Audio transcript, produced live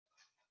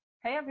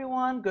Hey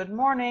everyone, good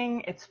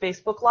morning. It's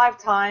Facebook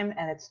Live time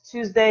and it's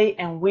Tuesday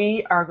and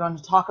we are going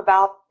to talk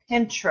about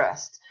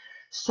Pinterest.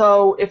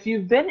 So if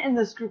you've been in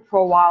this group for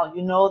a while,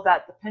 you know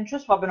that the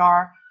Pinterest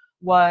webinar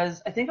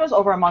was, I think it was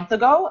over a month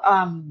ago.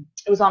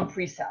 It was on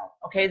pre-sale.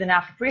 Okay, then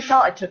after pre-sale,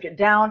 I took it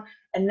down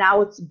and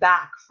now it's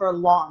back for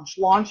launch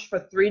for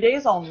 3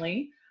 days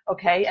only.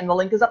 Okay, and the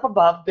link is up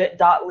above,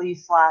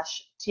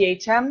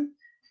 bit.ly/THM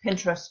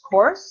Pinterest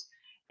course.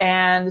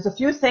 And there's a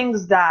few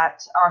things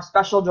that are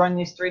special during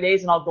these 3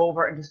 days, and I'll go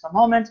over it in just a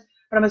moment.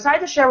 But I'm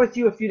excited to share with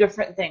you a few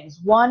different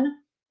things. One,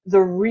 the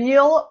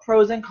real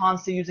pros and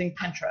cons to using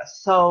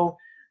Pinterest. So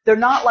they're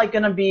not like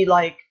going to be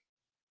like,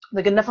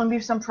 there can definitely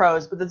be some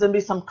pros, but there's going to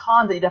be some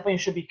cons that you definitely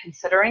should be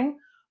considering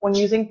when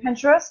using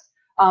Pinterest.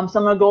 So I'm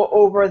going to go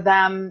over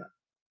them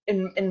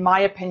in my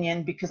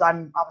opinion, because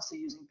I'm obviously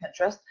using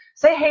Pinterest.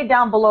 Say hey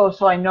down below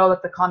so I know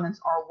that the comments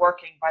are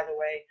working, by the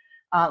way.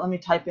 Let me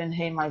type in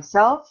hey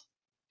myself.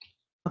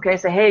 Okay,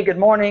 say hey, good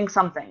morning,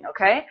 something,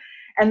 okay?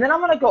 And then I'm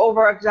going to go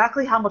over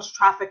exactly how much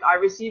traffic I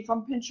receive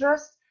from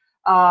Pinterest,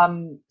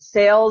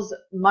 sales,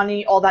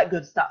 money, all that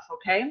good stuff,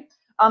 okay?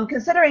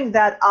 Considering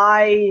that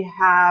I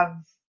have,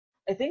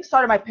 I think,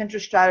 started my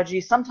Pinterest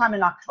strategy sometime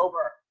in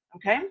October,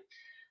 okay?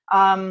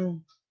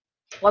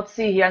 Let's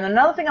see here. And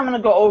another thing I'm going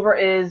to go over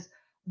is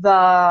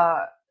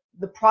the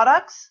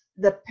products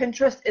that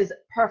Pinterest is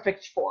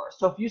perfect for.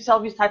 So if you sell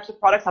these types of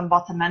products I'm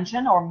about to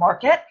mention or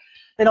market,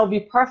 then it'll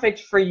be perfect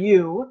for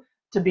you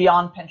to be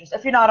on Pinterest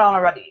if you're not on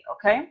already,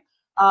 okay?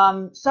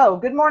 So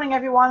good morning,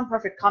 everyone.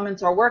 Perfect,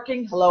 comments are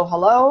working. Hello,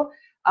 hello.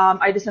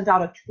 I just sent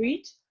out a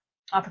tweet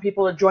for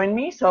people to join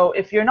me. So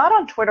if you're not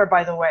on Twitter,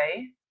 by the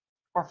way,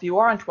 or if you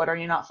are on Twitter and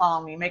you're not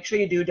following me, make sure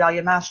you do.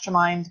 Dahlia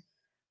Mastermind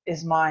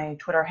is my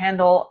Twitter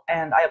handle,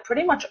 and I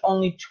pretty much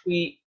only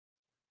tweet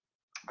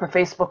for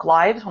Facebook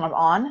Lives when I'm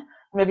on,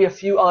 maybe a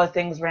few other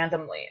things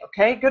randomly,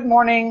 okay? Good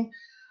morning.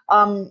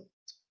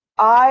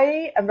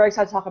 I am very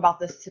excited to talk about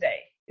this today,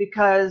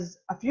 because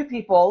a few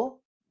people,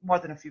 more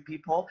than a few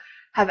people,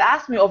 have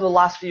asked me over the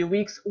last few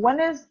weeks, when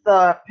is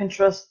the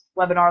Pinterest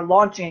webinar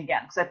launching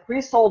again? Because I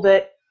pre-sold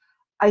it,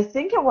 I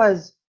think it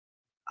was,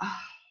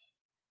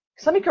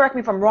 somebody correct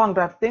me if I'm wrong,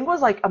 but I think it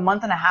was like a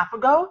month and a half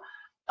ago.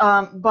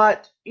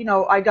 But, you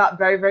know, I got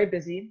very, very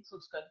busy, so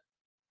it's good.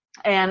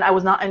 And I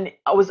was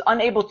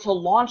unable to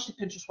launch the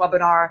Pinterest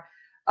webinar.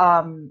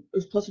 It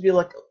was supposed to be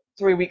like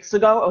 3 weeks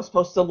ago. I was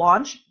supposed to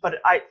launch,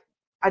 but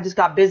I just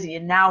got busy,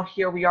 and now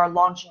here we are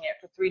launching it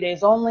for 3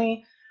 days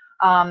only.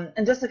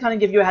 And just to kind of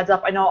give you a heads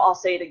up, I know I'll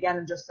say it again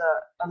in just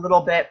a little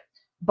bit,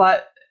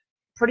 but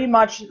pretty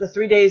much the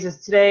 3 days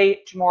is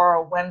today,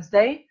 tomorrow,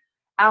 Wednesday.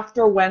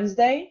 After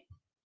Wednesday,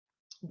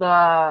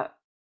 the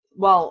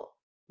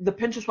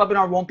Pinterest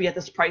webinar won't be at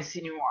this price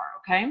anymore,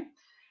 okay?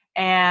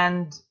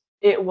 And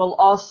it will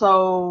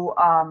also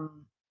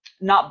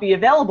not be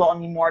available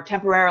anymore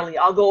temporarily.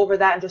 I'll go over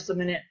that in just a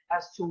minute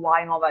as to why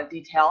and all that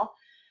detail.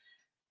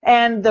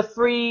 And the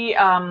free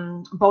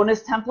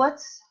bonus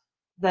templates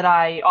that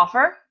I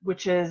offer,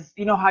 which is,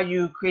 you know how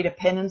you create a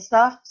pin and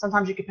stuff?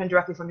 Sometimes you can pin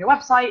directly from your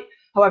website.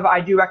 However,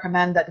 I do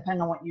recommend that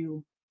depending on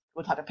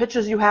what type of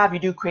pictures you have, you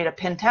do create a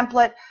pin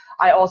template.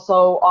 I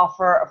also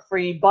offer a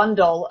free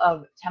bundle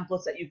of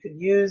templates that you could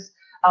use.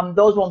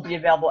 Those won't be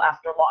available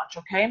after launch,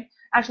 okay?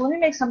 Actually,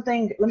 let me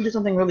do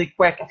something really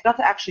quick. I forgot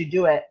to actually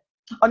do it.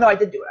 Oh no, I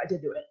did do it.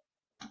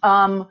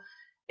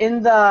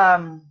 In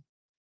the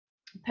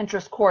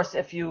Pinterest course,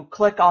 if you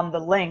click on the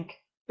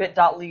link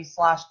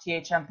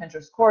bit.ly/THM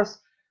Pinterest course,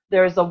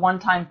 there's a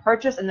one-time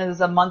purchase and there's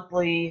a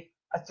 3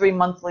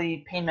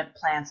 monthly payment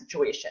plan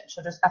situation.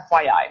 So just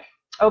FYI.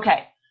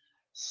 Okay,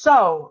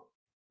 so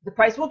the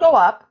price will go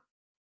up.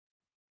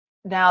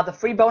 Now the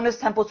free bonus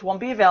templates won't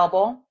be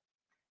available,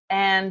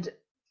 and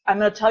I'm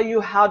going to tell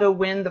you how to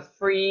win the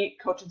free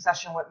coaching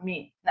session with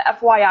me. Now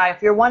FYI,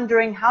 if you're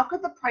wondering how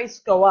could the price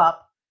go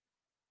up,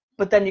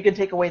 but then you can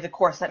take away the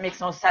course, that makes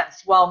no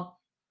sense. Well,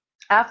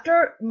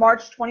 after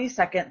March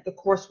 22nd, the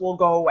course will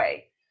go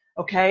away,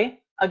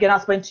 okay? Again, I'll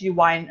explain to you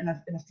why in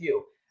a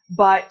few.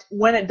 But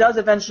when it does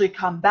eventually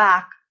come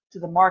back to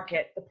the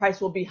market, the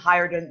price will be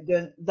higher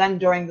than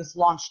during this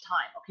launch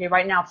time, okay?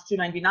 Right now it's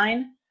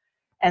 $299,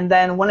 and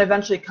then when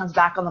eventually it comes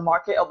back on the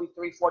market, it'll be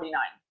 $349,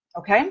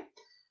 okay?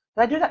 Did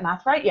I do that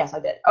math right? Yes, I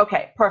did.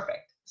 Okay,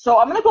 perfect. So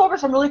I'm gonna go over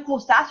some really cool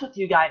stats with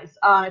you guys.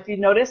 If you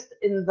noticed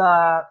in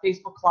the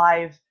Facebook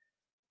Live,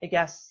 I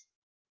guess,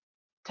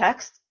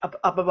 text up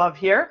above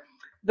here,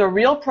 the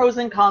real pros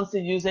and cons to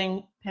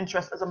using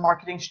Pinterest as a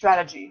marketing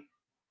strategy.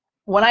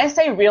 When I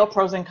say real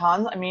pros and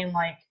cons, I mean,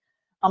 like,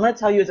 I'm going to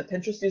tell you as a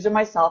Pinterest user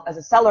myself, as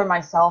a seller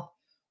myself,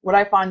 what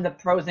I find the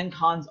pros and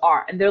cons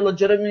are. And they're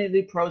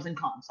legitimately pros and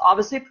cons.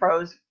 Obviously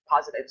pros,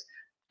 positives,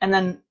 and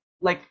then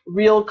like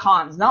real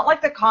cons. Not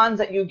like the cons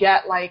that you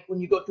get like when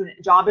you go to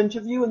a job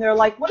interview and they're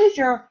like, what is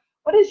your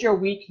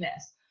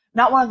weakness?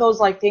 Not one of those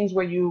like things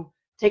where you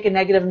take a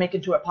negative and make it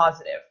into a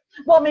positive.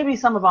 Well, maybe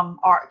some of them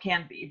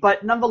can be,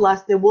 but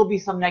nonetheless, there will be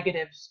some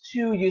negatives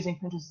to using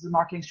Pinterest as a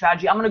marketing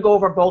strategy. I'm going to go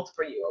over both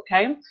for you,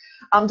 okay?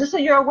 Just so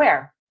you're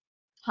aware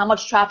how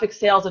much traffic,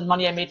 sales, and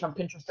money I made from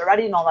Pinterest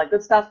already and all that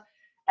good stuff.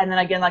 And then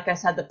again, like I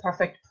said, the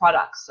perfect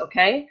products,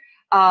 okay?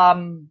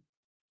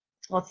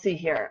 Let's see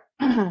here.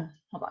 Hold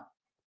on.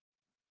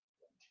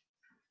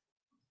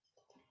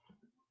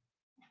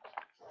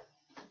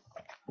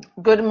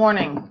 Good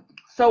morning.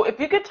 So if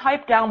you could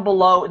type down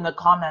below in the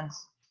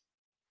comments.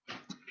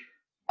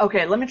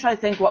 Okay, let me try to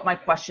think what my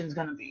question is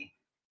going to be.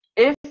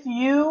 If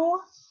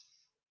you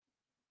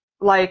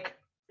want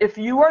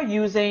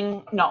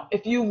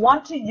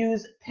to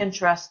use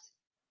Pinterest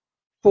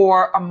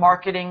for a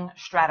marketing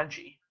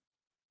strategy,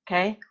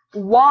 okay?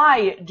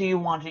 Why do you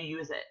want to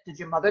use it? Did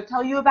your mother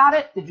tell you about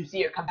it? Did you see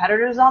your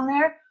competitors on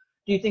there?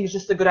 Do you think it's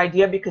just a good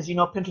idea because you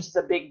know Pinterest is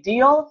a big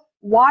deal?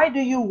 Why do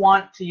you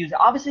want to use it?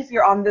 Obviously, if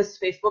you're on this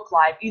Facebook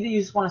Live, either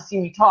you just want to see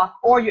me talk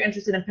or you're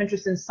interested in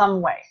Pinterest in some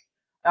way,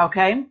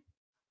 okay?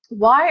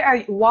 Why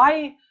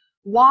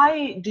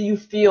do you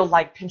feel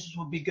like Pinterest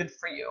would be good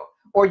for you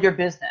or your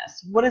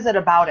business? What is it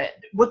about it?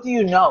 What do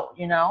you know,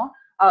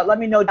 Let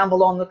me know down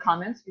below in the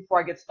comments before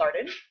I get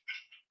started.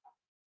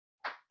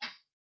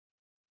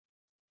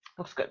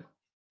 Looks good.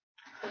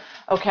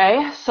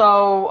 Okay,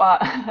 so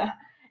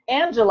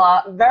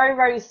Angela, very,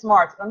 very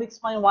smart. Let me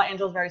explain why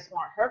Angela's very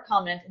smart. Her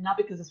comment, not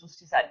because this was what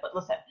she said, but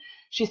listen,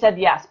 she said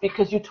yes,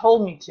 because you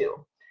told me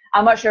to.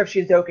 I'm not sure if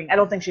she's joking. I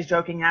don't think she's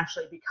joking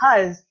actually,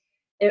 because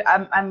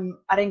I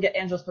didn't get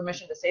Angela's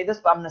permission to say this,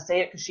 but I'm going to say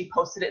it because she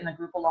posted it in the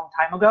group a long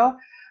time ago.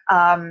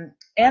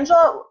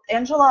 Angela,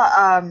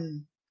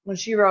 when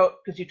she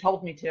wrote, because you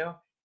told me to,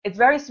 it's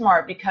very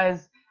smart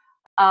because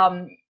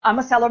I'm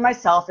a seller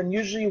myself, and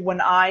usually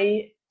when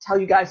I tell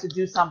you guys to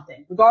do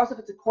something, regardless if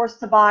it's a course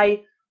to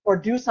buy or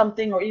do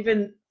something, or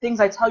even things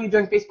I tell you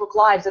during Facebook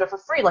Lives that are for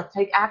free, like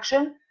take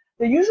action,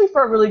 they're usually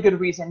for a really good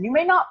reason. You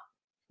may not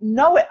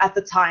know it at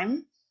the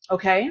time,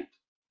 okay?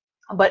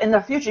 But in the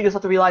future, you just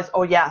have to realize,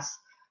 oh yes,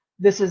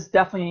 this is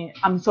definitely,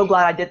 I'm so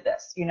glad I did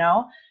this,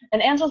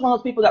 And Angela's one of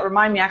those people that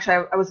remind me,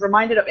 actually, I was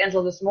reminded of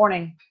Angela this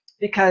morning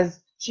because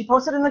she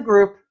posted in the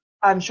group,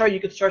 I'm sure you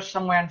could search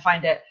somewhere and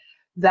find it,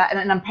 that,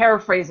 and I'm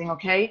paraphrasing,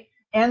 okay?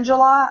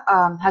 Angela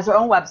has her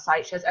own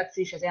website. She has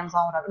Etsy, she has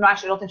Amazon, whatever. No,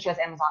 actually, I don't think she has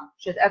Amazon.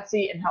 She has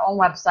Etsy and her own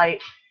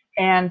website.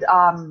 And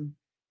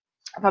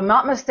if I'm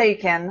not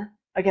mistaken,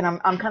 again,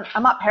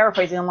 I'm not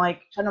paraphrasing. I'm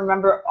like trying to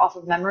remember off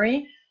of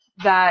memory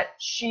that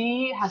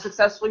she has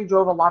successfully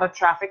drove a lot of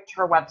traffic to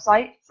her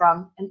website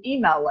from an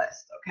email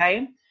list,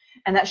 okay?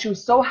 And that she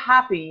was so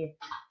happy.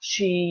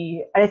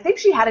 I think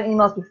she had an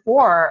email list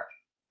before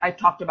I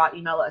talked about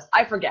email lists.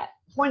 I forget.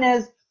 The point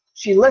is,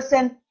 she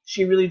listened.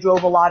 She really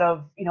drove a lot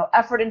of,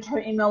 effort into her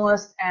email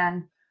list.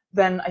 And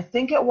then I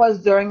think it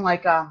was during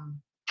like, I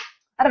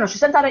don't know, she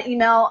sent out an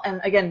email.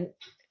 And again,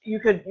 you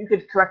could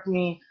correct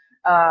me,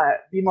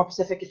 be more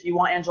specific if you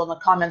want, Angela, in the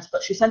comments.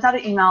 But she sent out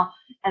an email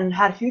and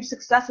had huge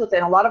success with it.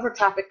 And a lot of her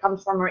traffic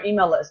comes from her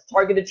email list,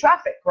 targeted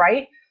traffic,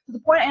 right? So the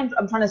point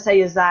I'm trying to say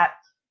is that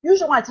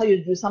usually when I tell you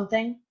to do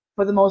something,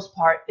 for the most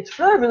part, it's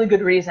for a really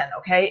good reason,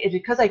 okay? It's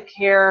because I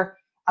care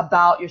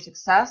about your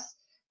success.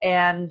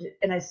 And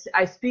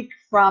I speak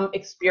from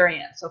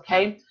experience,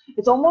 okay?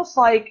 It's almost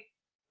like,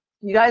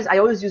 you guys, I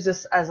always use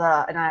this as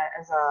an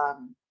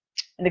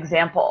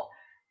example.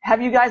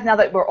 Have you guys, now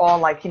that we're all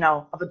like,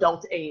 of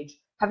adult age,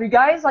 have you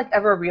guys like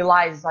ever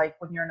realized like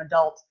when you're an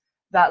adult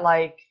that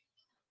like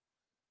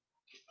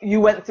you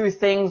went through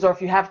things, or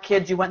if you have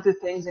kids, you went through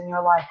things and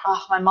you're like,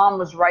 oh, my mom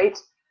was right,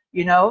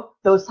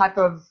 those type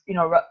of,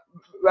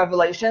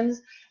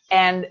 revelations.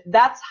 And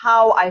that's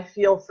how I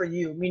feel for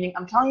you, meaning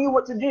I'm telling you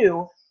what to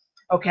do,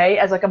 okay,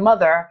 as like a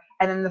mother,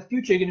 and in the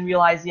future you're gonna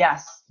realize,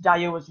 yes,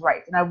 Dahlia was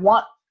right. And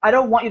I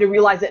don't want you to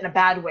realize it in a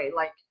bad way,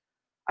 like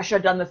I should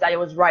have done this, Dahlia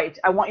was right.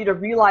 I want you to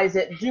realize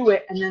it, do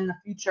it, and then in the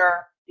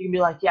future you can be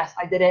like, yes,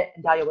 I did it,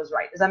 and Dahlia was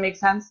right. Does that make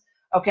sense?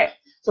 Okay,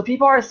 so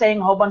people are saying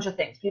a whole bunch of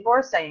things. People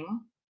are saying,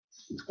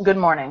 good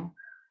morning.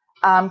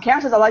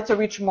 Karen says, I like to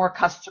reach more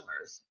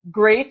customers.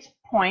 Great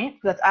point.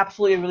 That's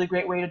absolutely a really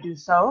great way to do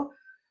so.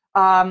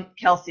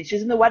 Kelsey,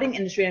 she's in the wedding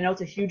industry. I know it's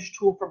a huge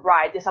tool for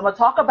brides. Yes, I'm going to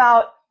talk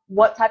about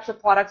what types of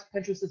products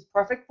Pinterest is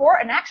perfect for.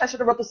 And actually, I should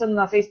have wrote this in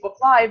the Facebook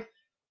Live.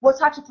 What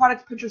types of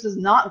products Pinterest is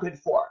not good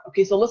for.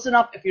 Okay, so listen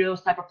up if you're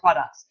those type of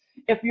products.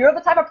 If you're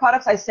the type of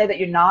products I say that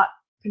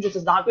Pinterest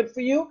is not good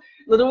for you,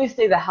 literally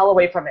stay the hell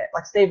away from it.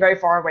 Like stay very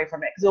far away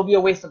from it because it'll be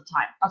a waste of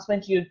time. I'll explain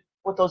to you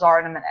what those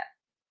are in a minute.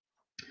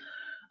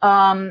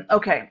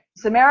 Okay,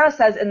 Samara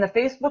says, in the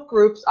Facebook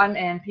groups I'm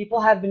in, people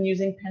have been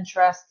using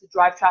Pinterest to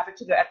drive traffic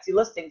to their Etsy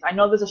listings. I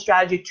know there's a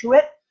strategy to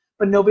it,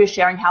 but nobody's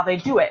sharing how they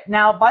do it.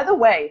 Now, by the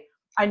way,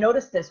 I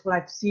noticed this when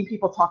I've seen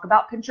people talk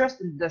about Pinterest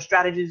and their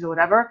strategies or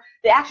whatever,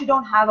 they actually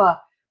don't have a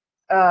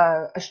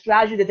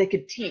strategy that they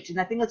could teach. And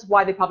I think that's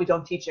why they probably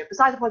don't teach it.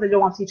 Besides the point they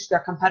don't want to teach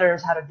their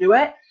competitors how to do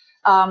it.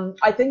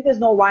 I think there's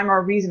no rhyme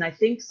or reason. I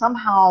think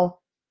somehow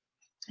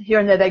here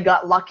and there they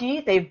got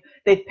lucky. They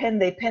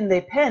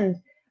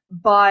pinned.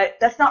 But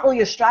that's not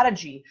really a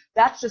strategy.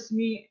 That's just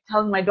me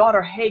telling my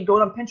daughter, hey,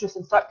 go on Pinterest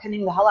and start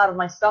pinning the hell out of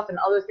my stuff and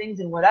other things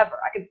and whatever.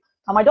 I could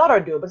tell my daughter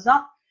to do it, but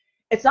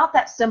it's not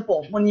that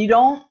simple. When you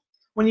don't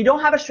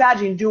have a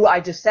strategy and do what I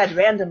just said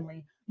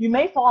randomly, you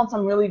may fall on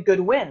some really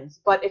good wins.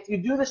 But if you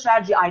do the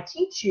strategy I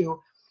teach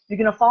you, you're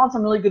going to fall on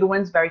some really good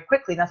wins very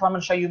quickly. That's why I'm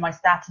going to show you my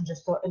stats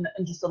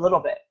in just a little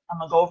bit. I'm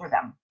going to go over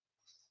them.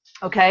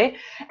 Okay.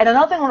 And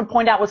another thing I want to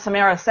point out what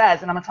Samara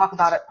says, and I'm going to talk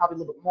about it probably a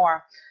little bit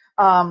more.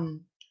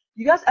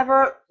 You guys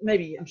ever,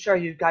 maybe, I'm sure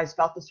you guys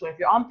felt this way. If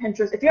you're on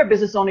Pinterest, if you're a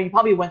business owner, you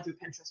probably went through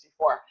Pinterest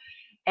before.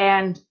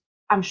 And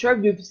I'm sure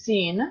you've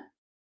seen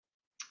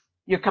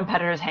your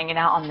competitors hanging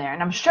out on there.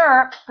 And I'm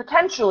sure,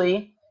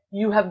 potentially,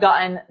 you have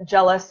gotten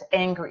jealous,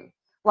 angry.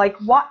 Like,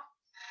 what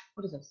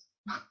is this?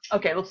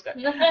 Okay, looks good.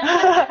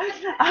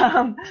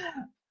 The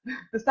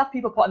stuff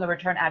people put in the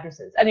return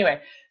addresses. Anyway,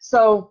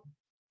 so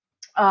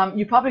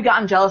you've probably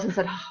gotten jealous and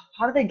said,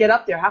 how did they get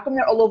up there? How come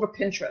they're all over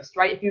Pinterest,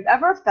 right? If you've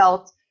ever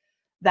felt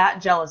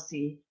that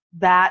jealousy,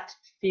 that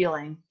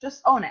feeling,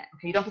 just own it.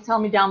 Okay, you don't have to tell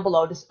me down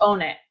below, just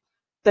own it.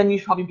 Then you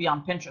should probably be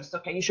on Pinterest.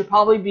 Okay, you should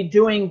probably be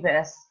doing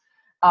this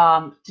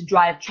to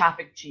drive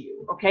traffic to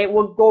you. Okay,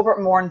 we'll go over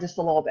it more in just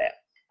a little bit.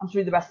 I'm just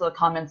read the rest of the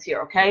comments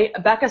here. Okay,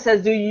 Becca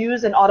says, do you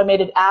use an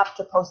automated app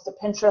to post to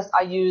Pinterest?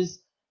 I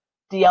use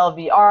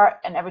DLVR,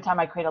 and every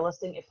time I create a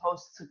listing, it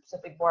posts to a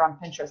specific board on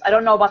Pinterest. I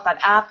don't know about that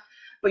app,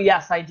 but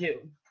yes, I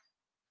do.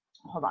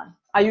 Hold on,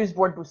 I use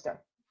Board Booster.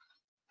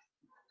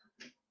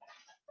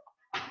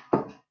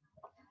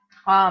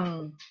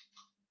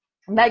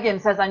 Megan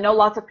says, I know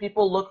lots of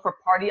people look for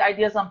party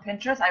ideas on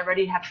Pinterest. I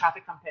already have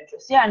traffic on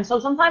Pinterest. Yeah, and so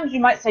sometimes you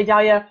might say,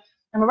 Dahlia,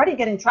 I'm already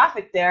getting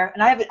traffic there,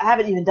 and I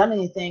haven't even done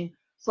anything,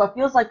 so it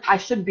feels like I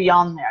should be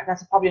on there.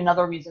 That's probably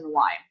another reason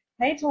why.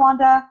 Hey,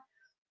 Tawanda.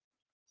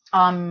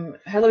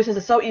 Hillary says,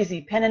 it's so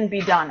easy. Pin and be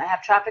done. I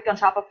have traffic on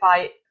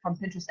Shopify from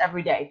Pinterest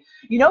every day.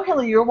 You know,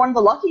 Hillary, you're one of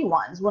the lucky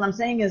ones. What I'm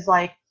saying is,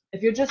 like,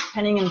 if you're just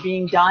pinning and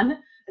being done,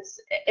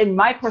 in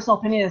my personal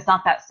opinion, it's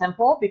not that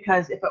simple,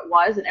 because if it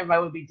was, then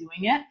everybody would be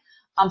doing it.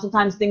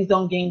 Sometimes things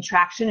don't gain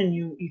traction, and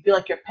you feel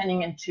like you're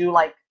pinning into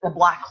like the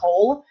black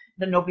hole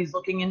that nobody's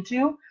looking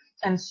into.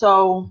 And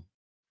so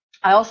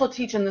I also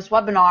teach in this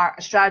webinar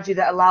a strategy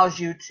that allows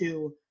you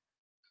to,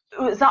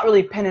 it's not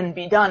really pin and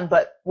be done,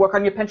 but work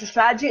on your Pinterest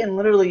strategy and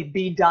literally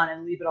be done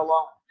and leave it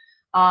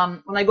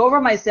alone. When I go over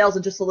my sales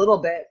in just a little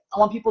bit, I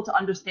want people to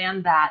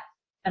understand that,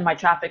 and my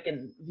traffic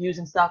and views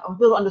and stuff, I want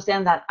people to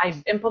understand that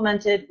I've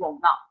implemented, well,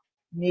 not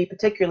me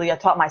particularly, I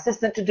taught my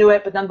assistant to do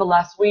it, but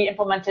nonetheless, we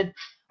implemented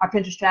our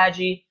Pinterest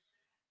strategy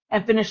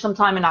and finished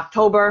sometime in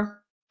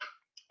October.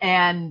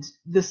 And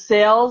the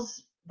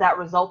sales that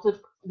resulted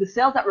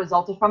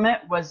from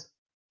it was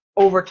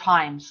over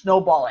time,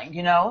 snowballing,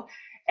 you know,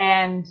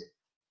 and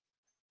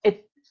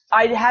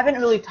I haven't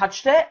really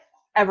touched it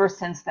ever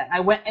since then. I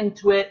went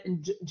into it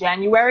in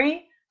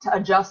January to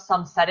adjust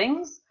some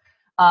settings.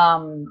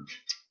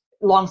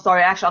 Long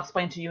story, actually, I'll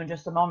explain to you in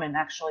just a moment.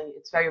 Actually,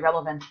 it's very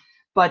relevant.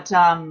 But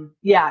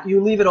yeah,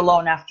 you leave it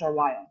alone after a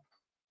while,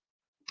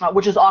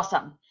 which is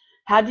awesome.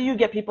 How do you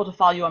get people to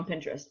follow you on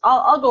Pinterest?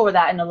 I'll go over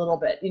that in a little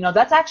bit. You know,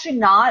 that's actually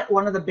not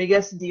one of the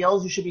biggest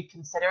deals you should be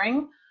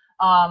considering.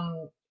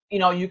 You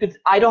know,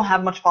 I don't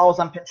have much followers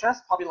on Pinterest,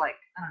 probably like,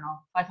 I don't know,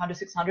 500,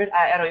 600.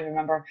 I don't even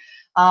remember.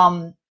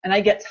 And I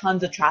get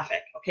tons of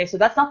traffic. Okay, so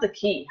that's not the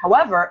key.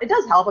 However, it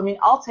does help. I mean,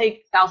 I'll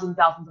take thousands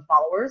of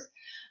followers.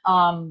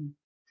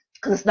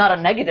 Because it's not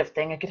a negative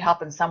thing. It could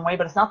help in some way,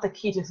 but it's not the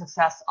key to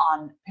success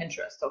on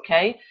Pinterest,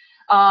 okay?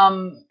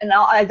 And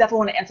I definitely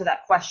want to answer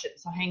that question,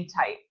 so hang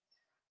tight,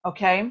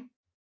 okay?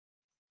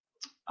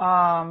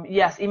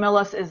 Yes, email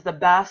list is the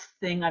best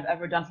thing I've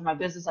ever done for my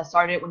business. I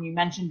started it when you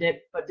mentioned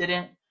it, but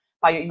didn't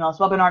buy your email list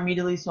webinar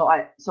immediately, so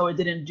it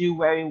didn't do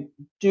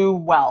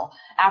well.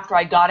 After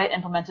I got it,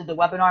 implemented the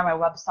webinar, my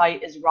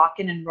website is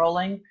rocking and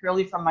rolling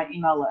purely from my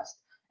email list.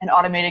 And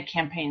automated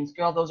campaigns,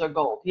 girl, those are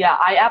gold. Yeah,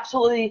 I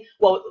absolutely,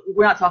 well,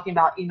 we're not talking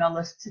about email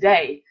lists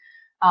today,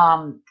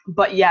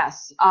 but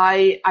yes,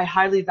 I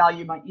highly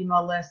value my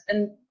email list.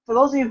 And for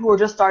those of you who are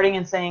just starting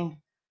and saying,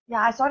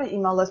 yeah, I started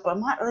email list, but I'm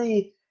not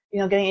really, you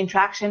know, getting any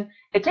traction,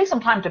 it takes some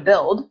time to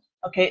build,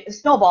 okay? A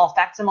snowball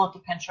effect, similar to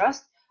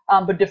Pinterest,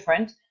 but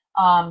different,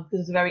 because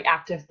it's a very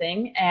active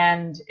thing,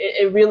 and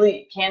it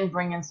really can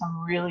bring in some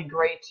really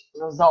great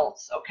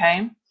results,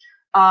 okay?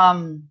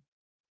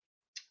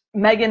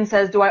 Megan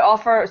says, do I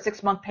offer a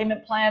 6-month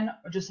payment plan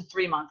or just a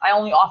 3-month? I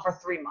only offer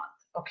 3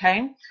 months,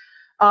 okay?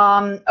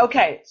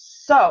 Okay,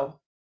 so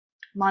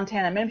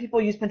Montana, many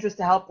people use Pinterest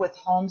to help with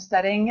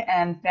homesteading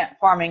and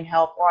farming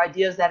help or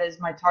ideas. That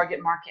is my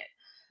target market.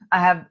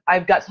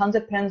 I've got tons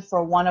of pins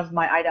for one of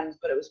my items,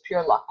 but it was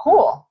pure luck.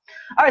 Cool.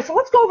 All right, so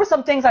let's go over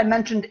some things I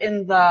mentioned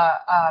in the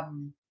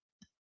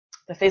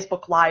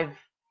Facebook Live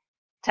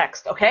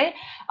text, okay?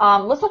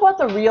 Let's talk about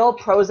the real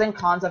pros and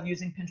cons of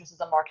using Pinterest as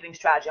a marketing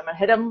strategy. I'm gonna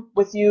hit them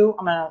with you.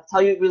 I'm gonna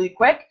tell you really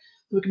quick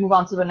so we can move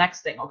on to the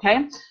next thing,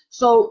 okay?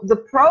 So the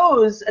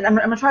pros, and I'm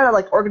gonna try to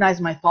like organize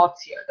my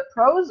thoughts here. The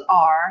pros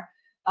are,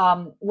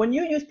 when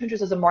you use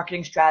Pinterest as a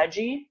marketing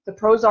strategy, the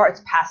pros are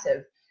it's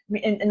passive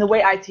in the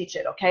way I teach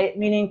it, okay?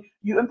 Meaning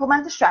you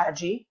implement the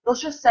strategy, let's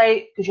just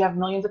say, because you have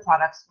millions of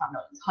products, not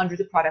millions,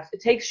 hundreds of products,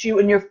 it takes you,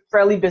 and you're a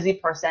fairly busy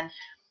person,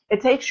 it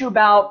takes you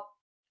about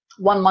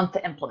 1 month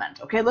to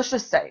implement, okay? Let's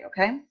just say,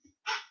 okay?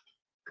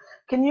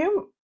 Can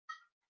you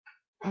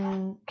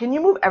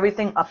move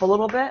everything up a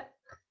little bit?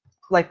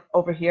 like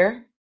over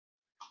here,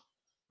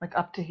 like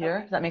up to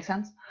here. Does that make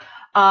sense?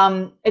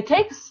 It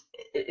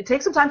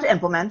takes some time to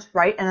implement,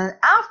 right? And then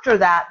after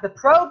that, the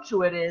pro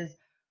to it is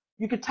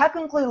you could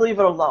technically leave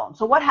it alone.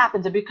 So what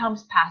happens? It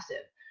becomes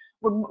passive.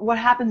 What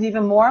happens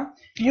even more?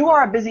 You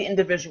are a busy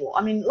individual.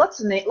 I mean,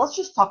 let's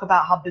just talk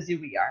about how busy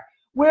we are.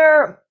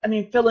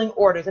 Filling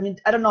orders. I mean,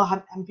 I don't know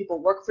how many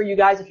people work for you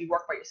guys, if you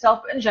work for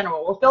yourself, but in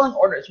general, we're filling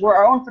orders. We're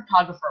our own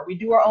photographer. We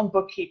do our own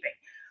bookkeeping.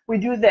 We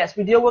do this.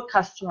 We deal with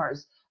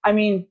customers. I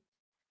mean,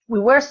 we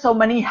wear so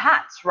many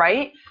hats,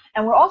 right?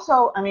 And we're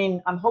also,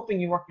 I'm hoping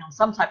you're working on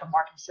some type of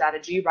marketing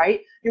strategy,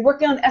 right? You're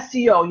working on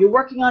SEO. You're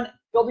working on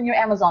building your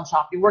Amazon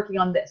shop. You're working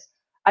on this.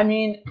 I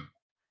mean,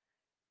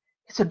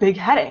 it's a big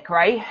headache,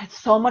 right? It's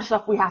so much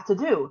stuff we have to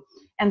do.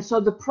 And so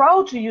the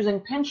pro to using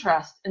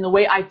Pinterest in the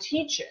way I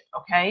teach it,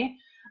 okay?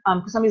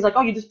 Because somebody's like,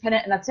 oh, you just pin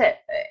it and that's it.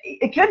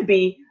 It could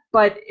be,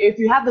 but if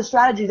you have the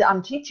strategy that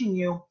I'm teaching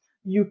you,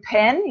 you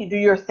pin, you do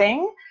your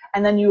thing,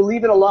 and then you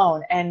leave it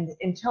alone. And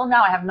until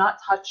now, I have not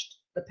touched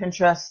the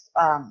Pinterest,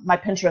 my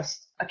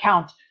Pinterest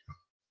account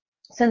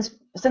since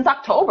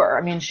October.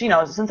 I mean, she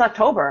knows, since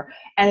October,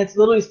 and it's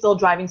literally still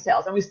driving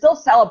sales. And we still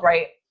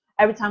celebrate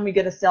every time we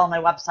get a sale on my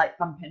website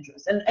from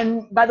Pinterest.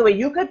 And by the way,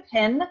 you could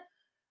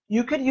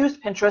use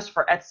Pinterest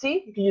for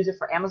Etsy, you can use it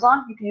for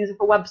Amazon, you can use it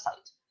for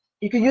website.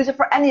 You can use it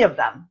for any of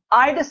them.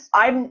 I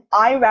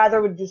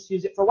rather would just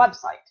use it for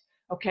website.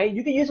 Okay,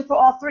 you can use it for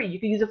all three. You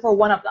can use it for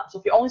one of them. So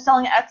if you're only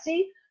selling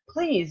Etsy,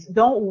 please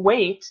don't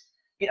wait.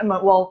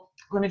 Well,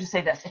 let me just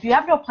say this. If you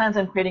have no plans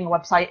on creating a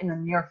website in the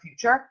near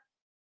future,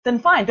 then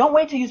fine, don't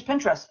wait to use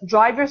Pinterest.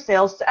 Drive your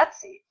sales to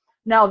Etsy.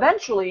 Now,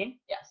 eventually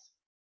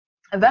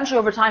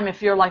over time,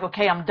 if you're like,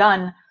 okay, I'm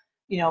done,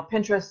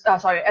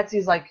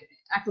 Etsy's like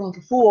acting like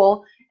a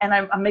fool, and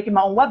I'm making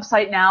my own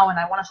website now, and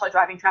I want to start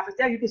driving traffic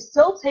there, you can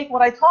still take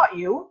what I taught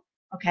you,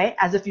 okay,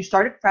 as if you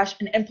started fresh,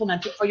 and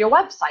implement it for your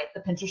website, the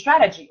Pinterest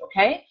strategy,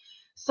 okay?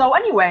 So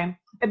anyway,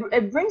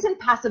 it brings in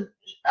passive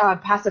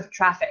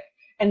traffic.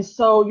 And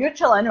so you're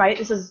chilling, right?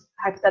 This is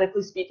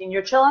hypothetically speaking,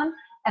 you're chilling,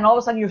 and all of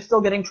a sudden you're still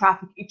getting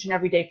traffic each and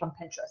every day from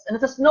Pinterest. And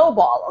it's a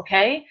snowball,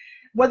 okay?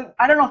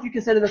 I don't know if you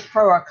consider this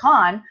pro or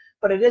con,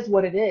 but it is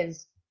what it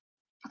is.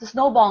 It's a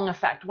snowballing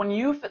effect. When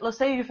let's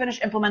say you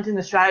finish implementing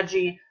the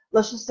strategy,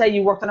 let's just say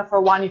you worked on it for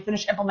a while and you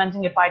finish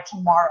implementing it by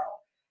tomorrow.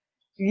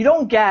 You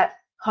don't get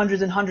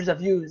hundreds and hundreds of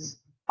views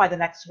by the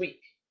next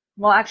week.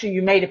 Well, actually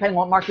you may, depending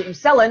on what market you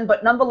sell in,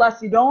 but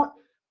nonetheless, it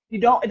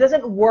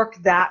doesn't work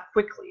that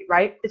quickly,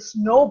 right? It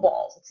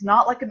snowballs. It's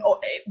not like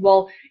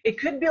it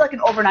could be like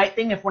an overnight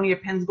thing if one of your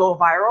pins go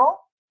viral,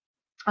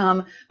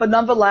 but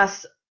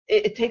nonetheless,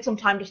 it takes some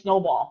time to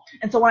snowball.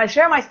 And so when I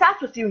share my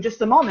stats with you in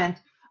just a moment,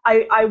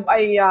 a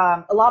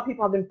lot of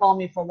people have been following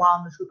me for a while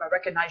in this group. I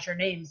recognize your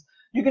names.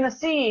 You're going to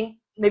see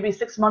maybe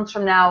 6 months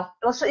from now,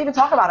 let's even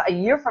talk about it, a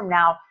year from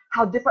now,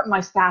 how different my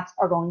stats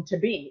are going to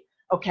be,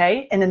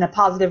 okay? And in a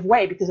positive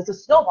way, because it's a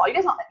snowball.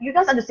 You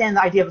guys understand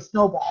the idea of a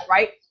snowball,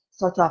 right?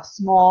 Starts off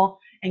small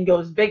and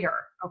goes bigger,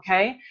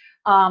 okay?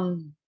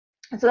 And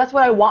so that's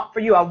what I want for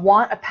you. I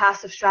want a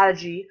passive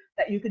strategy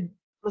that you could,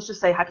 let's just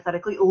say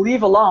hypothetically,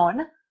 leave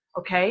alone,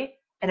 okay?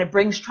 And it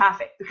brings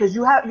traffic, because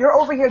you're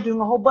over here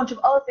doing a whole bunch of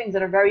other things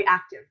that are very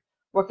active.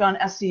 Working on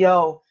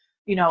SEO,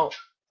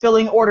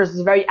 filling orders is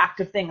a very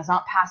active thing. It's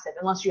not passive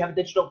unless you have a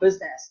digital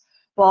business,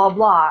 blah,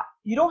 blah.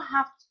 You don't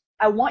have to,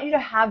 I want you to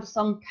have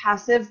some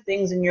passive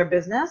things in your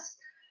business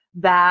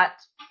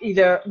that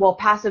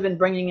passive in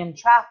bringing in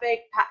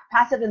traffic,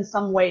 passive in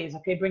some ways,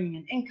 okay, bringing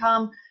in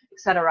income,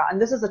 etc.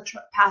 And this is a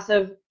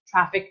passive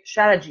traffic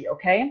strategy,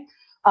 okay?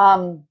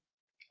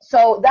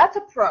 So that's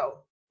a pro,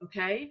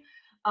 okay?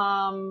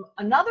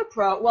 Another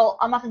pro, well,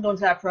 I'm not gonna go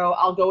into that pro.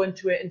 I'll go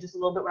into it in just a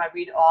little bit when I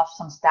read off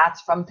some stats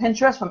from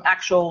Pinterest, from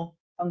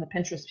the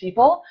Pinterest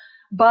people.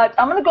 But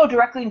I'm gonna go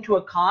directly into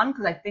a con,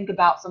 because I think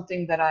about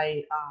something that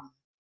I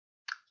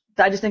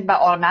just think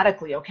about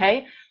automatically,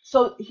 okay?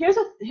 So here's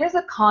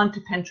a con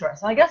to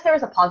Pinterest, and I guess there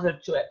is a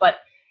positive to it, but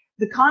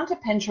the con to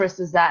Pinterest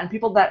is that, and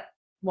people that,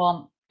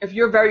 well, if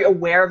you're very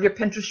aware of your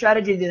Pinterest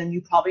strategy, then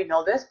you probably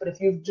know this, but if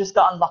you've just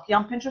gotten lucky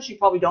on Pinterest, you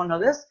probably don't know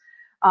this.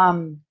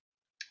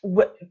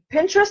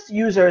 Pinterest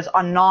users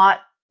are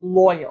not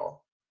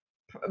loyal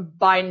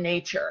by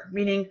nature,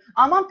 meaning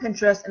I'm on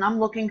Pinterest and I'm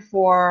looking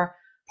for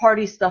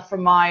party stuff for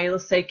my,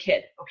 let's say,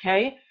 kid,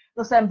 okay?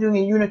 Let's say I'm doing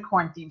a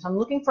unicorn theme, so I'm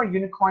looking for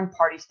unicorn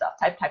party stuff.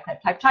 Type.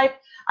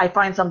 I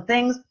find some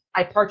things,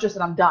 I purchase,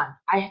 and I'm done.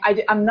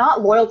 I'm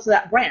not loyal to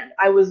that brand.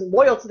 I was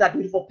loyal to that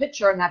beautiful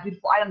picture and that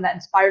beautiful item that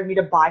inspired me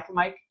to buy for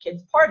my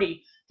kid's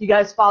party. Do you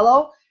guys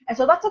follow? And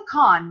so that's a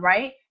con,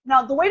 right?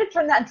 Now, the way to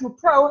turn that into a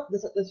pro,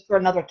 this is for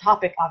another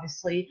topic,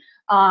 obviously,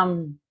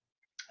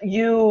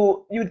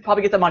 you would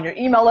probably get them on your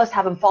email list,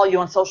 have them follow you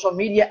on social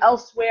media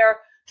elsewhere,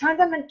 turn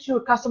them into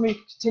a customer you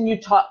continue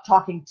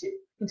talking to,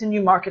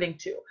 continue marketing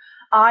to.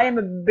 I am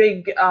a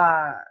big,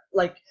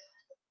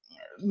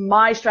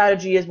 my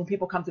strategy is when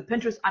people come to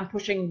Pinterest, I'm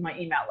pushing my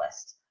email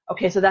list.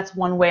 Okay, so that's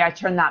one way I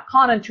turn that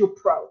con into a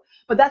pro.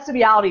 But that's the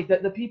reality,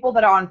 that the people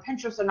that are on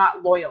Pinterest are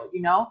not loyal,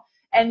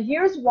 And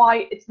here's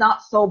why it's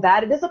not so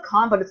bad. It is a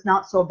con, but it's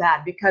not so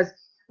bad, because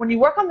when you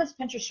work on this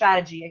Pinterest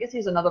strategy, I guess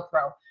here's another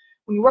pro.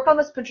 When you work on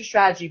this Pinterest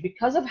strategy,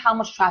 because of how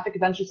much traffic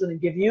eventually it's going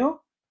to give you,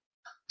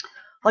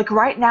 like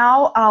right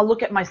now, I'll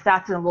look at my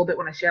stats in a little bit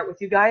when I share it with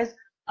you guys.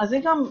 I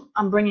think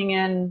I'm bringing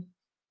in,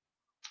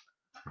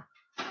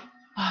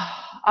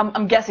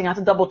 I'm guessing, I have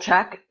to double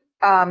check.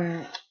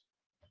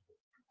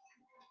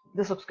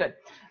 This looks good.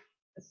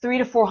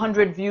 300 to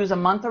 400 views a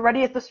month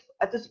already at this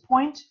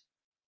point,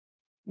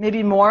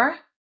 maybe more.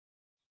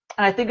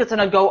 And I think it's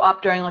gonna go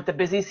up during like the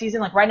busy season.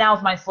 Like right now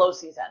is my slow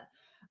season.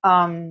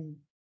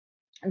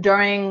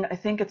 During, I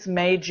think it's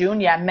May,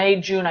 June. Yeah,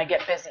 May, June, I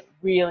get busy,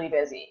 really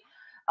busy.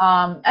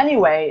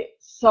 Anyway,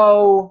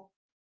 so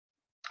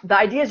the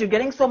idea is you're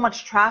getting so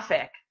much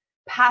traffic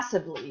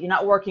passively. You're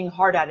not working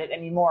hard at it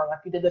anymore,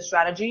 like we did the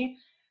strategy,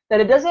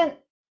 that it doesn't,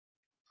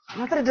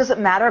 not that it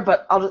doesn't matter,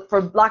 but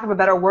for lack of a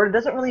better word, it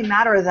doesn't really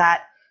matter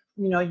that,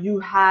 you know,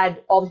 you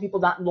had all the people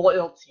not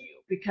loyal to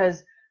you,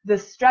 because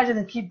this strategy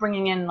can keep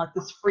bringing in like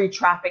this free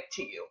traffic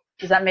to you.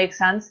 Does that make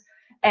sense?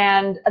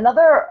 And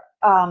another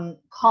con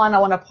I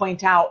want to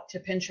point out to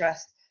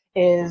Pinterest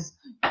is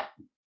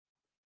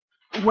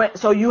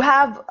so you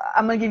have,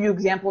 I'm going to give you an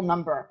example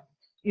number.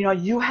 You know,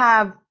 you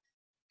have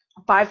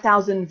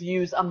 5,000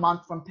 views a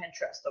month from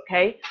Pinterest,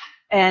 okay?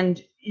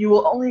 And you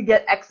will only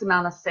get X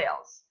amount of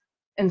sales.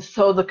 And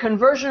so the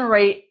conversion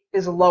rate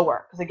is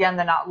lower because, again,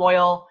 they're not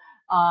loyal.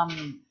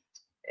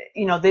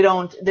 You know, they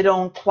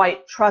don't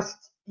quite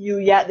trust you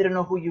yet. They don't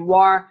know who you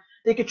are.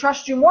 They could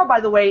trust you more, by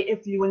the way,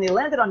 if you, when they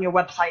landed on your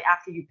website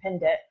after you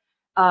pinned it,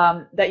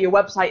 that your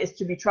website is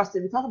to be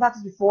trusted. We talked about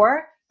this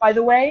before, by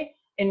the way,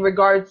 in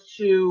regards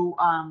to,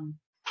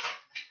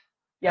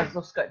 yeah, this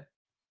looks good.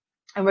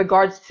 In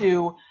regards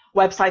to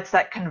websites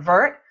that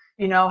convert,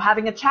 you know,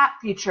 having a chat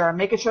feature,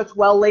 making sure it's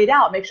well laid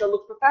out, make sure it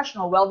looks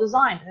professional, well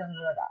designed,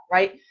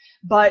 right?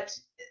 But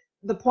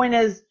the point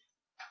is,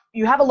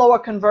 you have a lower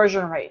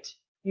conversion rate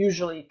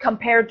usually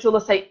compared to,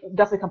 let's say,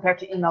 definitely compared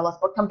to email lists,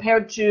 but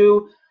compared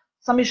to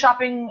somebody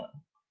shopping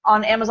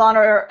on Amazon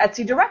or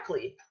Etsy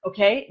directly.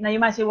 Okay. Now you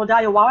might say, well,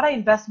 Dalia, why would I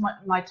invest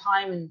my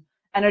time and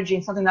energy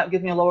in something that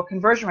gives me a lower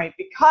conversion rate?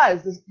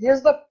 Because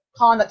here's the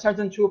con that turns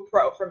into a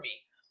pro for me.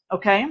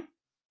 Okay.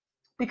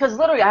 Because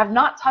literally I have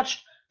not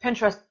touched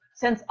Pinterest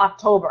since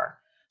October.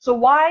 So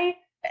why,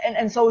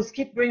 and so it's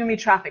keep bringing me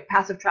traffic,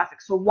 passive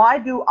traffic. So why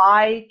do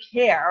I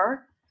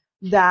care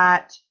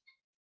that,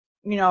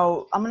 you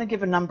know, I'm going to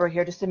give a number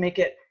here just to make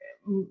it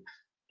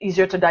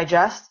easier to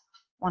digest.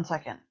 1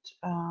 second.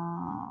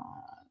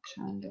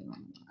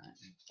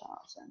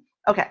 209,000.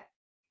 Okay.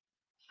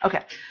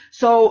 Okay.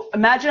 So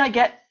imagine I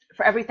get,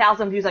 for every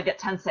 1,000 views, I get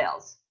 10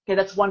 sales. Okay,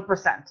 that's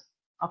 1%.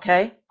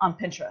 Okay, on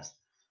Pinterest.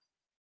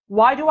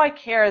 Why do I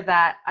care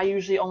that I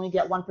usually only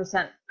get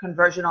 1%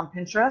 conversion on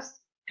Pinterest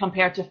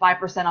compared to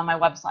 5% on my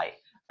website?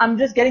 I'm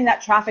just getting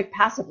that traffic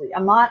passively.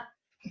 I'm not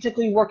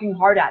particularly working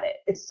hard at it.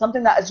 It's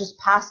something that is just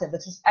passive.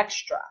 It's just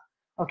extra.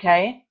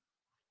 Okay,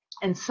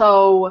 and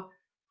so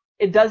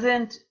it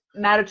doesn't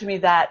matter to me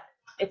that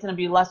it's going to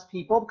be less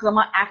people because I'm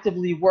not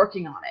actively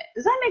working on it.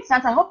 Does that make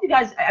sense? I hope you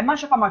guys, I'm not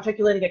sure if I'm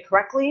articulating it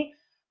correctly,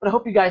 but I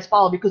hope you guys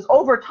follow, because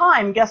over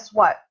time, guess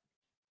what?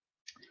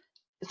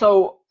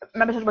 So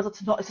remember,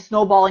 it's a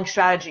snowballing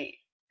strategy.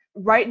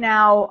 Right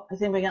now, I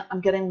think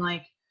I'm getting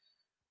like,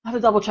 I have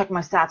to double check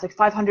my stats, like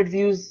 500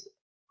 views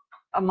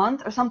a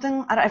month or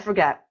something. I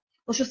forget.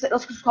 Let's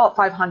just call it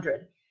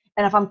 500.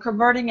 And if I'm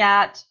converting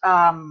at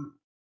 1%,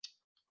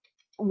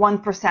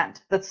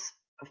 that's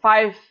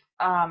 5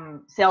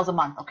 sales a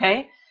month,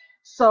 okay?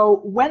 So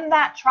when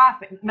that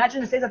traffic,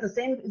 imagine it stays at the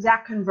same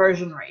exact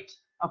conversion rate,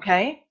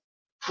 okay?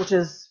 Which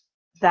is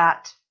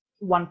that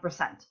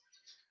 1%.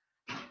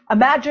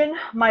 Imagine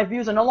my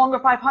views are no longer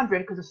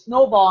 500 because the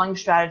snowballing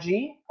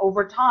strategy,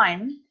 over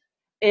time,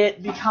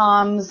 it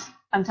becomes,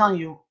 I'm telling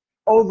you,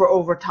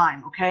 over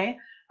time, okay?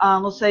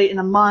 Let's say in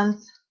a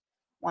month,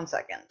 1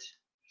 second.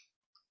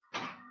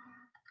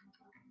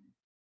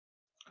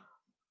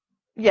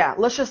 Yeah,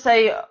 let's just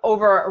say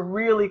over a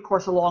really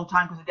course a long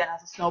time, because again, it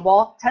has a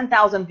snowball,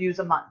 10,000 views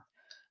a month,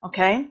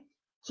 okay?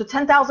 So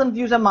 10,000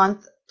 views a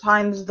month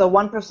times the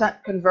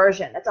 1%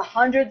 conversion, that's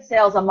 100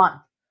 sales a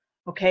month,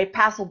 okay,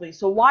 passively.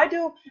 So why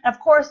do, and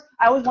of course,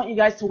 I always want you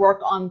guys to work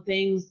on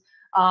things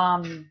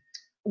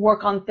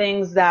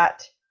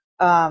that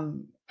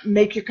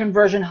make your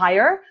conversion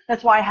higher.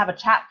 That's why I have a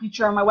chat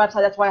feature on my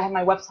website. That's why I have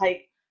my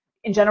website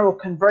in general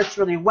converts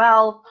really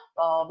well,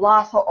 blah, blah,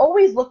 blah. So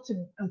always look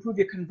to improve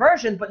your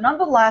conversion, but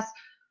nonetheless,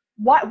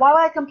 why would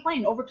I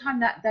complain? Over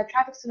time, that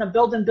traffic's gonna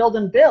build and build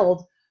and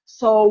build.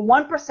 So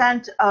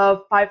 1%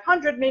 of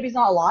 500 maybe is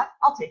not a lot.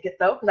 I'll take it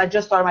though, because I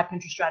just started my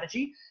Pinterest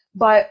strategy.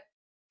 But,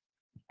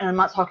 and I'm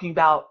not talking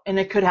about, and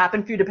it could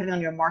happen for you depending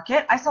on your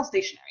market. I sell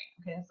stationery,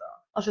 okay, so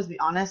let's just be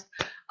honest.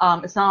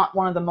 It's not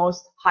one of the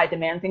most high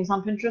demand things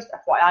on Pinterest,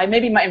 FYI.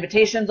 Maybe my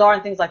invitations are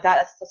and things like that.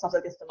 That's the stuff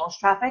that gets the most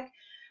traffic.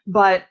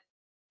 But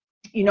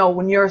you know,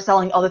 when you're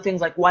selling other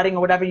things like wedding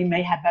or whatever, you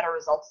may have better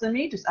results than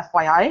me, just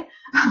FYI.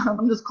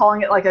 I'm just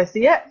calling it like I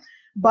see it.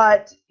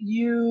 But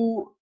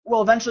you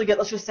will eventually get,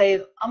 let's just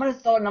say, I'm going to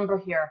throw a number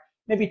here.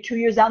 Maybe 2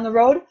 years down the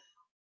road,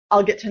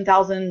 I'll get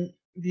 10,000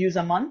 views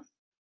a month,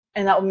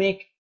 and that would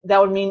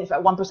mean if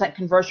at 1%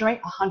 conversion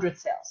rate, 100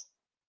 sales,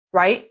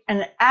 right?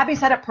 And Abby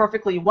said it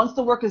perfectly. Once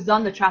the work is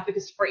done, the traffic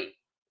is free.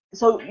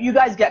 So you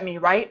guys get me,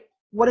 right?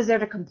 What is there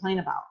to complain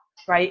about,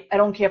 right? I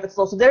don't care if it's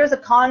low. So there is a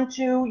con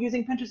to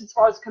using Pinterest as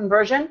far as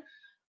conversion,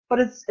 but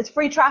it's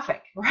free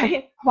traffic,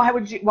 right?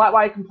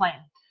 Why complain?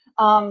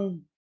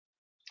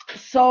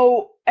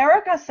 So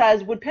Erica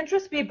says, would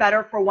Pinterest be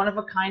better for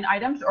one-of-a-kind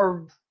items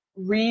or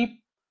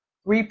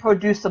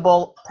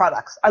reproducible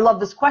products? I love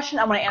this question.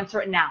 I want to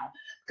answer it now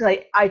because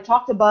I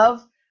talked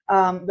above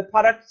the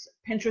products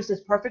Pinterest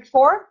is perfect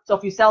for. So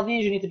if you sell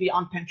these, you need to be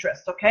on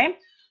Pinterest, okay?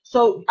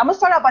 So I'm going to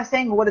start out by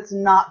saying what it's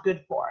not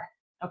good for,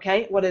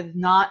 okay? What it's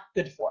not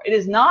good for. It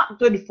is not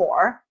good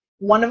for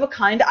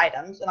one-of-a-kind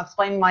items, and I'll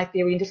explain my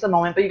theory in just a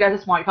moment, but you guys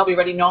are smart. You probably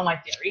already know my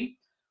theory.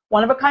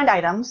 One-of-a-kind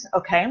items,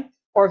 okay,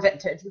 or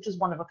vintage, which is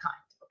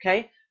one-of-a-kind,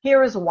 okay?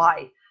 Here is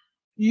why.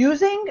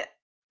 Using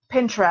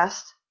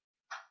Pinterest,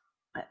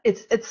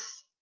 it's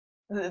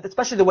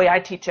especially the way I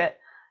teach it,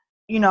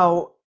 you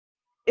know,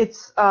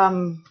 it's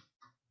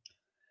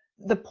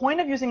the point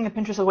of using the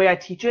Pinterest the way I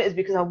teach it is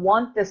because I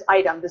want this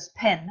item, this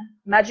pin.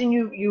 Imagine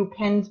you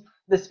pinned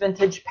this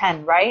vintage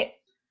pen, right?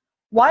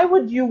 Why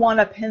would you want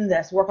to pin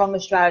this, work on the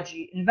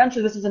strategy, and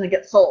eventually this is going to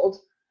get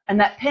sold, and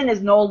that pin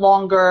is no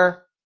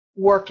longer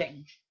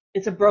working.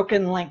 It's a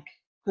broken link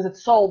because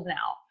it's sold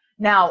now.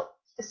 Now,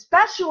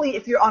 especially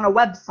if you're on a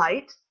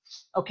website,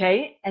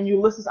 okay, and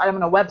you list this item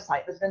on a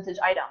website, this vintage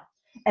item,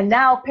 and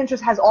now Pinterest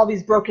has all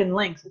these broken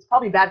links. It's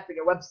probably bad for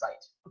your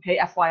website, okay,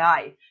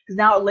 FYI, because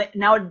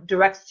now it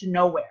directs to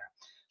nowhere.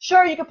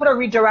 Sure, you can put a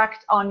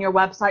redirect on your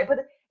website,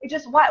 but it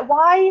just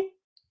why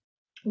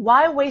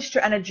waste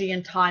your energy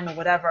and time or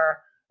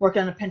whatever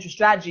working on a Pinterest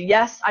strategy?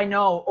 Yes, I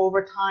know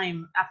over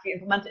time after you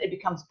implement it, it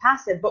becomes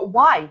passive, but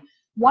why?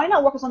 Why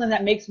not work on something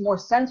that makes more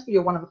sense for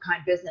your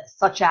one-of-a-kind business,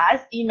 such as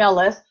email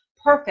list,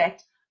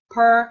 perfect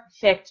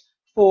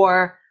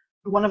for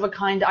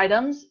one-of-a-kind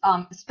items,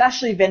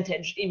 especially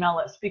vintage email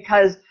lists,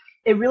 because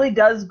it really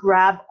does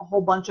grab a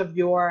whole bunch of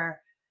your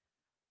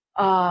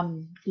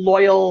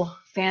loyal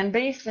fan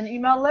base and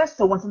email list.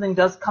 So when something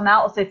does come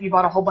out, let's say if you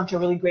bought a whole bunch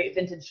of really great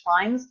vintage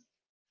finds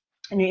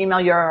and you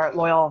email your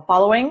loyal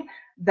following,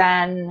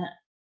 then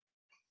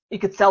you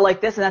could sell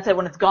like this, and that's it.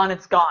 When it's gone,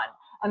 it's gone.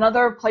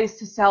 Another place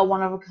to sell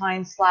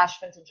one-of-a-kind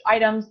 / vintage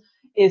items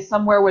is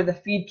somewhere where the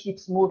feed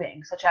keeps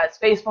moving, such as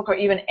Facebook or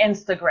even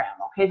Instagram.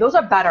 Okay, those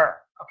are better.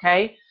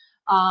 Okay,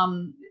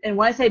 and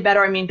when I say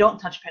better, I mean don't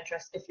touch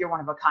Pinterest if you're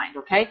one-of-a-kind.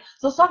 Okay,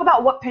 so let's talk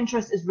about what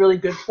Pinterest is really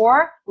good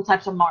for. What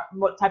types of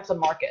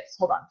markets?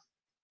 Hold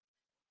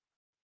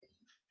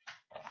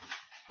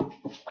on.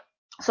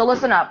 So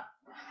listen up.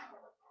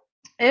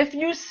 If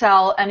you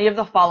sell any of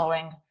the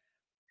following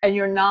and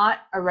you're not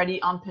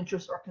already on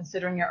Pinterest or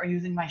considering it or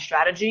using my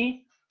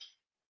strategy,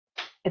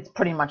 it's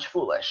pretty much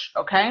foolish,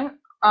 okay?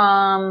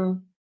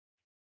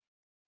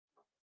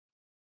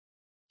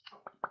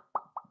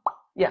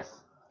 Yes.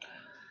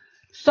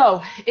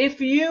 So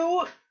if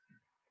you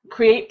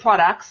create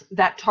products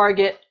that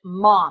target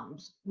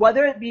moms,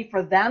 whether it be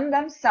for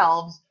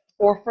themselves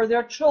or for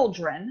their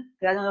children,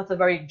 because I know that's a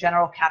very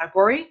general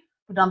category,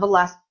 but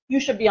nonetheless, you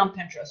should be on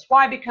Pinterest.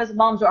 Why? Because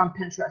moms are on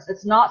Pinterest.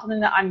 It's not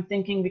something that I'm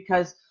thinking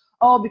because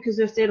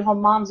they're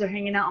stay-at-home moms are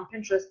hanging out on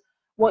Pinterest.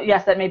 Well,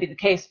 yes, that may be the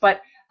case,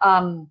 but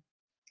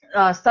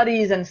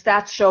studies and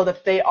stats show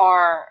that they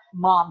are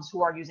moms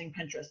who are using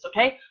Pinterest,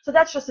 okay? So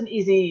that's just an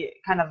easy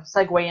kind of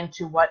segue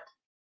into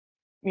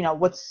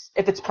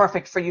if it's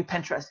perfect for you,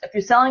 Pinterest. If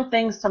you're selling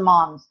things to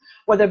moms,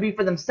 whether it be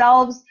for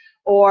themselves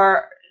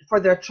or for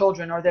their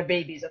children or their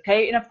babies,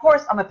 okay? And of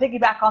course, I'm gonna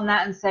piggyback on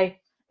that and say,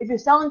 if you're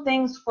selling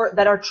things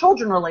that are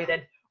children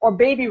related or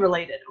baby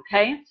related,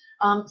 okay?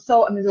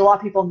 So I mean, there's a lot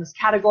of people in this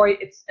category.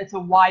 It's a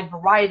wide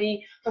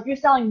variety. So if you're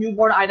selling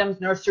newborn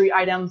items, nursery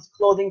items,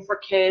 clothing for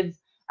kids,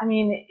 I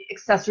mean,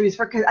 accessories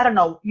for kids, I don't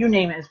know, you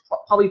name it, there's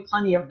probably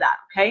plenty of that,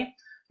 okay?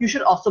 You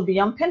should also be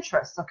on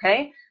Pinterest,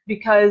 okay?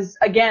 Because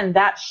again,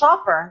 that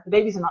shopper, the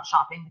babies are not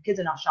shopping, the kids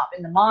are not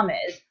shopping, the mom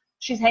is,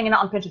 she's hanging out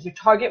on Pinterest. Your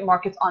target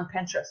market's on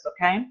Pinterest,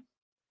 okay?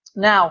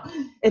 Now,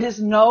 it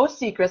is no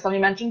secret,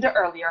 somebody mentioned it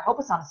earlier, I hope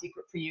it's not a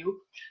secret for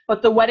you,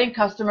 but the wedding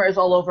customer is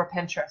all over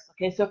Pinterest,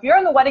 okay? So if you're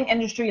in the wedding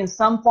industry in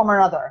some form or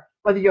another,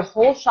 whether your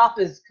whole shop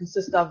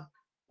consists of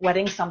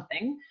wedding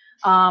something,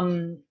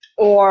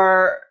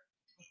 or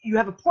you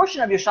have a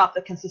portion of your shop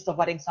that consists of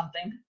wedding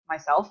something,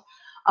 myself,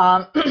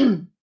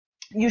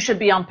 you should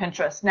be on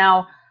Pinterest.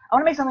 Now, I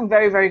want to make something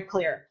very, very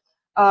clear.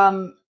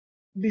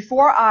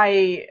 Before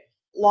I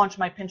launch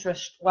my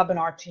Pinterest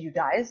webinar to you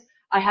guys,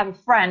 I have a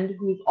friend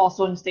who's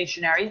also in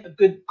stationery, a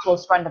good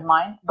close friend of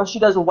mine, but she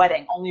does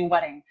only a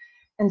wedding.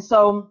 And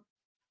so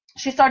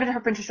she started her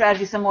Pinterest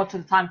strategy similar to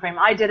the time frame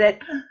I did it,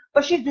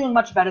 but she's doing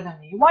much better than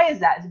me. Why is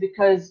that? Is it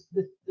because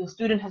the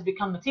student has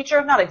become the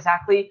teacher? Not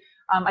exactly.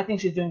 I think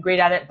she's doing great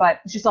at it,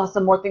 but she still has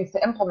some more things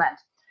to implement.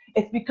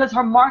 It's because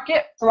her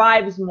market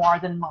thrives more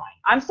than mine.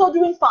 I'm still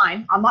doing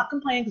fine. I'm not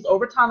complaining because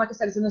over time, like I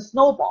said, it's in a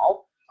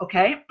snowball,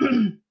 okay?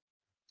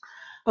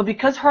 But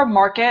because her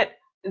market,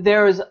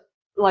 there's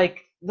like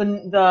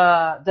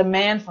the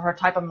demand for her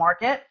type of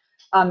market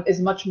is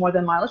much more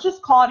than mine. Let's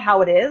just call it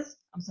how it is.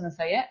 I'm just gonna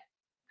say it.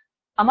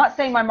 I'm not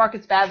saying my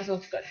market's bad, so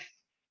it's good.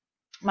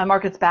 My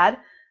market's bad,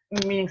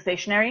 meaning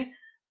stationery,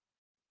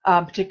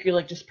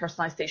 particularly just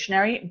personalized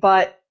stationery.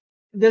 But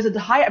there's a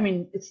high. I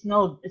mean, it's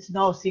no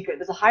secret.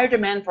 There's a higher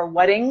demand for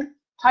wedding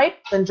type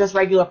than just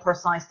regular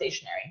personalized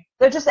stationery.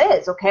 There just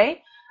is.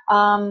 Okay.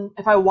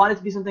 If I wanted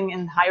to be something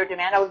in higher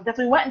demand, I would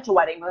definitely went into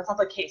wedding, but that's not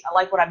the case. I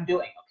like what I'm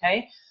doing.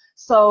 Okay.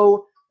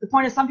 So the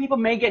point is, some people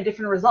may get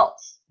different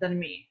results than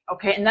me.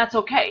 Okay, and that's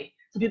okay.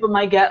 Some people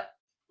might get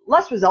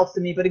less results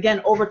than me, but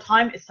again, over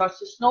time, it starts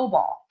to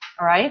snowball.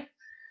 All right.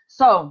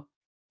 So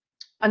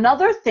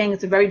another thing,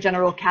 it's a very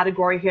general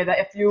category here, that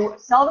if you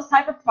sell this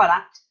type of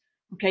product,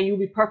 okay, you'll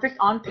be perfect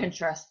on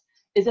Pinterest,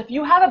 is if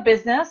you have a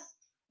business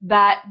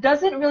that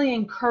doesn't really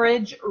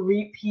encourage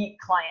repeat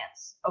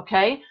clients,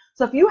 okay?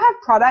 So if you have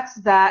products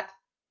that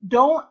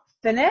don't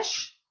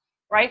finish,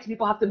 right, so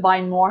people have to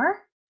buy more,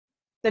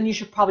 then you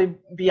should probably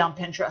be on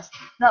Pinterest.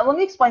 Now, let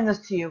me explain this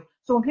to you.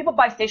 So when people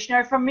buy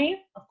stationery from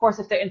me, of course,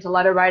 if they're into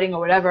letter writing or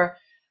whatever,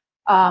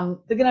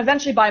 they're going to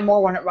eventually buy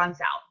more when it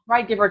runs out,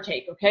 right, give or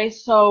take, okay?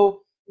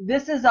 So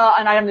this is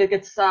an item that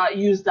gets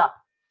used up.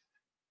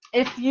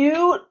 If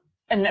you,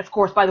 and of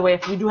course, by the way,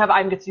 if you do have an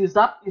item that gets used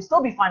up, you'll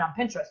still be fine on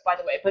Pinterest, by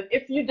the way. But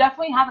if you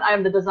definitely have an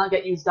item that does not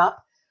get used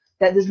up,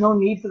 that there's no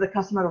need for the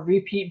customer to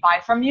repeat buy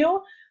from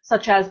you,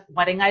 such as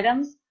wedding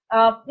items,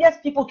 yes,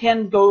 people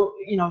can go,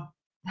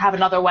 have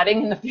another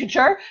wedding in the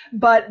future,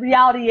 but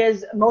reality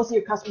is most of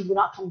your customers will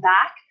not come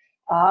back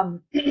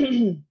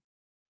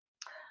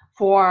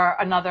for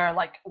another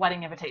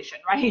wedding invitation,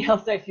 right? He'll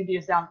say a few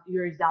years down the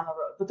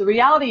road. But the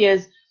reality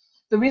is,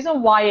 the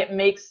reason why it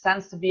makes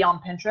sense to be on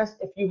Pinterest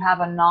if you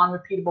have a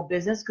non-repeatable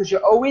business, because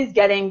you're always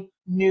getting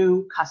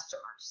new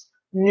customers,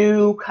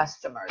 because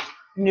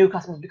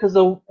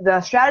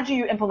the strategy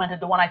you implemented,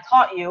 the one I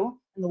taught you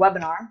in the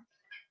webinar,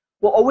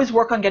 will always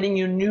work on getting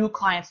you new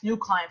clients,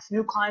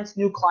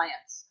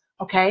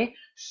 okay?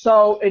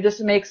 So it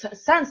just makes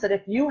sense that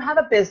if you have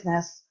a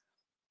business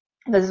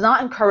that does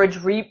not encourage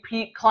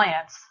repeat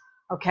clients,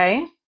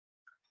 okay,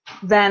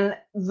 then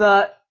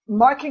the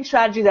marketing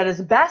strategy that is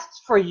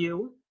best for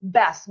you,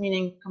 best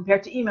meaning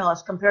compared to email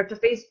lists, compared to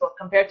Facebook,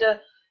 compared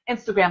to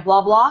Instagram,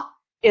 blah, blah,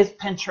 is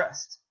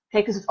Pinterest,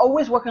 okay? Because it's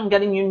always working on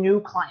getting you new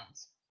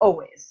clients,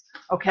 always,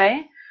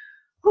 okay?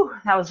 Whew,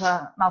 that was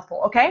a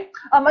mouthful, okay?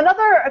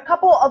 A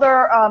couple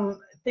other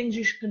things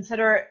you should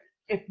consider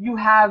if you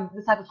have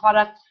this type of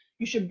product,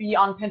 you should be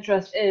on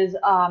Pinterest is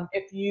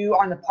if you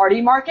are in the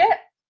party market,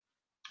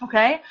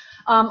 okay?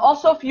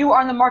 Also, if you are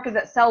in the market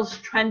that sells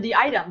trendy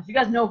items, you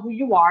guys know who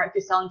you are if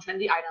you're selling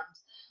trendy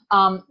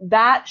items.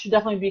 That should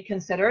definitely be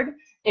considered.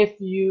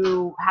 If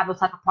you have those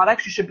type of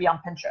products, you should be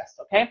on Pinterest,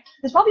 okay?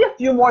 There's probably a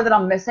few more that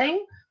I'm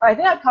missing, but I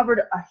think I've covered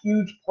a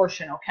huge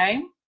portion,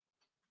 okay?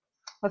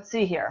 Let's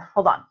see here.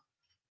 Hold on.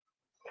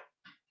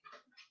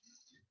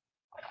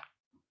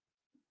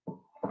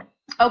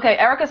 Okay,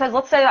 Erica says,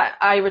 let's say that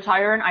I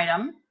retire an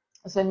item.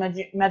 So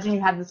imagine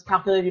you have this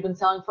calculator you've been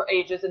selling for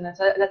ages, and that's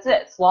it.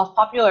 It's lost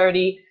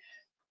popularity.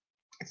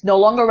 It's no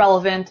longer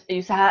relevant. It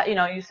used to have,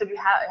 you said it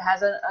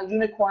has a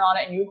unicorn on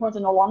it, and unicorns are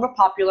no longer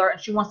popular, and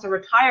she wants to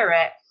retire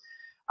it.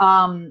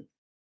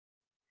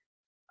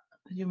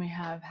 You may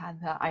have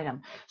had that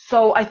item.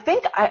 So I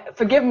think,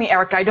 forgive me,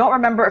 Erica, I don't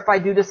remember if I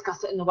do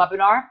discuss it in the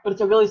webinar, but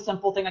it's a really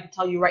simple thing I can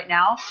tell you right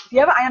now. If you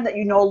have an item that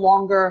you no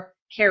longer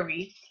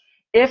carry,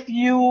 if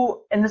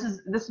you, and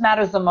this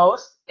matters the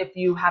most, if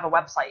you have a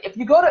website. If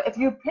you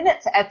pin it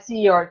to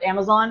Etsy or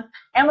Amazon,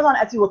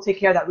 Etsy will take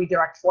care of that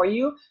redirect for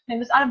you.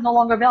 And this item's no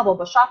longer available,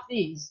 but shop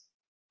these,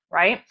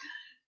 right?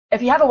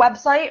 If you have a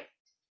website,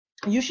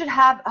 you should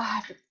have,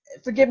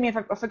 forgive me if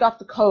I forgot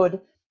the code.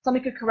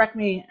 Somebody could correct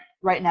me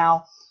right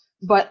now,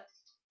 but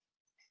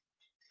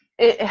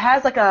it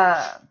has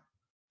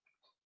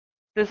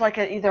there's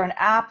either an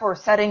app or a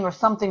setting or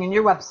something in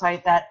your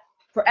website that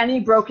for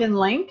any broken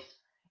link,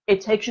 it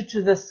takes you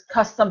to this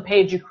custom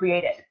page you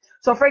created.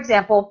 So for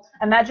example,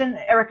 imagine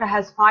Erica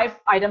has 5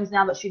 items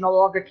now that she no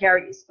longer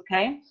carries,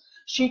 okay?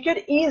 She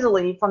could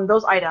easily, from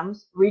those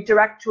items,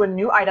 redirect to a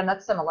new item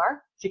that's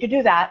similar. She could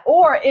do that.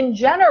 Or in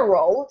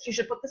general, she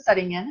should put the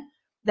setting in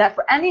that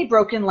for any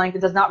broken link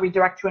that does not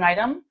redirect to an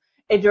item,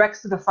 it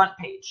directs to the front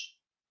page,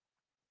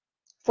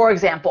 for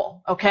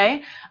example,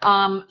 okay?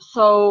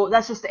 So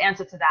that's just the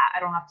answer to that. I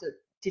don't have to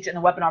teach it in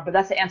the webinar, but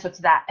that's the answer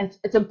to that. And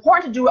it's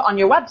important to do it on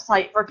your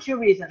website for 2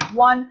 reasons.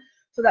 One,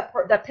 so that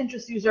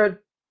Pinterest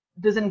user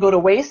doesn't go to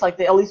waste,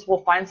 they at least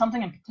will find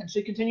something and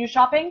potentially continue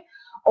shopping,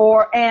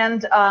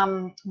 and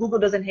Google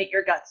doesn't hate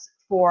your guts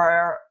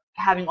for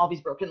having all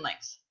these broken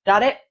links.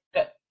 Got it?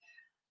 Good.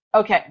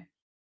 Okay.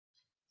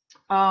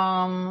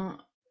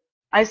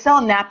 I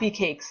sell nappy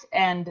cakes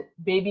and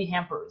baby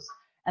hampers,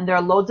 and there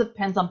are loads of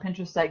pins on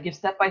Pinterest that give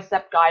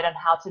step-by-step guide on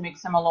how to make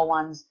similar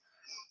ones.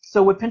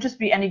 So would Pinterest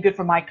be any good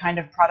for my kind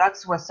of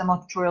products where similar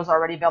tutorials are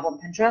already available on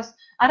Pinterest?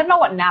 I don't know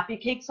what nappy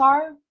cakes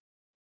are.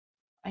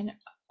 I know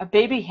a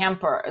baby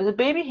hamper. Is a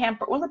baby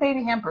hamper? What's a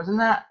baby hamper? Isn't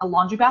that a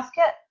laundry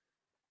basket?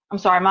 I'm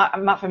sorry,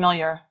 I'm not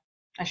familiar.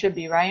 I should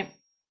be, right?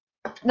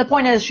 The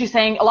point is, she's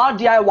saying a lot of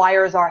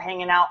DIYers are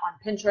hanging out on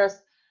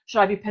Pinterest. Should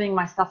I be pinning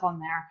my stuff on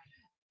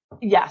there?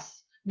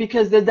 Yes,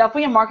 because there's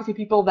definitely a market for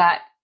people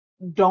that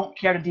don't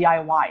care to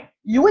DIY.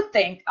 You would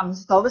think, I'm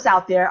just throw this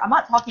out there, I'm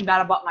not talking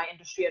bad about my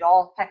industry at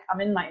all. Heck,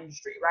 I'm in my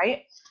industry,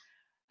 right?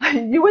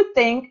 You would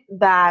think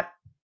that,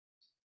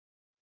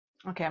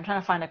 okay, I'm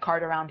trying to find a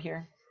card around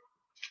here.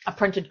 A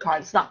printed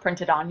card, it's not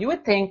printed on. You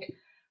would think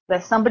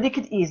that somebody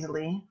could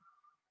easily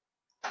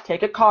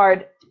take a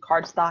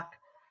cardstock,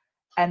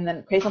 and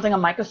then create something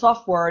on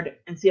Microsoft Word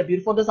and see a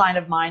beautiful design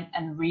of mine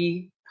and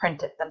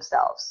reprint it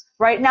themselves.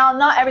 Right now,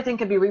 not everything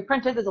can be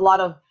reprinted. There's a lot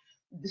of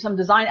some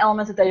design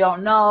elements that they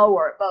don't know,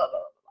 or blah, blah, blah,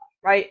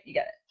 blah, right? You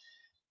get it.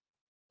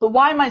 But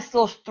why am I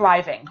still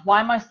thriving? Why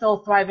am I still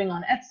thriving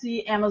on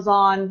Etsy,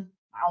 Amazon,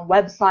 on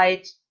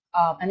website,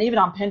 and even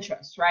on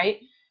Pinterest,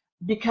 right?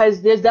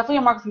 Because there's definitely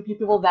a market for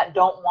people that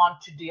don't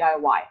want to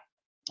DIY,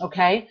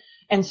 okay?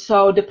 And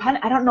so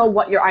I don't know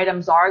what your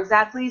items are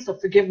exactly, so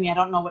forgive me, I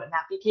don't know what a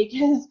nappy cake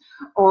is,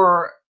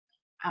 or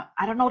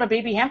I don't know what a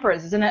baby hamper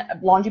is. Isn't it a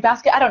laundry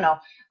basket? I don't know.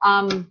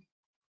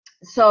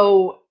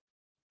 So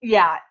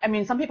yeah, I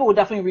mean, some people would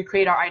definitely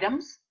recreate our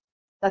items.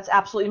 That's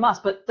absolutely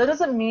must, but that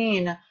doesn't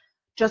mean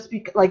just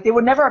like they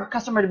would never have a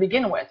customer to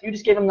begin with. You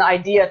just gave them the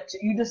idea to,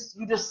 you just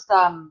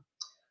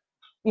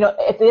you know,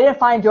 if they didn't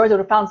find yours, they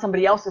would have found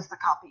somebody else's to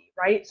copy,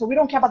 right? So we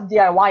don't care about the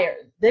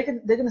DIYers.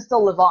 They're gonna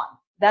still live on.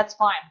 That's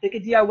fine. They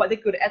could DIY. They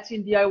could go to Etsy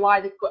and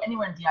DIY. They could go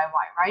anywhere and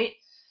DIY, right?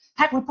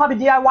 Heck, we probably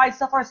DIY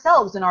stuff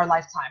ourselves in our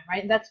lifetime,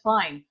 right? That's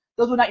fine.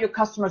 Those were not your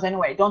customers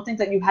anyway. Don't think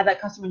that you had that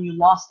customer and you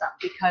lost them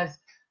because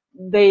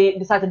they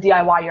decided to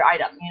DIY your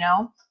item, you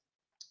know?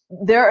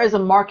 There is a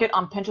market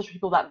on Pinterest for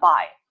people that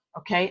buy,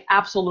 okay?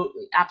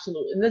 Absolutely,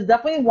 absolutely. And there's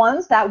definitely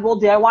ones that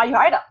will DIY your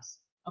items,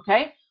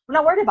 okay? We're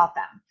not worried about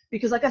them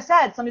because, like I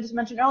said, somebody just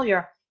mentioned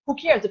earlier, who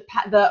cares?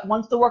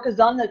 Once the work is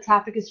done, the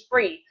traffic is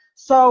free.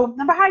 So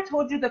remember how I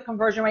told you the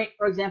conversion rate,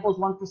 for example, is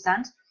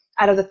 1%?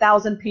 Out of the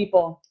 1,000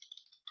 people,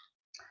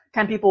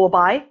 10 people will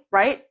buy,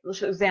 right?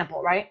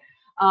 Example, right?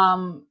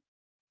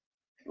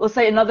 Let's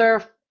say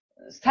another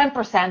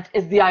 10%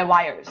 is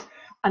DIYers.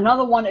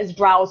 Another one is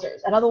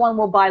browsers. Another one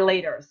will buy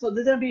later. So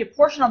there's going to be a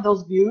portion of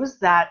those views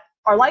that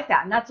are like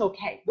that, and that's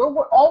okay.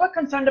 All we're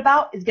concerned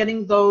about is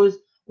getting those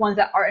ones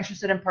that are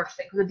interested in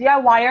purchasing. Because the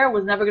DIYer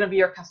was never going to be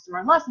your customer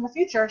unless in the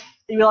future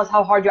they realize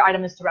how hard your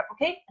item is to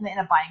replicate and they end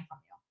up buying from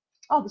you.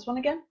 Oh, this one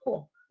again?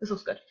 Cool. This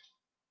looks good.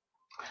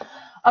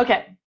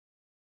 Okay.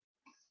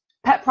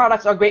 Pet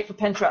products are great for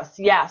Pinterest.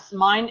 Yes,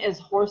 mine is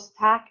horse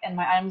tack, and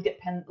my items get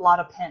a lot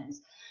of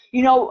pins.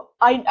 You know,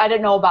 I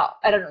don't know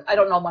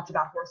much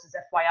about horses,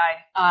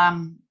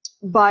 FYI.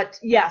 But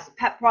yes,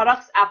 pet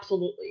products,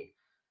 absolutely.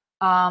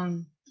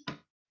 I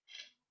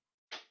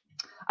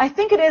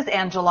think it is,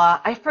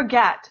 Angela. I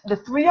forget. The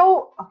 30,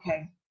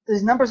 okay,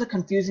 these numbers are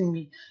confusing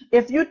me.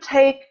 If you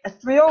take a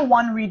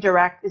 301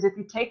 redirect is if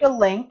you take a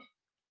link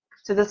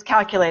to this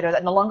calculator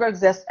that no longer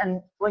exists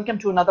and link them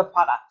to another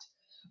product,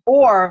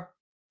 or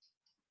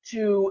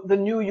to the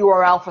new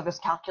URL for this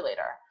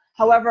calculator.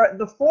 However,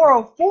 the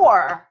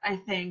 404, I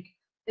think,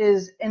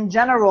 is in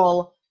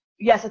general,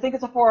 yes, I think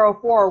it's a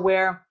 404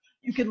 where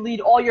you can lead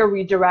all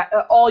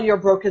your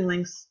broken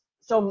links.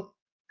 So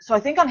I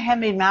think on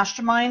Handmade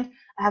Mastermind,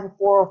 I have a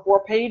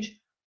 404 page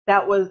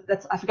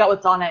I forgot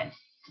what's on it.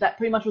 That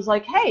pretty much was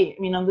like, hey,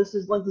 you know, this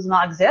link does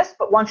not exist,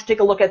 but why don't you take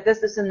a look at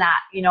this, and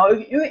that, you know,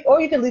 or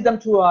you can lead them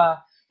to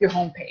your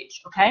home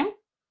page, okay?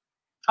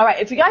 All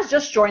right, if you guys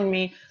just joined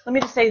me, let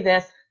me just say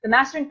this. The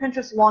Mastering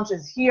Pinterest launch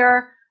is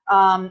here.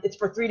 It's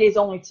for 3 days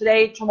only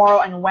today,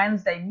 tomorrow, and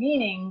Wednesday,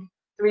 meaning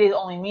 3 days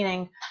only,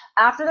 meaning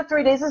after the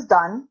 3 days is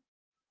done,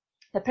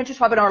 the Pinterest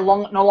webinar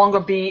will no longer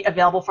be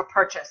available for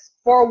purchase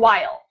for a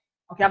while.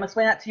 Okay, I'm going to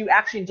explain that to you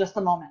actually in just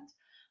a moment.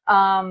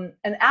 And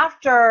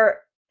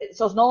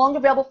so it's no longer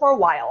available for a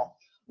while.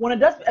 When it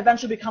does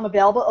eventually become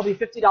available, it'll be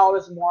 $50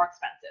 more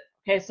expensive.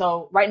 Okay,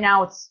 so right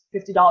now it's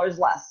 $50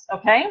 less,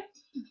 okay?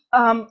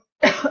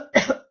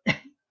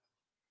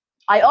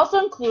 I also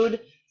include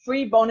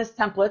free bonus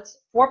templates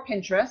for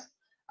Pinterest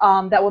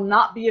that will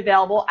not be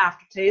available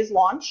after today's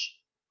launch.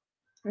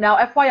 Now,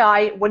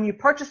 FYI, when you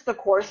purchase the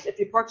course, if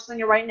you're purchasing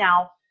it right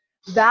now,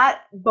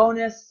 that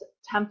bonus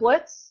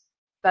templates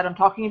that I'm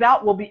talking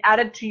about will be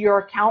added to your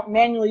account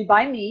manually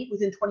by me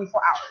within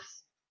 24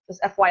 hours.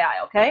 Just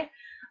FYI, okay?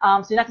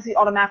 So you're not going to see it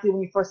automatically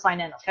when you first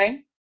sign in,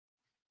 okay?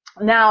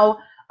 Now,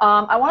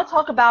 I want to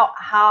talk about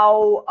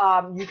how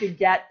you could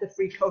get the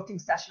free coaching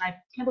session. I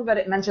can't believe I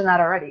didn't mention that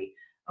already,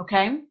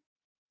 okay?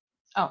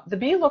 Oh, the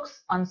bee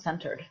looks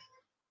uncentered.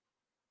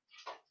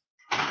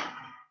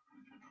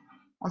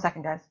 One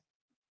second, guys.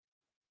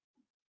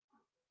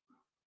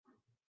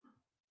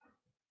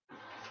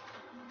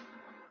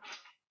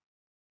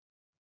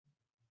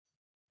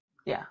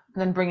 Yeah,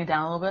 and then bring it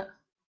down a little bit.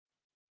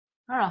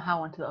 I don't know how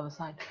I went to the other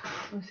side.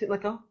 Let me see,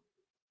 let go.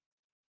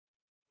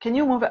 Can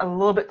you move it a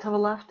little bit to the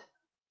left?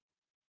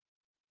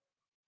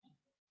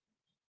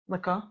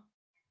 Let go.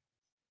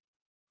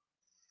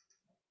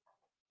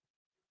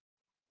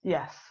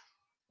 Yes,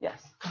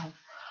 yes.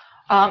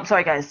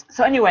 Sorry, guys.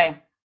 So anyway,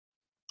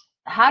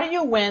 how do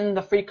you win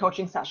the free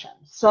coaching session?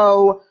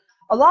 So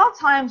a lot of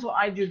times when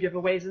I do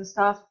giveaways and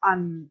stuff, I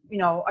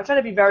try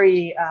to be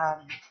very,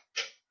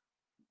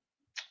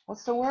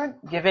 what's the word?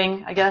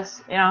 Giving, I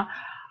guess,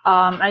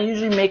 I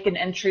usually make an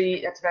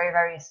entry that's very,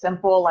 very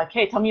simple, like,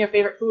 hey, tell me your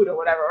favorite food or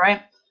whatever,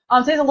 right?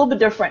 Today's a little bit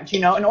different,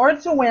 in order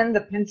to win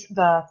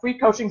the free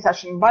coaching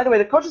session. By the way,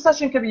 the coaching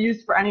session can be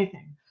used for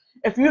anything.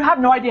 If you have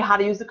no idea how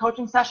to use the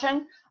coaching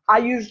session, I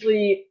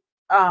usually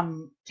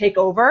take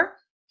over.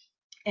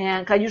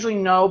 And I usually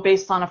know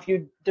based on a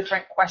few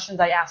different questions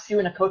I ask you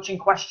in a coaching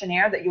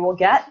questionnaire that you will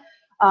get,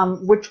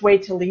 which way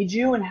to lead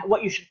you and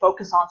what you should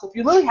focus on. So if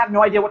you really have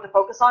no idea what to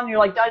focus on, you're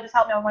like, Dad, just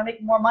help me, I want to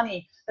make more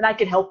money, then I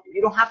can help you.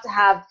 You don't have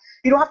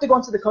to go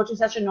into the coaching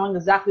session knowing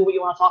exactly what you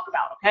want to talk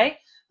about, okay?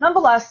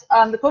 Nonetheless,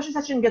 the coaching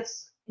session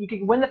you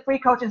can win the free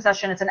coaching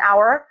session. It's an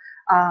hour.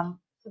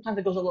 Sometimes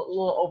it goes a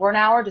little over an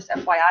hour, just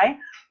FYI.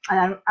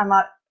 And I'm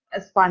not,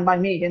 it's fine by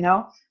me,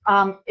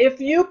 If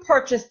you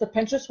purchase the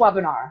Pinterest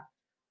webinar,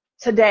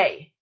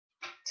 today,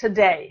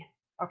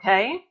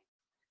 okay?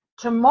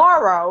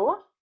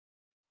 Tomorrow,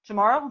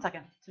 one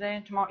second,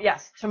 today, tomorrow,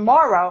 yes,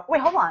 tomorrow,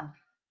 wait, hold on.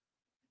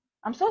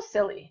 I'm so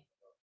silly.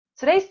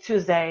 Today's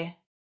Tuesday.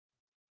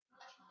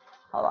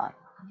 Hold on.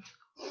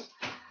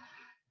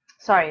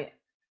 Sorry,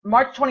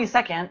 March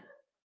 22nd.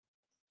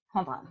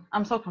 Hold on,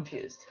 I'm so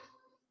confused.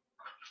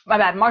 My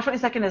bad, March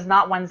 22nd is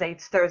not Wednesday,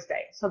 it's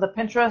Thursday. So the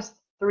Pinterest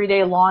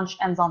 3-day launch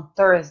ends on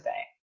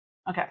Thursday.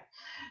 Okay,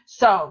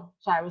 so,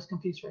 sorry, I was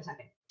confused for a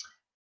second.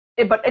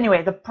 But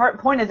anyway, the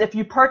point is, if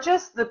you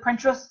purchase the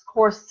Pinterest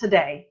course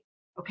today,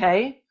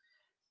 okay,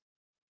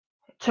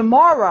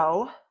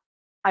 tomorrow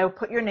I will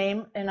put your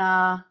name in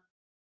a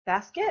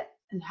basket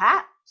and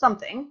hat,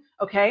 something,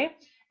 okay,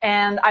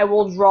 and I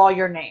will draw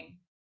your name,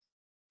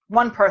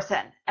 one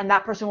person, and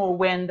that person will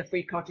win the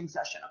free coaching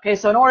session, okay?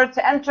 So in order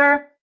to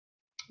enter,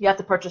 you have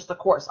to purchase the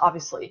course,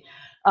 obviously,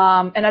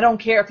 and I don't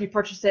care if you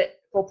purchase it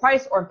full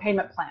price or in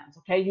payment plans,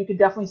 okay? You could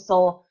definitely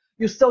still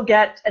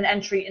get an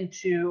entry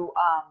into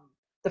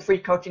the free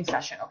coaching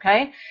session,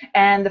 okay?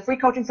 And the free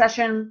coaching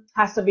session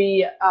has to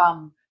be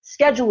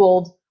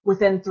scheduled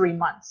within 3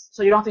 months.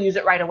 So you don't have to use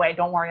it right away.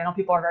 Don't worry. I know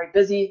people are very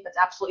busy. That's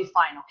absolutely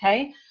fine,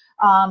 okay?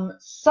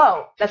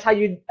 So that's how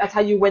you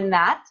win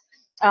that.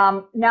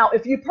 Now,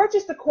 if you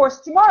purchase the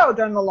course tomorrow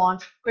during the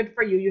launch, good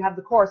for you. You have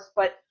the course,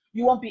 but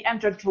you won't be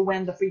entered to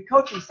win the free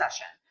coaching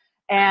session.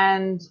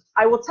 And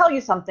I will tell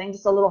you something,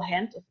 just a little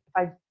hint,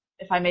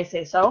 if I may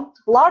say so.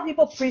 A lot of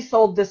people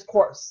pre-sold this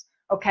course,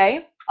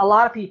 okay? A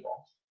lot of people.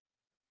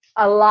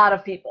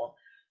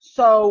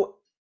 So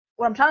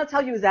what I'm trying to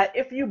tell you is that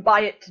if you buy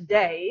it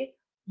today,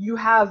 you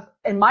have,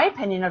 in my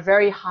opinion, a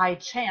very high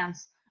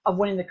chance of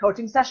winning the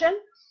coaching session,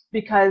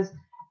 because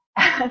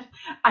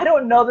I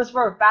don't know this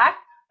for a fact,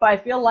 but I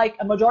feel like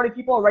a majority of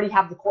people already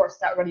have the course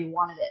that already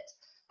wanted it.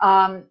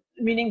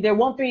 Meaning there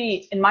won't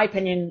be, in my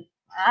opinion,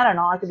 I don't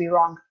know, I could be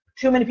wrong,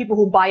 too many people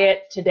who buy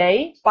it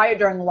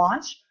during the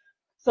launch.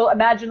 So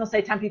imagine, let's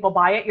say 10 people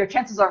buy it, your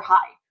chances are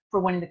high for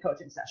winning the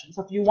coaching session.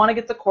 So if you want to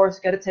get the course,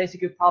 get it today so you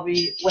could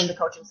probably win the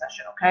coaching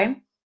session, okay?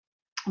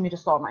 Let me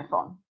just solve my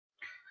phone.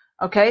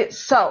 Okay,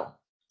 so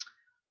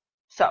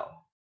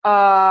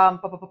now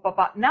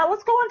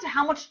let's go into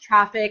how much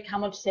traffic, how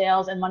much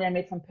sales and money I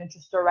made from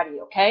Pinterest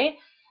already, okay?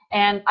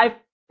 And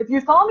if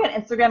you follow me on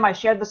Instagram, I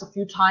shared this a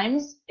few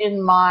times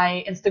in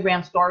my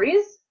Instagram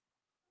stories.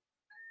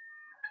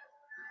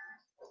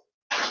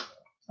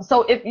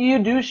 So if you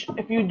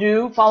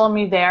do follow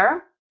me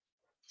there,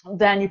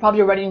 then you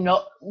probably already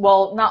know,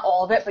 well, not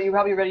all of it, but you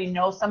probably already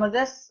know some of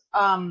this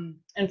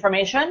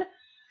information.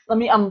 Let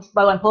me,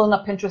 by the way, I'm pulling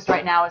up Pinterest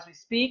right now as we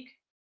speak.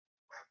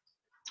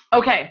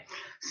 Okay,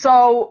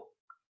 so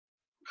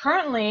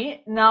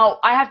currently, now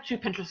I have 2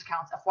 Pinterest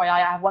accounts, FYI.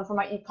 I have one for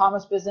my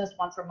e-commerce business,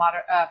 one for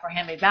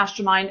Handmade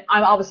Mastermind.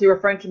 I'm obviously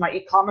referring to my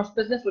e-commerce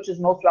business, which is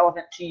most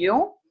relevant to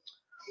you.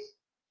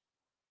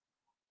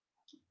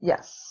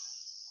 Yes.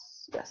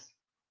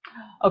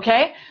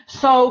 Okay,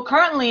 so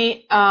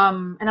currently,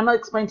 and I'm going to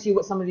explain to you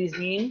what some of these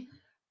mean.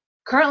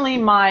 Currently,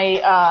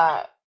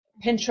 my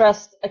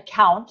Pinterest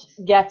account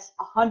gets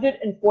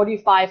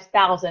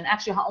 145,000,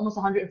 actually almost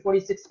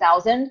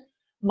 146,000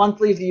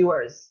 monthly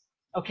viewers.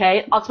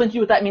 Okay, I'll explain to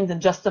you what that means in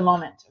just a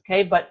moment.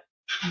 Okay, but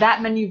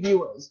that many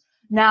viewers.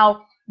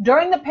 Now,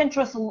 during the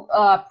Pinterest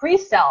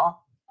pre-sale,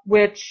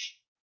 which,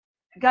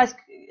 guys,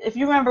 if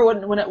you remember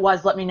when it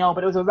was, let me know,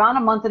 but it was around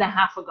a month and a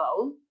half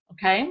ago.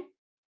 Okay.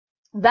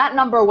 That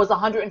number was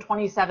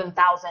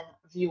 127,000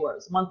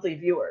 viewers, monthly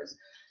viewers.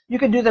 You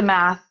could do the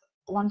math.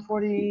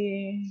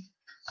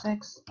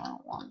 146,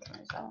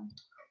 127.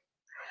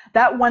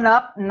 That went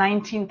up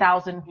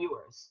 19,000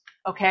 viewers,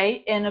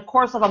 okay, in a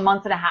course of a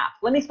month and a half.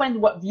 Let me explain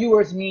what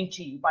viewers mean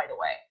to you, by the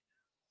way.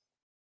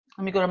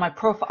 Let me go to my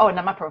profile. Oh,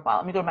 not my profile.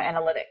 Let me go to my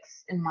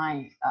analytics in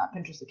my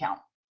Pinterest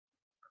account.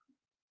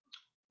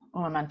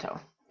 Un momento.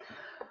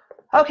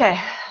 Okay,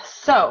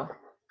 so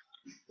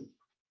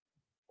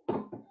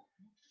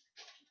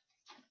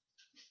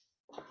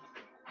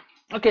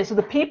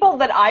the people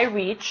that I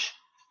reach,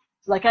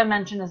 like I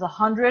mentioned, is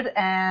 100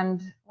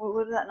 and what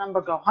where did that number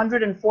go?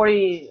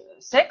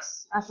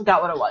 146? I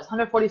forgot what it was.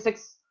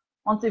 146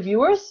 monthly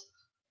viewers?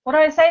 What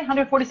did I say?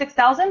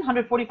 146,000?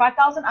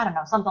 145,000? I don't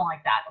know, something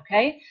like that,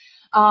 okay?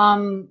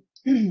 Hold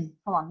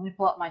on, let me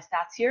pull up my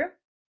stats here.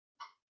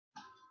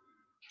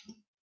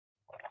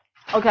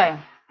 Okay.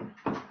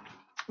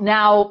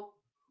 Now,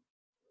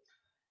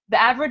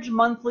 the average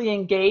monthly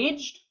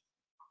engaged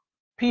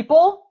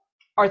people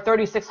are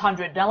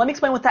 3,600. Now, let me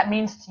explain what that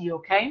means to you,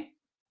 okay?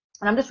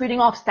 And I'm just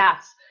reading off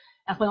stats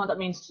and explain what that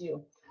means to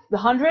you. The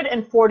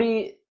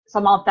 140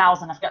 some odd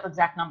thousand, I forgot the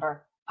exact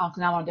number. Now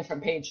I'm on a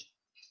different page.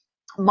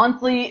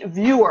 Monthly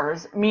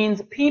viewers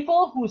means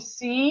people who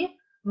see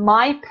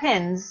my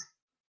pins,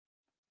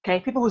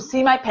 okay? People who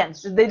see my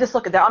pins. They just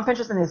look at, they're on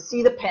Pinterest and they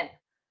see the pin,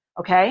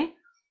 okay?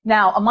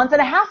 Now, a month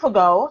and a half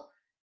ago,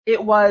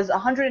 it was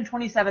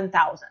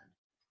 127,000.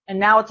 And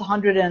now it's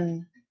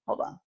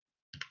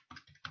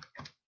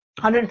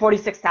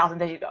 146,000.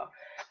 There you go.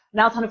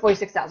 Now it's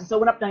 146,000. So it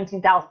went up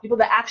 19,000. People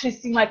that actually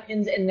see my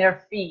pins in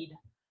their feed.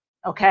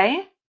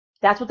 Okay?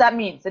 That's what that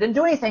means. They didn't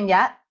do anything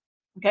yet.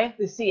 Okay?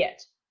 They see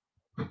it.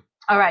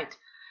 All right.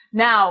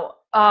 Now,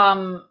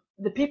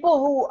 the people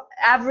who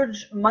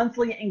average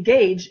monthly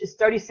engage is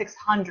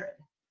 3,600.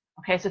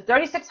 Okay? So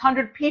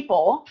 3,600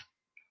 people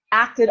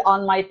acted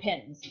on my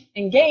pins.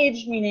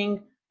 Engaged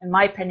meaning, in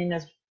my opinion,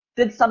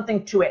 did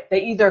something to it.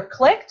 They either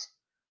clicked,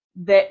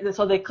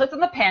 so they clicked on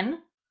the pin,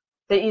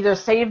 they either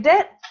saved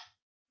it.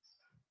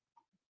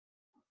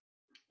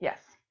 Yes.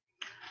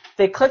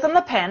 They clicked on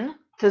the pin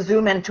to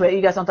zoom into it.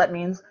 You guys know what that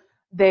means.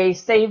 They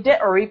saved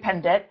it or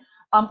repinned it,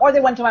 or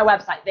they went to my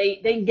website. They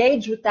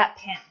engaged with that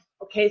pin.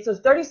 Okay, so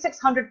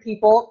 3,600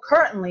 people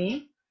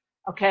currently,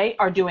 okay,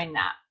 are doing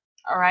that.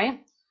 All right.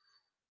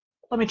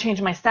 Let me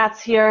change my stats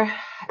here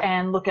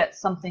and look at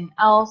something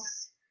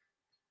else.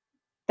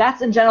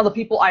 That's in general the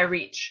people I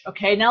reach.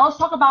 Okay, now let's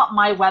talk about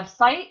my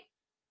website.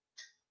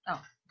 Oh,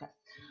 okay.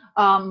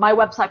 My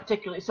website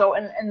particularly. So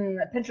in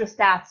Pinterest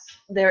stats,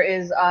 there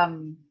is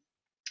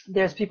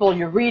there's people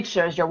you reach,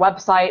 there's your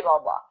website, blah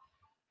blah.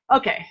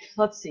 Okay,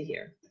 let's see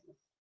here.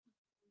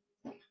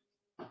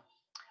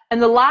 In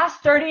the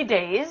last 30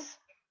 days,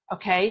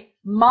 okay,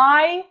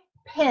 my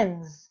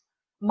pins.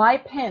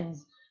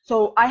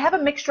 So I have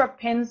a mixture of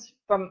pins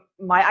from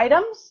my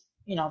items,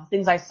 you know,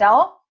 things I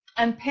sell,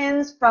 and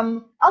pins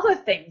from other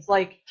things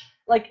like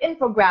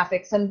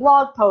infographics and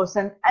blog posts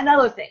and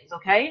other things,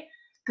 okay?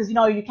 Because, you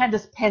know, you can't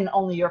just pin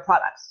only your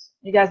products.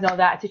 You guys know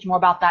that. I teach more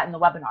about that in the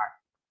webinar.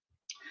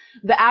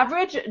 The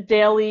average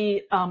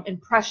daily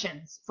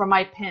impressions for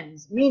my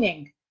pins,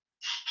 meaning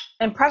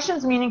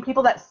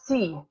people that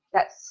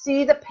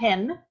see the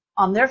pin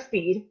on their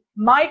feed,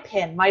 my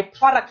pin, my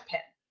product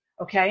pin,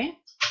 okay,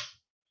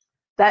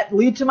 that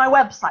lead to my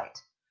website,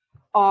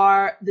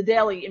 are the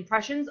daily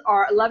impressions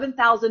are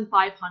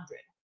 11,500,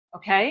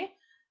 okay?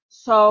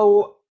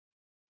 So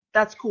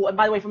that's cool. And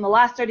by the way, from the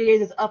last 30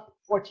 days, it's up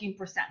 14%.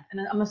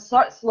 And I'm going to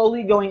start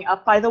slowly going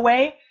up, by the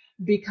way,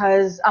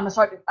 because I'm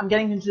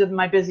getting into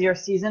my busier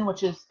season,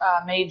 which is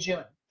May,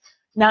 June.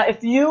 Now,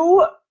 if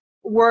you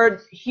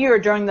were here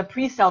during the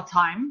pre-sale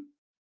time,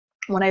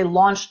 when I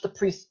launched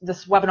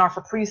this webinar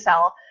for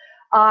pre-sale,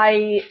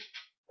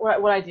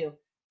 what I do?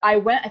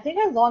 I think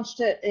I launched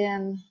it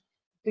in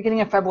beginning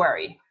of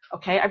February.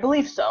 Okay, I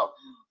believe so.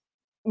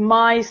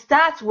 My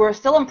stats were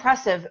still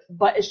impressive,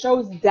 but it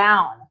shows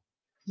down.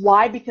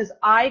 Why? Because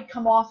I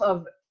come off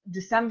of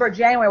December,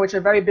 January, which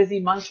are very busy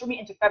months for me,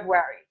 into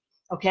February.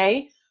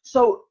 Okay,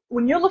 so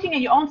when you're looking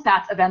at your own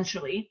stats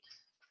eventually,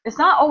 it's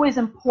not always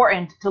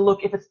important to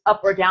look if it's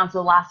up or down to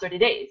the last 30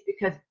 days,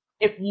 because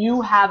if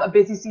you have a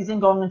busy season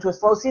going into a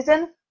slow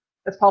season,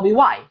 that's probably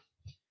why.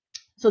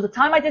 So the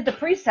time I did the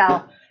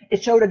pre-sale,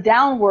 it showed a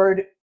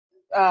downward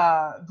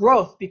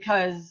growth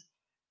because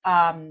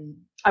I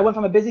went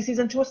from a busy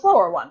season to a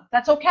slower one.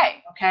 That's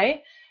okay,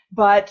 okay?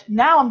 But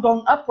now I'm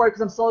going upward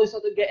because I'm slowly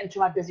starting to get into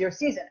my busier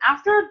season.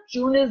 After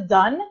June is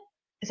done,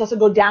 it starts to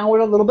go downward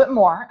a little bit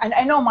more. And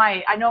I know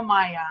my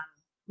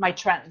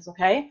trends,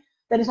 okay?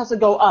 Then it starts to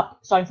go up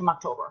starting from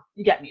October.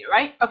 You get me,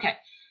 right? Okay.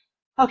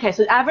 Okay,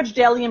 so average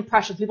daily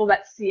impressions, people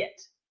that see it,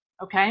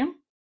 okay?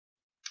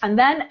 And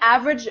then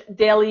average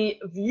daily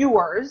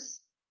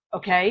viewers,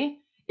 okay,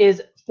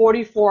 is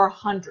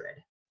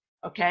 4,400,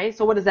 okay?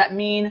 So what does that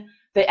mean?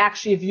 They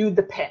actually viewed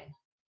the pin,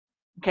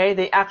 okay?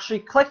 They actually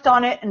clicked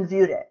on it and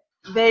viewed it.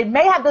 They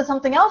may have done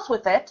something else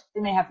with it.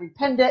 They may have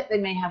repinned it. They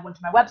may have went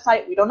to my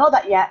website. We don't know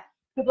that yet.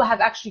 People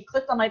have actually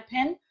clicked on my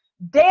pin.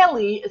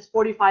 Daily is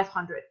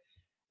 4,500.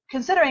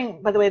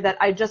 Considering, by the way, that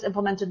I just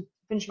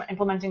finished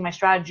implementing my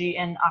strategy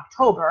in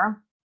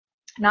October,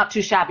 not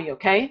too shabby,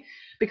 okay?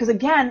 Because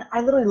again,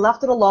 I literally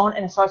left it alone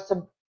and it starts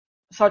to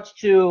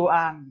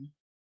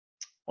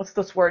what's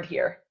this word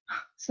here?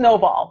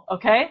 Snowball,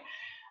 okay?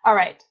 All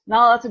right,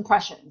 now that's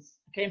impressions.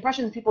 Okay,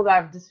 impressions, people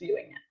that are just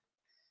viewing it.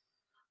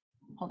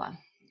 Hold on.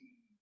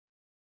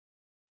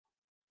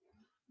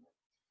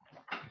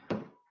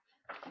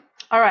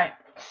 All right,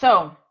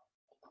 so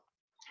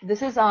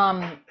this is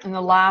in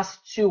the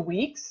last 2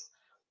 weeks,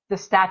 the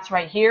stats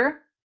right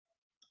here.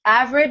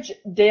 Average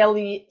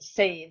daily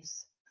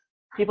saves,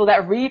 people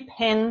that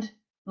repinned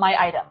my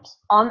items.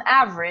 On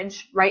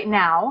average, right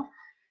now,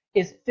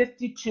 is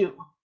 52,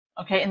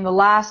 okay, in the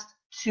last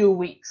 2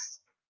 weeks,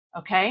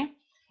 okay?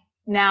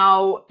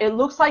 Now, it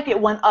looks like it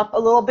went up a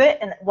little bit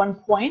at one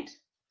point,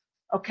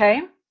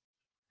 okay?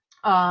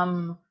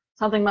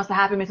 Something must have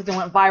happened, maybe something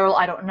went viral,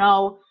 I don't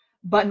know.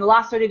 But in the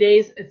last 30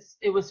 days,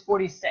 it was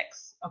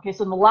 46. Okay,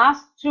 so in the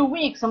last 2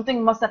 weeks,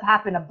 something must have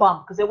happened, a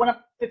bump, because it went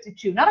up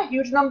 52. Not a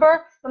huge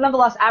number, but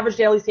nonetheless, average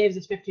daily saves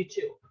is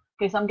 52.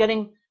 Okay, so I'm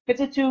getting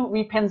 52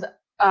 repins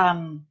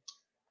on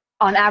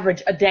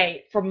average a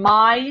day for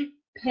my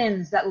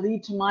pins that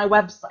lead to my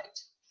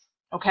website.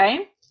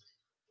 Okay?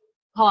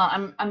 Hold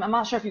on, I'm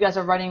not sure if you guys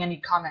are writing any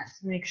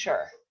comments. Make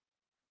sure.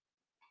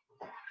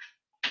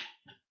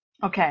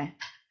 Okay.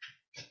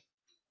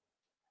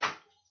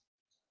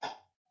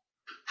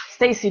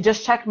 Stacy,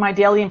 just checked my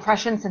daily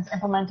impressions since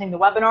implementing the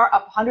webinar,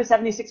 up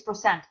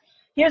 176%.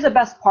 Here's the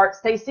best part,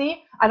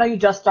 Stacy. I know you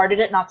just started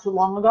it not too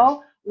long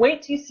ago.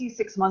 Wait till you see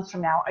 6 months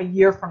from now, a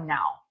year from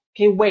now.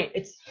 Okay, wait.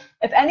 It's,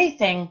 if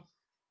anything,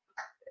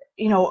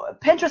 you know,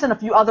 Pinterest and a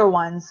few other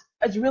ones,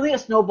 it's really a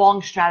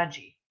snowballing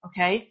strategy.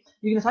 Okay,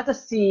 you're gonna start to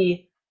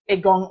see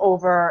it going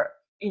over.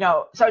 You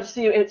know, start to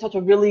see it start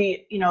to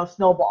really, you know,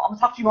 snowball. I'm gonna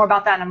talk to you more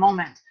about that in a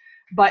moment,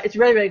 but it's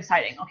really, really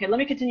exciting. Okay, let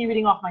me continue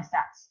reading off my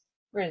stats.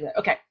 Where is it?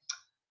 Okay.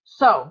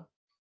 So,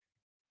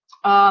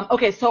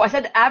 okay, so I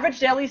said average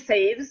daily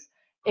saves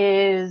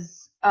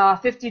is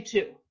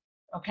 52,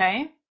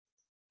 okay?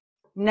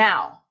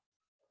 Now,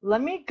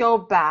 let me go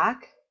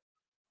back.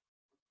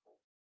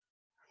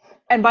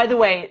 And by the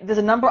way, there's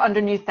a number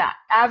underneath that.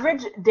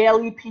 Average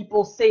daily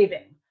people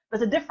saving.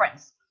 There's a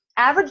difference.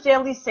 Average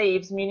daily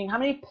saves, meaning how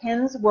many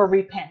pins were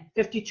repinned,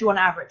 52 on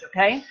average,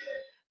 okay?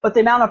 But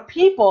the amount of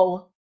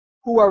people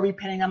who are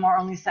repinning them are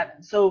only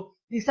 7. So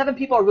these 7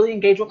 people are really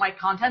engaged with my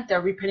content.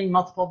 They're repinning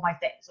multiple of my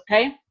things,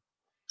 okay?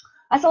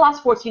 That's the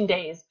last 14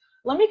 days.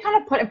 Let me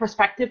kind of put in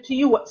perspective to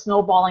you what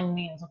snowballing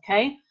means,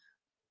 okay?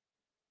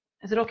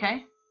 Is it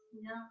okay?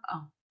 No.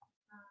 Oh.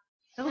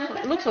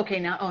 It looks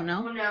okay now. Oh,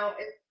 no? No,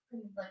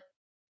 it's like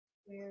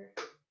weird.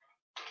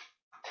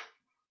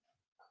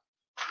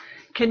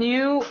 Can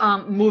you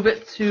move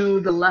it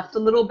to the left a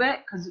little bit?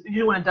 Because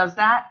usually when it does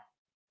that,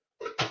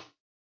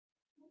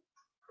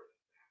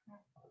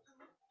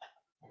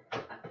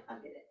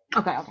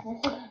 okay.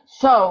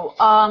 So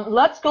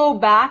let's go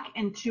back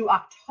into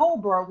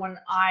October when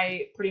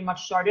I pretty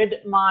much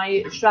started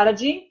my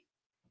strategy.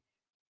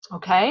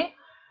 Okay.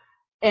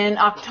 In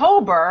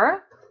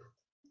October,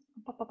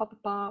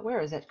 where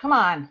is it? Come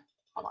on.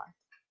 Hold on.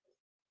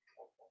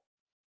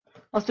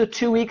 Let's do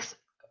 2 weeks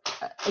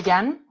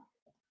again.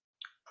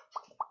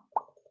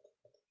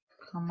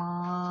 Come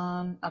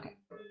on. Okay.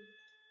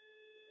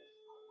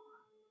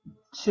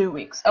 2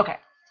 weeks. Okay.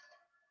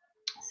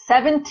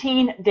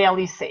 17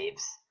 daily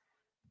saves.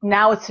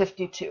 Now it's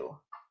 52.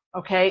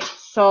 Okay,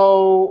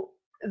 so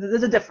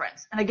there's a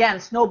difference. And again,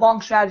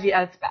 snowballing strategy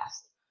at its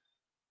best.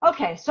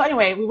 Okay, so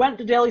anyway, we went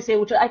to daily save,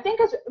 which I think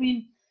is, I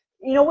mean,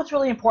 you know what's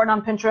really important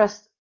on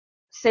Pinterest?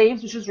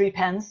 Saves, which is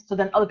repins, so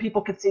then other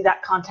people could see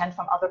that content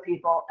from other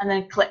people, and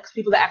then clicks,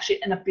 people that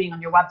actually end up being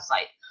on your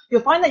website.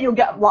 You'll find that you'll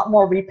get a lot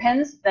more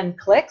repins than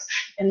clicks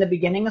in the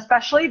beginning,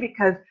 especially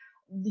because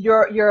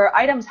your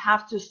items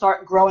have to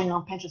start growing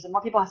on Pinterest, and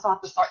more people still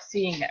have to start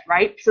seeing it,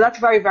 right? So that's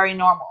very, very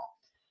normal.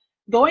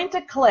 Going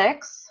to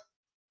clicks,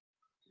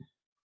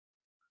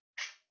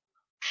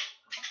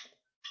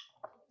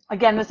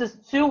 again, this is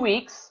 2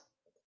 weeks.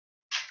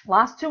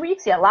 Last 2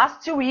 weeks? Yeah,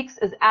 last 2 weeks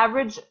is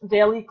average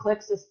daily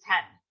clicks is 10.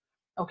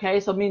 Okay,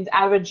 so it means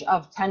average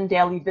of 10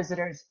 daily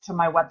visitors to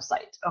my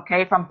website,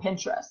 okay, from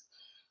Pinterest.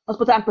 Let's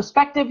put that in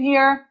perspective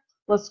here.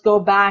 Let's go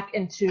back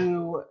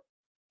into,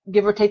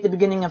 give or take, the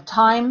beginning of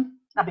time.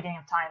 Not beginning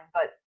of time,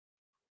 but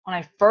when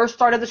I first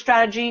started the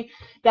strategy,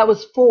 that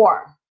was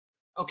 4.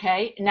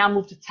 Okay, and now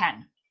move to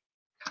 10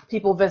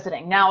 people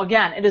visiting. Now,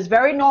 again, it is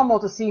very normal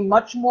to see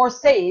much more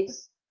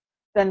saves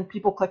than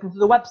people clicking to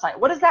the website.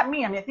 What does that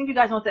mean? I mean, I think you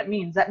guys know what that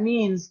means. That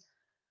means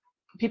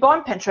people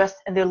on Pinterest,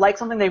 and they like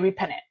something, they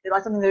repin it. They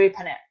like something, they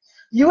repin it.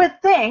 You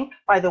would think,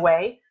 by the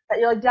way, that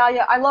you're like,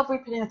 Dahlia, I love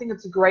repinning. I think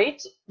it's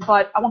great,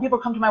 but I want people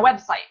to come to my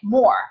website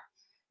more.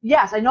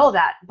 Yes, I know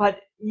that,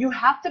 but you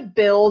have to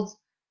build,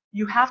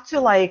 you have to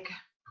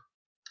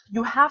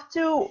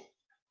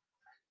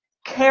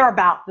care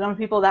about the number of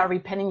people that are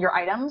repinning your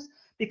items,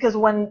 because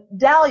when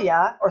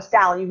Dahlia or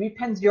Sally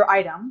repins your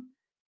item,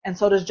 and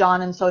so does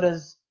John and so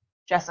does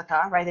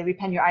Jessica, right? They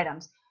repin your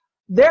items.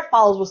 Their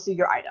followers will see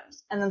your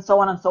items, and then so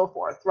on and so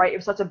forth, right?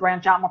 If such a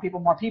branch out, more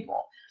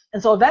people.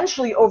 And so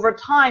eventually, over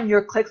time,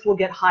 your clicks will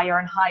get higher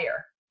and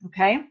higher,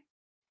 okay?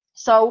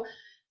 So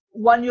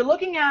when you're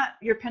looking at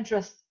your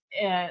Pinterest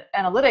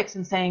analytics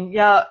and saying,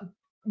 yeah,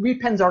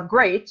 repins are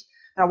great,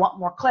 and I want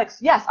more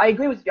clicks, yes, I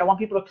agree with you. I want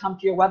people to come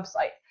to your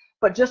website.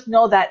 But just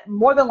know that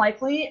more than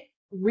likely,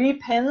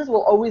 repins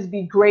will always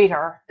be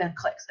greater than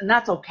clicks, and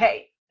that's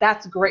okay.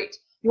 That's great.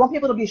 You want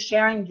people to be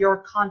sharing your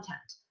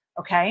content,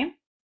 okay?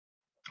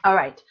 All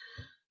right.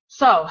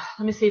 So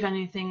let me see if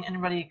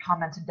anybody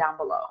commented down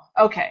below.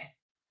 Okay.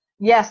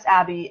 Yes,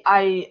 Abby,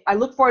 I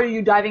look forward to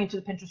you diving into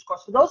the Pinterest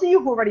course. For those of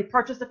you who already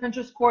purchased the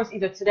Pinterest course,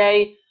 either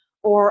today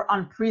or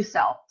on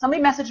pre-sale,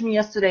 somebody messaged me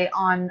yesterday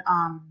on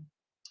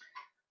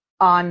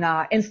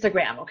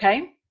Instagram,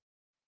 okay?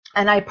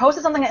 And I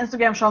posted something on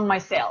Instagram showing my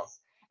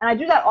sales. And I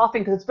do that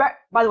often because it's very,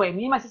 by the way,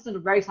 me and my assistant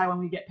are very excited when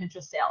we get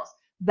Pinterest sales.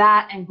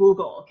 That and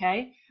Google,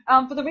 okay?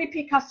 For the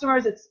repeat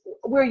customers,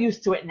 we're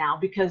used to it now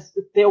because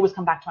they always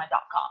come back to my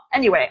 .com.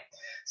 Anyway,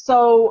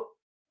 so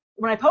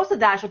when I posted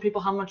that, I showed people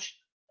how much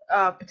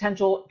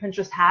potential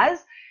Pinterest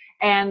has.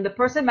 And the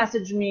person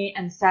messaged me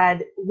and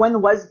said, when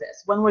was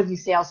this? When were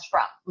these sales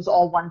from? It was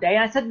all one day.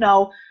 And I said,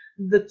 no,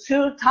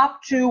 the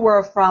top two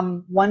were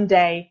from one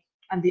day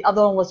and the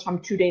other one was from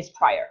 2 days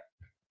prior.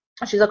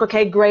 And she's like,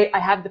 okay, great. I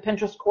have the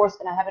Pinterest course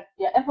and I haven't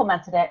yet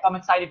implemented it. I'm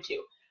excited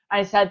to.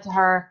 I said to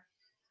her,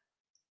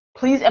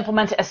 please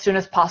implement it as soon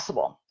as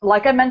possible.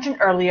 Like I mentioned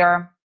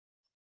earlier,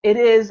 it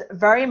is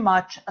very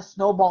much a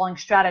snowballing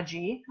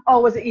strategy.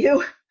 Oh, was it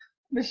you?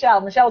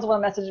 Michelle was the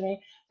one that messaged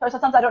me. So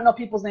sometimes I don't know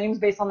people's names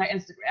based on their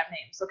Instagram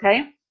names,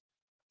 okay?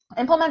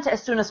 Implement it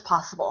as soon as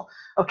possible,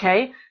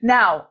 okay?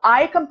 Now,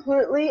 I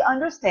completely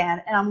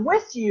understand, and I'm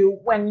with you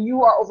when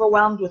you are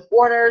overwhelmed with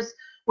orders,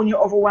 when you're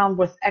overwhelmed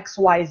with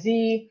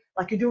XYZ,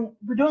 like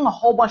we're doing a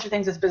whole bunch of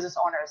things as business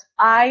owners.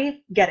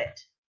 I get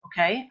it,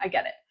 okay? I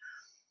get it.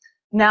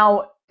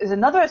 Now, it's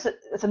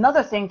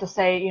another thing to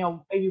say,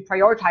 are you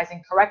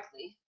prioritizing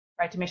correctly,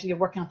 right? To make sure you're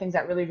working on things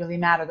that really, really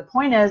matter. The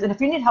point is, and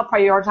if you need help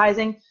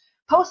prioritizing,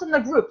 post in the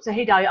group. Say,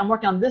 hey, Dahlia, I'm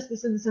working on this,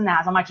 this, and this, and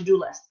that on my to-do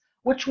list.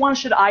 Which one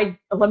should I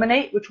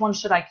eliminate? Which one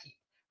should I keep,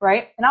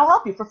 right? And I'll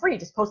help you for free.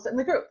 Just post it in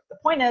the group. The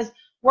point is,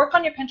 work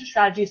on your Pinterest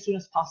strategy as soon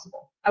as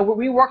possible.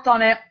 We worked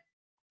on it.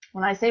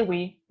 When I say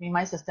we, mean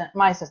my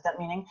assistant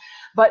meaning.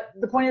 But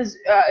the point is,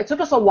 it took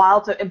us a while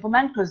to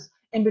implement because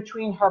in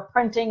between her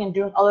printing and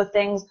doing other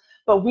things,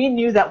 but we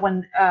knew that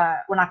when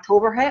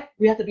October hit,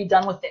 we had to be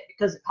done with it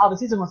because holiday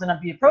season was going to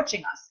be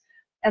approaching us.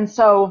 And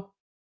so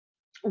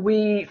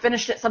we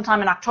finished it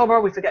sometime in October.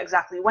 We forget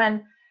exactly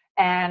when.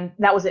 And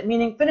that was it,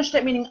 finished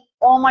it, meaning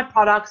all my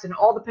products and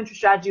all the Pinterest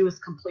strategy was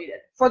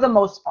completed for the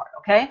most part,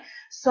 okay?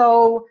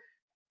 So,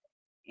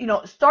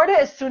 start it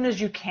as soon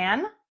as you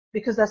can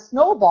because that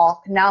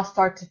snowball can now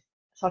start to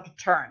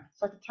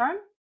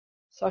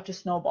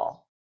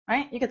snowball,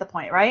 right? You get the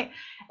point, right?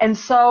 And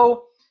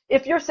so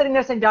if you're sitting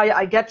there saying, Dahlia,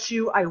 I get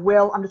you, I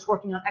will, I'm just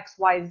working on X,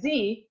 Y,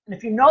 Z, and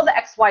if you know that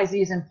X, Y,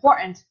 Z is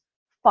important,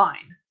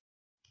 fine.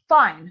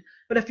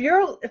 But if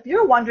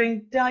you're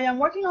wondering, Dahlia, I'm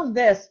working on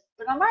this,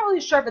 but I'm not really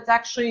sure if it's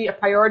actually a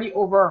priority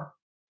over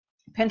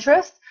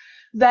Pinterest,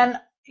 then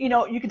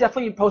you could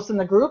definitely post in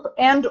the group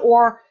and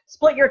or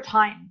split your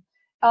time.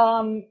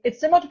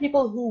 It's similar to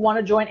people who want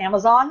to join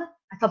Amazon.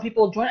 I tell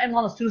people join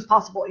Amazon as soon as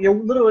possible. You're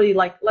literally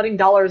like letting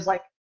dollars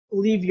like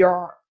leave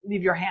your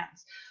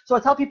hands. So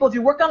I tell people if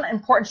you work on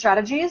important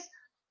strategies,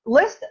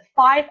 list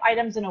 5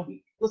 items in a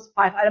week, list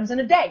 5 items in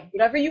a day,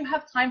 whatever you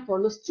have time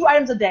for. List 2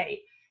 items a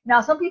day. Now,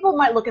 some people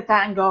might look at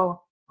that and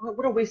go, oh,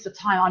 what a waste of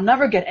time. I'll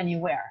never get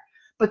anywhere.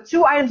 But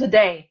 2 items a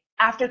day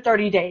after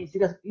 30 days,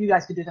 you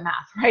guys could do the math,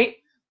 right?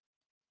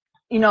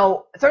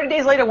 30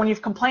 days later, when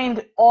you've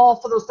complained all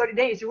for those 30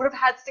 days, you would have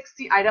had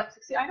 60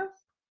 items?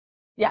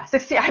 Yeah,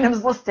 60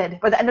 items listed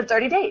by the end of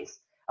 30 days,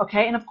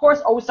 okay? And of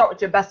course, always start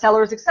with your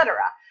bestsellers, etc.,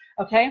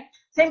 okay?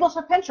 Same goes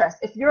for Pinterest.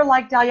 If you're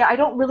like, Dahlia, I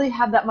don't really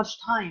have that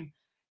much time,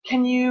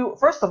 can you,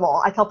 first of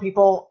all, I tell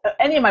people,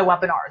 any of my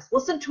webinars,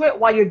 listen to it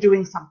while you're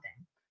doing something.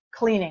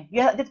 Cleaning.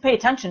 You have to pay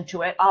attention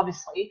to it,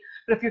 obviously.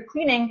 But if you're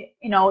cleaning,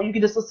 you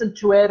can just listen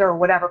to it or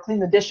whatever, clean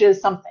the dishes,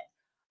 something.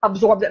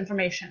 Absorb the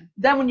information.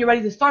 Then when you're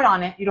ready to start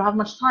on it, you don't have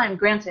much time,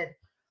 granted.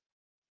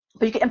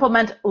 But you can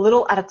implement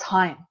little at a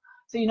time.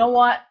 So you know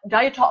what?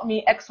 Dahlia taught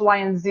me X, Y,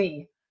 and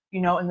Z,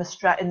 in this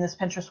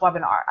Pinterest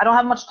webinar. I don't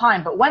have much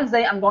time, but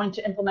Wednesday I'm going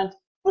to implement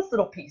this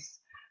little piece,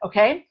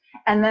 okay?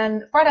 And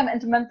then Friday I'm going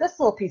to implement this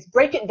little piece.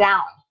 Break it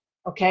down,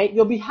 okay?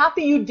 You'll be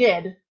happy you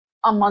did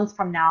a month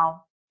from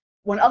now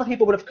when other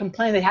people would have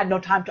complained they had no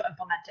time to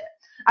implement it.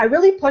 I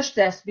really push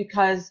this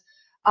because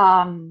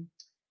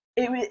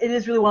it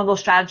is really one of those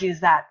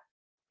strategies that,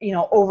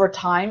 over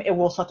time it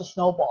will start to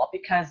snowball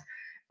because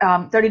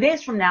 30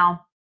 days from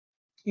now,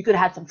 you could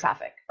have had some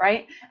traffic,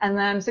 right? And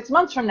then 6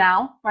 months from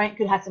now, right, you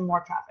could have had some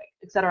more traffic,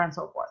 et cetera, and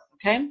so forth,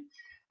 okay?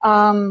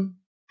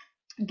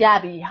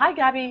 Gabby, hi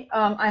Gabby,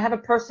 I have a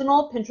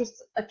personal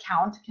Pinterest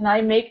account. Can I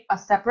make a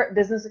separate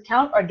business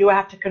account or do I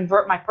have to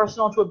convert my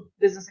personal to a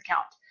business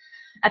account?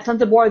 At some of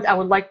the boards I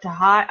would have to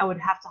hide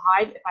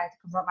if I have to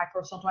convert my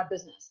personal to my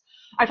business.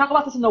 I talk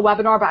about this in the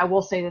webinar, but I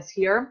will say this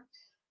here.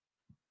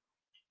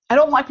 I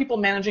don't like people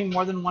managing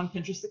more than one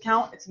Pinterest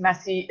account. It's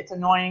messy, it's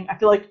annoying. I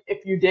feel like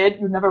if you did,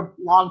 you'd never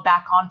log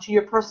back onto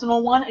your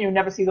personal one and you'd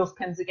never see those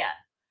pins again.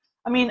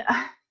 I mean,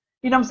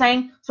 you know what I'm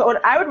saying? So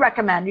what I would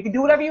recommend, you can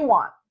do whatever you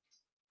want.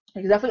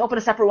 You can definitely open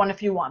a separate one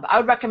if you want, but I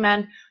would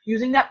recommend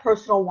using that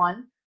personal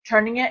one,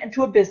 turning it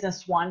into a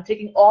business one,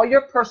 taking all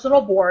your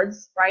personal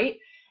boards, right?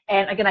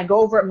 And again, I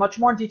go over it much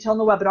more in detail in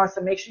the webinar, so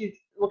make sure you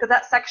look at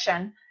that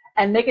section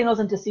and making those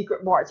into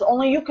secret boards. So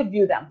only you could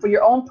view them for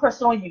your own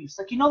personal use.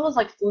 Like, you know those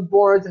like food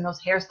boards and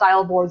those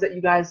hairstyle boards that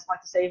you guys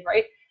like to save,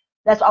 right?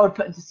 That's what I would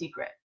put into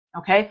secret,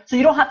 okay? So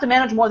you don't have to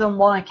manage more than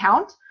one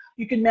account.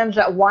 You can manage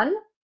that one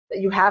that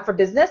you have for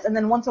business, and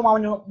then once in a while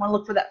when you want to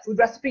look for that food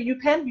recipe you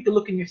pin, you can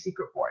look in your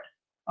secret board,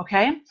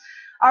 okay?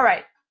 All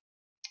right,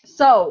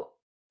 so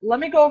let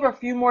me go over a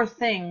few more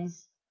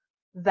things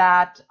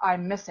that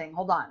I'm missing.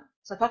 Hold on.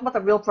 So I talked about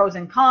the real pros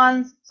and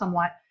cons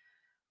somewhat.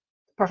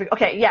 Perfect.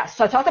 Okay, yes.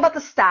 So I talked about the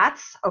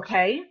stats,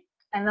 okay?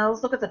 And now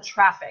let's look at the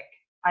traffic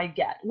I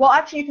get. Well,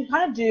 actually, you can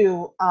kind of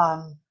do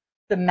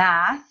the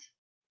math,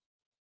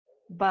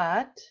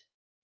 but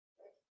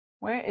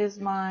where is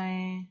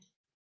my...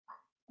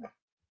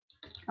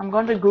 I'm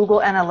going to Google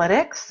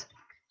Analytics.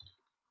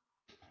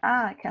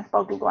 I can't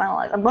spell Google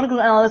Analytics. I'm going to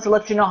Google Analytics to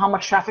let you know how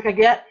much traffic I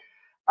get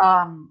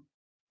from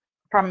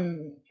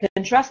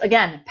Pinterest.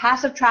 Again,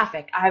 passive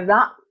traffic. I have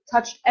not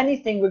touched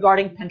anything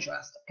regarding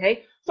Pinterest,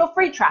 okay? So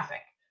free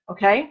traffic,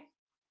 okay?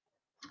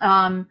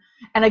 And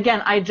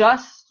again, I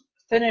just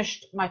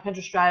finished my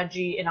Pinterest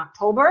strategy in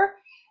October.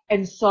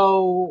 And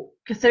so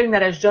considering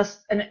that it's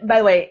just, and by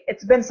the way,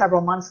 it's been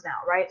several months now,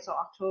 right? So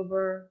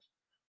October,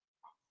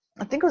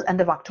 I think it was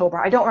end of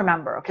October. I don't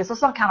remember. Okay, so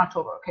let's not count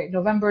October. Okay,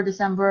 November,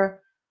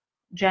 December,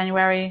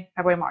 January,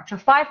 February, March. So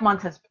 5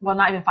 months has, well,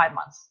 not even 5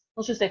 months.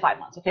 Let's just say 5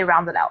 months. Okay,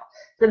 round it out.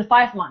 It's been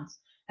 5 months.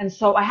 And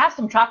so I have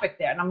some traffic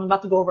there, and I'm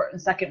about to go over it in a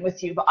second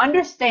with you. But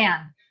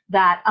understand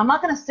that I'm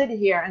not going to sit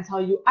here and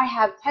tell you I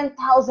have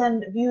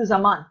 10,000 views a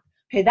month.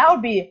 Okay, that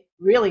would be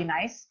really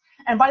nice.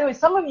 And by the way,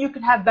 some of you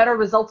could have better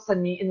results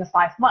than me in the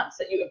 5 months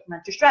that you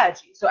implement your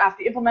strategy. So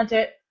after you implement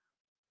it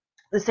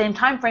the same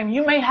time frame,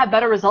 you may have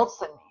better results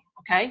than me.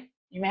 Okay,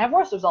 you may have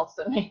worse results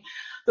than me.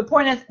 The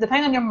point is,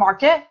 depending on your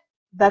market,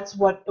 that's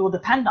what it will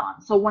depend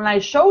on. So when I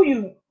show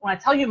you, when I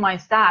tell you my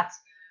stats,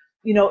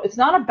 you know, it's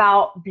not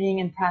about being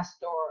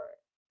impressed or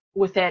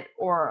with it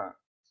or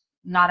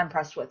not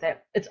impressed with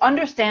it. It's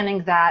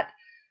understanding that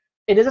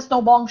it is a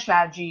snowballing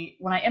strategy.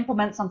 When I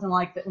implement something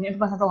like that, when you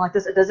implement something like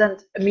this, it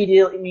doesn't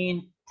immediately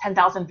mean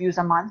 10,000 views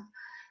a month.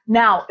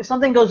 Now, if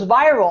something goes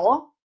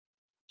viral,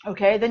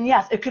 okay, then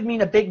yes, it could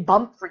mean a big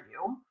bump for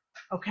you,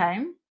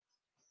 okay?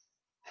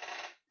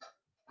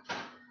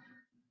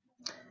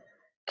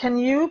 Can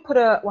you put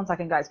a, 1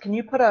 second guys, can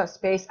you put a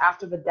space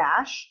after the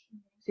dash?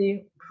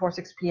 See, before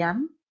 6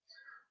 p.m.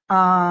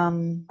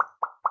 Oh,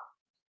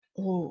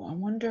 I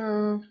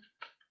wonder,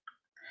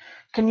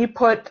 can you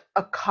put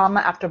a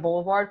comma after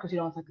boulevard? Because you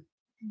don't have like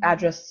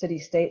address, city,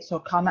 state. So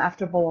comma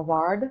after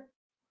boulevard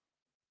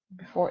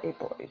before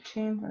April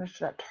 18th.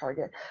 Register at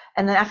Target.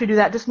 And then after you do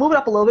that, just move it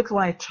up a little bit because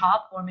when I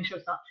chop, I want to make sure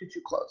it's not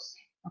too close.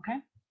 Okay?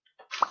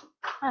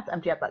 I have to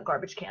empty out that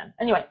garbage can.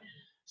 Anyway,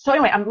 so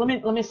anyway,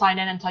 let me sign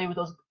in and tell you what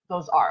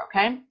those are,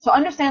 okay? So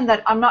understand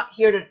that I'm not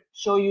here to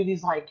show you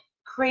these like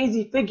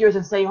crazy figures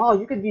and say, oh,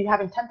 you could be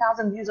having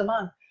 10,000 views a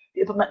month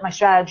to implement my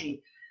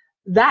strategy.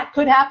 That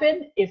could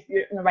happen if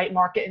you're in the right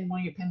market and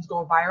one of your pins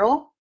go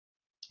viral,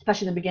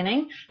 especially in the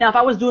beginning. Now, if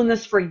I was doing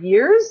this for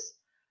years,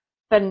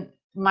 then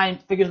my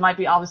figures might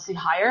be obviously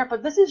higher,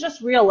 but this is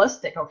just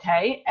realistic,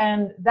 okay?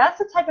 And that's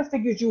the type of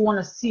figures you want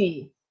to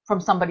see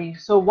from somebody.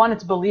 So one,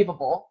 it's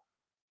believable.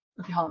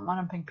 Okay, hold on,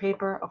 I'm pink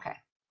paper, okay.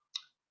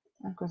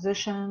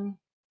 Acquisition,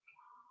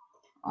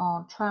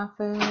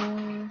 traffic,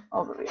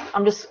 overview.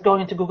 I'm just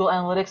going into Google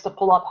Analytics to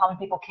pull up how many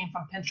people came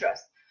from Pinterest.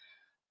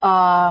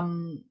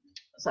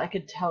 So I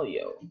could tell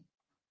you,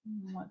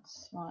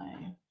 let's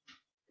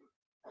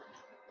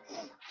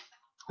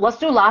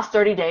do last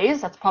 30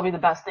 days. That's probably the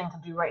best thing to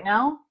do right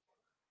now.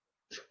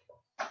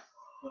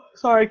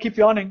 Sorry, I keep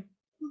yawning.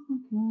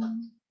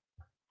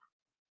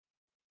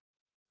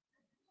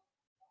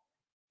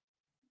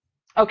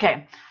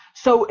 Okay,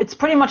 so it's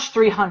pretty much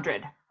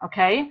 300,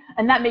 okay?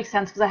 And that makes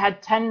sense because I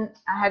had 10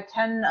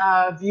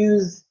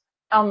 views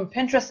on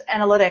Pinterest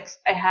Analytics.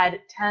 I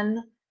had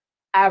 10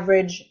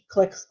 average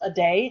clicks a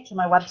day to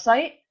my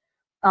website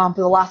for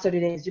the last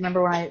 30 days. Do you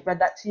remember when I read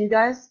that to you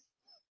guys?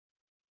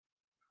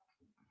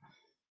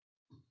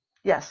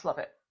 Yes, love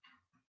it.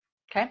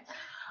 Okay.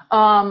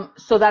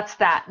 So that's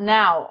that.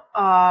 Now,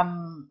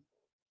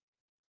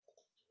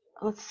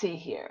 let's see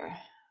here.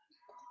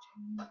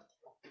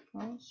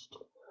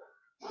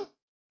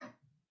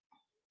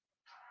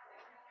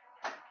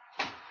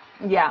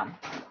 Yeah,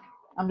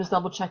 I'm just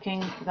double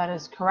checking that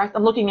is correct.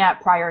 I'm looking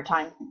at prior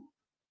time.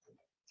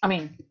 I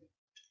mean,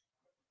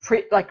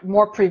 like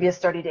more previous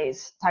 30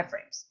 days time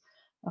frames.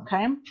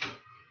 Okay.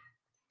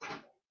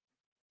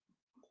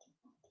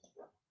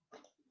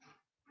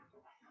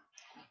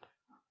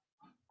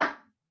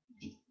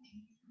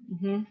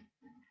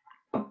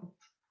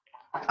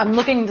 I'm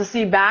looking to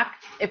see back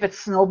if it's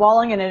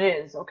snowballing, and it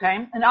is,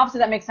 okay? And obviously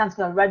that makes sense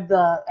because I read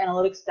the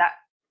analytics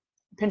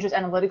Pinterest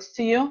analytics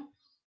to you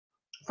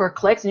for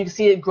clicks, and you can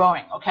see it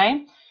growing,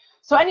 okay?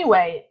 So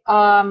anyway,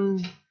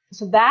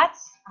 so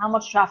that's how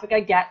much traffic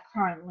I get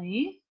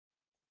currently.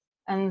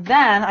 And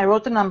then I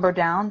wrote the number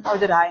down, or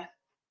did I?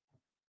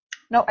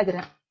 No, I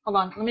didn't. Hold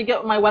on, let me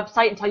get my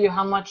website and tell you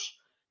how much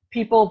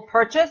people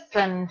purchase,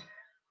 and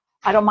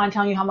I don't mind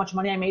telling you how much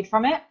money I made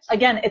from it.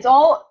 Again, it's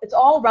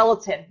all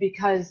relative,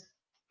 because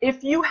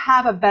if you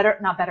have a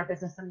not better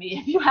business than me,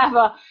 if you have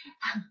a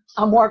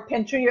more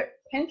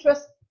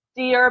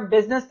Pinterestier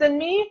business than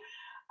me,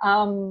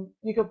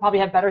 you could probably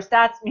have better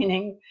stats,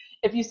 meaning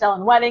if you sell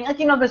in wedding, like,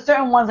 there's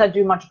certain ones that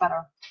do much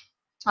better.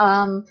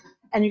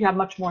 And you have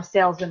much more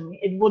sales than me.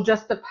 It will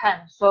just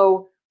depend.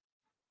 So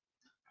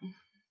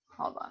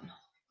hold on.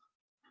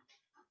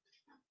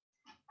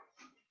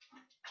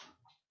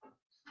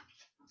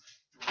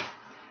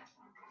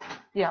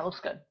 Yeah, it looks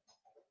good.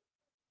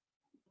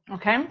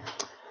 Okay.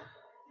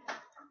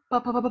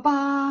 All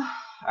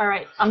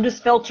right, I'm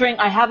just filtering.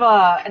 I have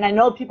and I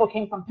know people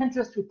came from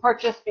Pinterest who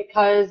purchased,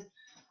 because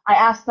I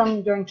asked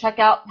them during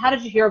checkout, how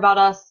did you hear about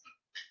us?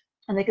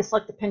 And they can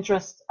select the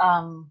Pinterest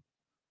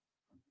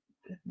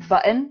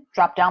button,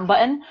 drop down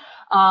button.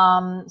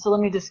 So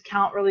let me just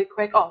count really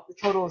quick. Oh, the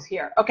total is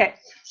here. Okay,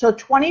 so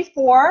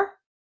 24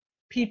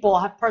 people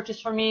have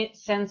purchased from me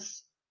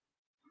since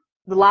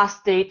the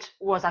last date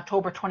was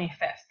October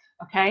 25th.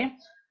 Okay,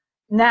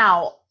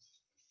 now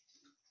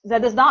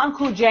that does not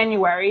include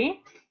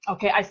January.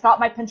 Okay, I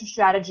stopped my Pinterest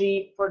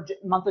strategy for the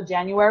month of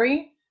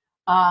January.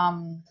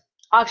 I'll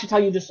actually tell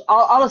you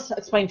I'll just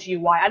explain to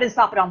you why. I didn't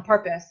stop it on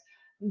purpose.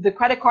 The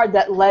credit card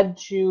that led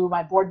to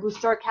my Board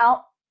Booster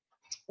account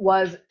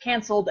was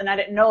canceled, and I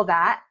didn't know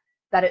that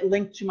it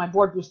linked to my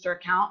Board Booster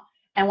account.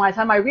 And by the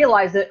time I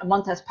realized it, a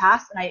month has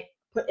passed, and I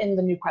put in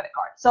the new credit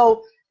card.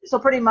 So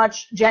pretty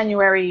much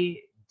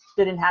January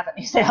didn't have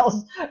any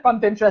sales from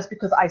Pinterest,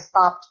 because I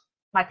stopped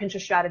my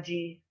Pinterest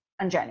strategy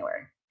in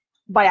January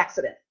by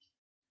accident.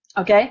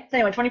 Okay, so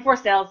anyway, 24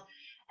 sales.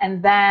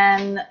 And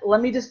then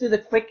let me just do the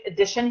quick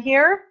addition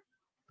here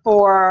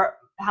for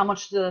how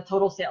much the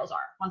total sales are.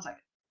 1 second.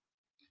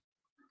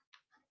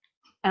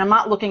 And I'm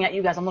not looking at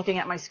you guys, I'm looking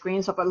at my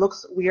screen. So if it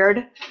looks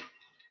weird,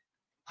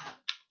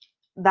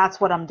 that's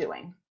what I'm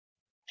doing.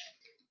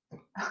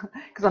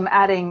 Because I'm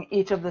adding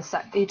each of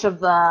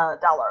the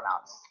dollar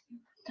amounts.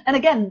 And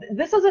again,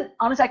 this doesn't,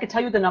 honestly, I could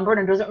tell you the number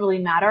and it doesn't really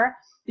matter,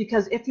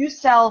 because if you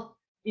sell,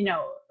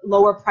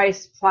 lower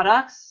price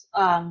products,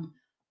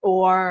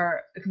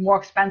 or more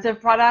expensive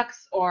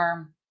products,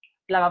 or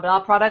blah, blah, blah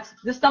products,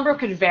 this number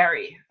could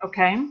vary,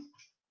 okay?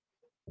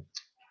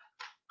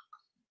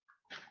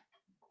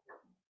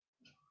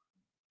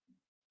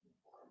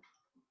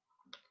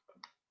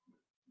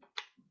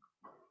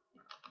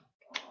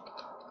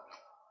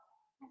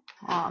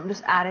 I'm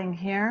just adding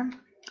here.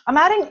 I'm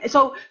adding,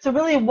 so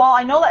really, while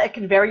I know that it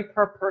can vary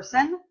per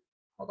person,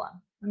 hold on,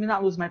 let me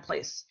not lose my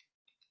place.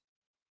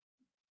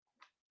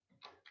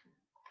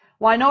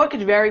 Well, I know it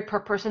could vary per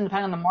person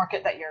depending on the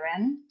market that you're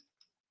in.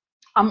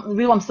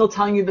 I'm still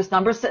telling you this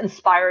number to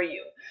inspire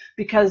you,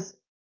 because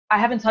I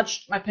haven't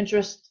touched my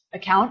Pinterest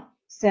account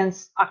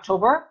since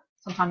October,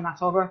 sometime in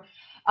October.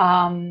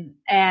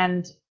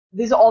 And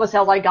these are all the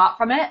sales I got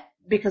from it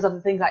because of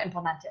the things I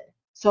implemented.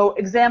 So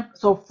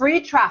free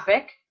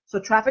traffic. So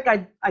traffic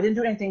I didn't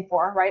do anything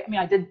for, right? I mean,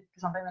 I did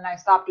something, then I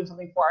stopped doing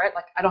something for it.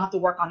 Like, I don't have to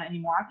work on it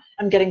anymore.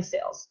 I'm getting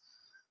sales.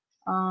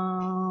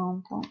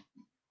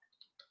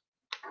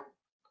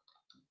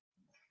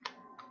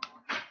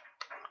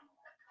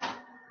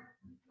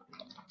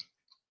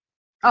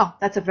 Oh,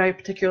 that's a very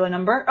particular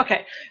number.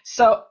 Okay,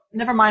 so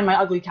never mind my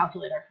ugly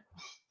calculator.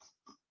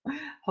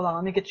 Hold on,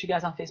 let me get you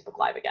guys on Facebook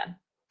Live again.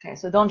 Okay,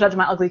 so don't judge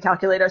my ugly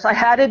calculator. So I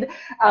added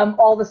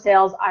all the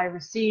sales I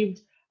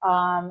received,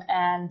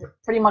 and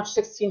pretty much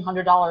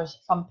 $1,600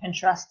 from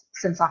Pinterest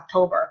since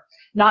October,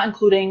 not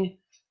including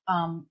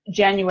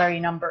January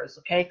numbers.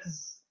 Okay,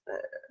 because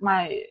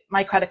my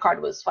credit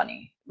card was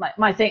funny. My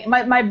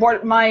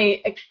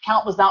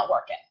account was not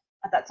working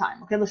at that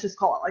time. Okay, let's just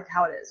call it like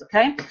how it is.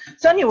 Okay,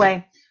 so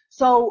anyway.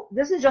 So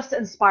this is just to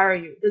inspire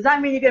you. Does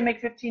that mean you're going to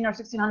make $1,500 or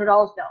 $1,600?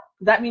 No.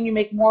 Does that mean you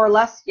make more or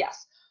less?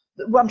 Yes.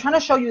 What I'm trying to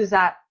show you is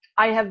that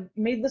I have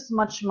made this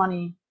much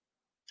money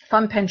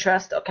from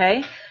Pinterest,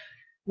 okay,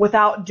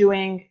 without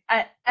doing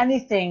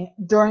anything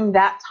during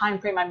that time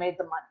frame I made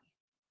the money,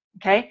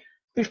 okay?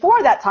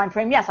 Before that time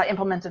frame, yes, I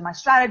implemented my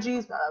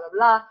strategies, blah, blah,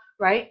 blah,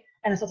 right?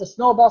 And it starts to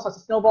snowball, starts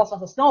to snowball,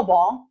 starts to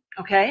snowball,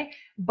 okay?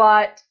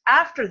 But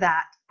after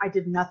that, I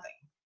did nothing.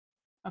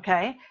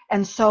 Okay,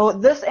 and so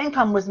this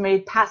income was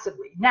made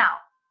passively. Now,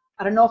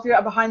 I don't know if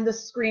you're behind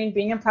this screen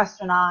being impressed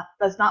or not.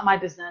 That's not my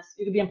business.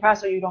 You can be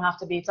impressed or you don't have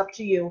to be. It's up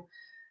to you.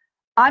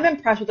 I'm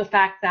impressed with the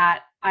fact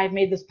that I've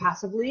made this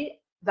passively,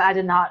 that I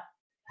did not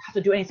have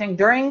to do anything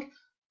during,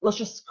 let's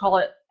just call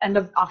it end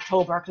of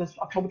October, because it's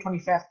October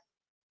 25th,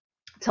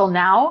 till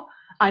now.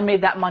 I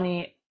made that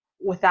money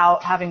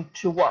without having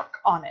to work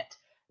on it.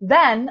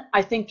 Then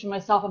I think to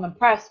myself, I'm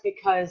impressed,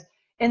 because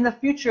in the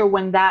future,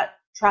 when that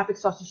traffic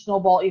starts to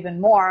snowball even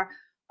more,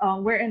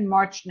 we're in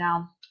March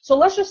now. So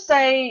let's just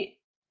say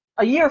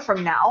a year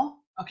from now,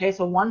 okay,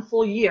 so 1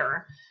 full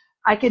year,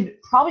 I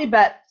could probably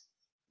bet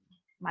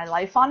my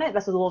life on it.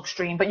 That's a little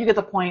extreme, but you get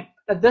the point,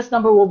 that this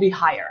number will be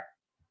higher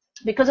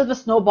because of the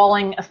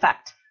snowballing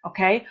effect,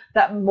 okay?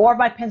 That more of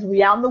my pins will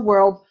be out in the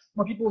world,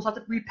 more people will start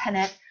to repin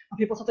it, more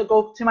people start to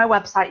go to my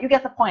website. You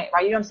get the point,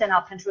 right? You understand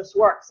how Pinterest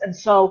works. And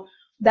so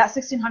that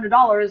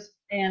 $1,600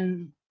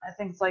 in, I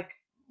think it's like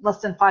less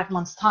than 5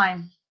 months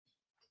time.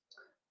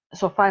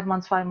 So 5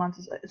 months, 5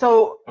 months.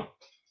 So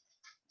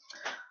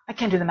I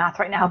can't do the math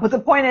right now, but the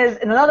point is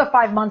in another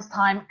 5 months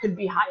time, it could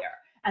be higher.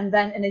 And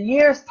then in a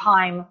year's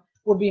time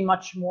will be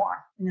much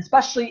more. And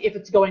especially if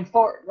it's going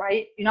forward,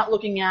 right? You're not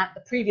looking at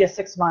the previous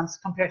 6 months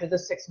compared to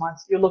this 6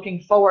 months. You're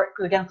looking forward,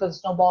 again, because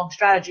of snowballing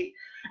strategy.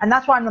 And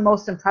that's why I'm the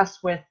most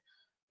impressed with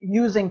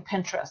using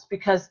Pinterest,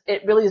 because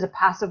it really is a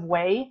passive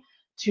way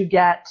to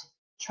get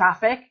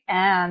traffic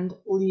and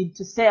lead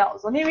to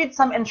sales. Let me read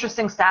some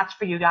interesting stats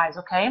for you guys,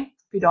 okay?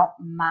 If you don't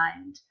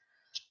mind.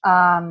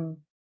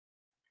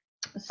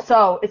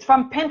 So it's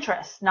from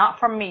Pinterest, not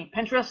from me.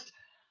 Pinterest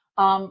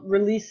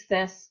released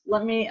this.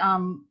 Let me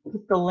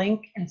put the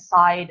link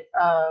inside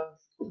of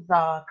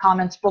the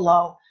comments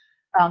below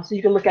so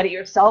you can look at it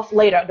yourself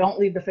later. Don't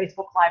leave the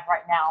Facebook Live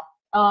right now.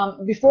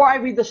 Before I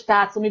read the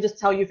stats, let me just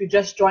tell you, if you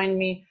just joined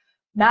me,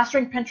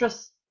 Mastering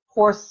Pinterest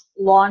course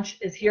launch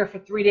is here for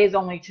 3 days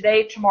only,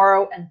 today,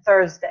 tomorrow, and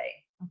Thursday,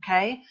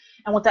 okay?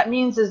 And what that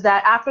means is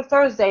that after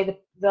Thursday,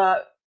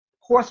 the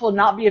course will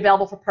not be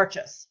available for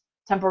purchase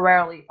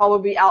temporarily,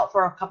 probably be out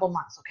for a couple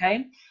months,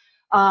 okay?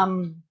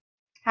 I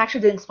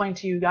actually didn't explain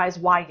to you guys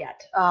why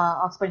yet.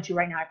 I'll explain to you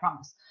right now, I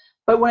promise.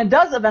 But when it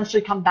does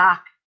eventually come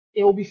back,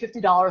 it will be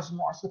 $50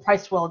 more, so the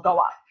price will go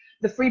up.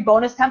 The free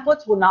bonus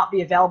templates will not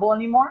be available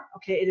anymore,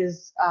 okay? It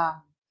is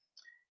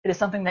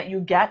something that you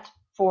get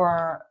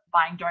for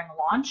buying during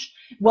launch.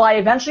 Will I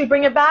eventually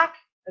bring it back?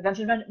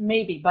 Eventually,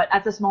 maybe, but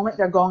at this moment,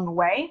 they're going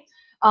away.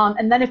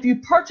 And then if you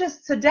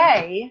purchase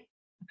today,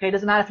 okay, it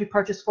doesn't matter if you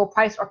purchase full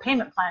price or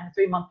payment plan, a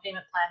 3-month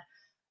payment plan,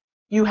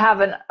 you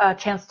have a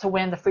chance to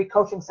win the free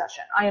coaching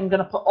session. I am going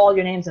to put all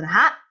your names in a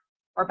hat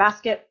or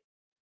basket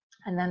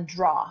and then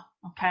draw,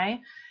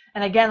 okay?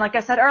 And again, like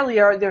I said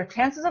earlier, their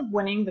chances of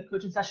winning the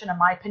coaching session, in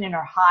my opinion,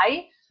 are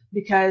high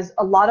because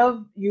a lot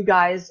of you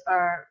guys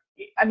are,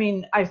 I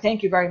mean, I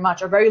thank you very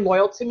much, are very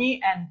loyal to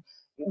me. And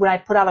when I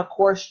put out a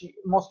course,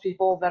 most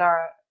people that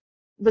are,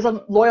 there's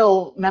some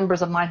loyal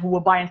members of mine who will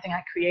buy anything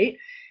I create.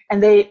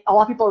 And a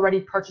lot of people already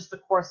purchased the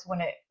course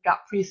when it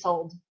got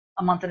pre-sold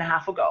a month and a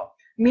half ago.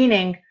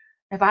 Meaning,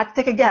 if I had to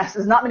take a guess,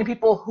 there's not many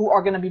people who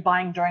are going to be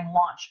buying during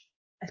launch,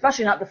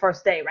 especially not the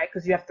first day, right?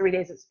 Because you have 3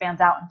 days it spans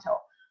out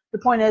until. The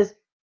point is,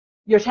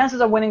 your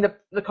chances of winning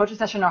the coaching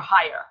session are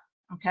higher,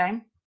 okay?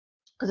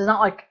 Because it's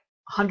not like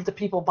hundreds of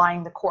people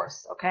buying the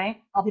course,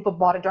 okay? A lot of people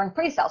bought it during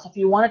pre-sale. So if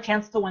you want a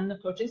chance to win the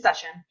coaching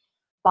session,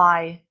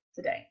 buy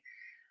today.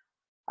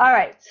 All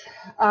right.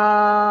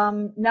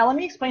 Now let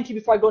me explain to you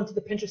before I go into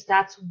the Pinterest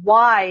stats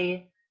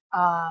why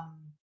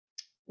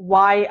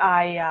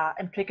I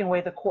am taking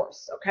away the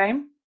course, okay?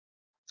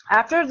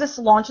 After this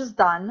launch is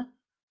done,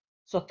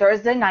 so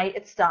Thursday night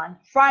it's done,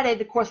 Friday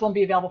the course won't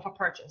be available for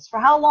purchase. For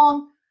how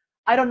long?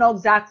 I don't know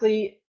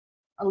exactly,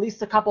 at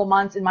least a couple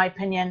months in my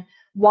opinion.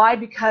 Why?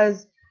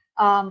 Because,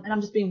 and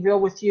I'm just being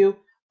real with you,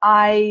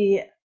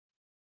 I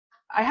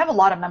have a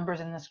lot of members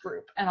in this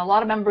group and a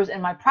lot of members in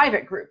my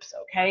private groups,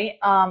 okay,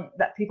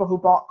 that people who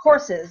bought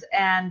courses.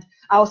 And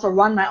I also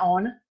run my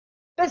own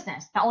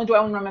business. Not only do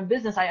I run my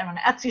business, I own an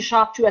Etsy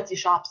shop, 2 Etsy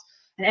shops,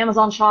 an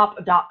Amazon shop,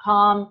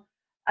 .com.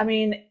 I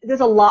mean,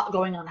 there's a lot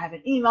going on. I have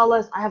an email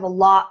list. I have a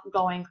lot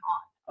going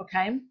on,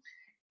 okay?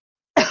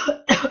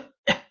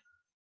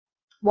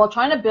 While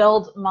trying to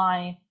build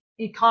my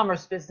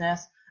e-commerce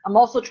business, I'm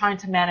also trying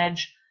to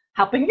manage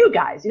helping you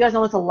guys. You guys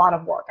know it's a lot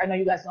of work. I know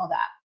you guys know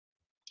that.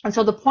 And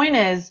so the point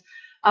is,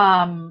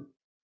 I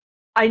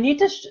need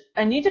to,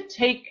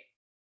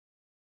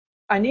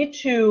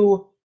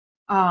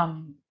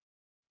 how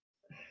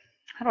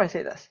do I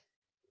say this?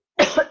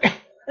 I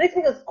need to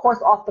take this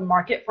course off the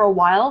market for a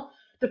while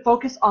to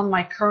focus on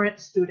my current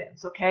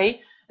students,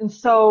 okay? And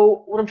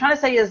so what I'm trying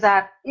to say is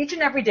that each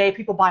and every day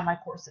people buy my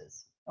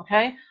courses,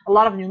 okay? A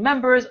lot of new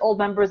members, old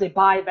members, they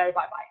buy.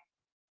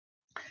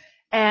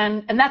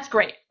 And that's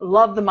great.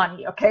 Love the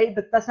money, okay?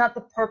 But that's not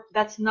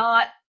that's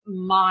not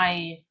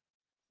my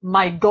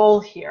goal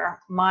here.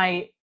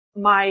 My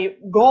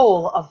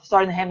goal of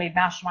starting the Handmade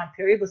Mastermind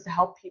period was to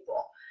help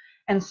people.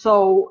 And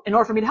so in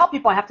order for me to help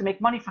people, I have to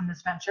make money from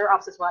this venture.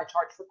 Obviously, that's what I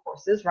charge for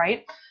courses,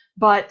 right?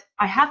 But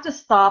I have to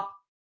stop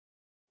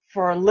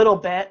for a little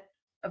bit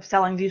of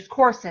selling these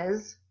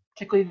courses,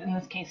 particularly in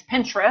this case,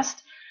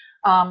 Pinterest,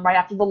 right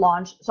after the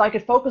launch, so I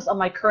could focus on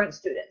my current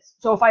students.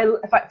 So if I,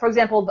 for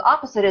example, the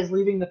opposite is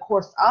leaving the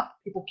course up,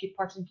 people keep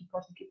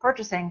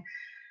purchasing,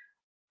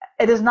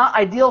 it is not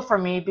ideal for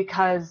me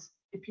because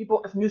if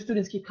new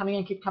students keep coming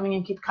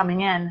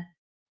in,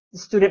 the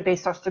student base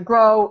starts to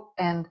grow,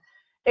 and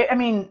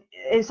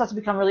it starts to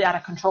become really out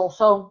of control.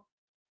 So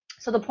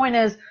the point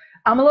is,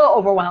 I'm a little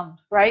overwhelmed,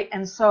 right?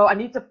 And so I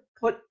need to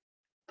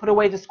put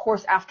away this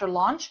course after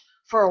launch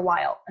for a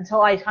while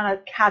until I kind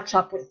of catch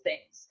up with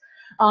things.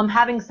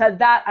 Having said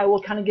that, I will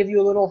kind of give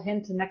you a little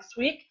hint to next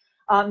week.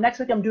 Next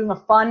week I'm doing a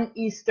fun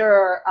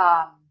Easter,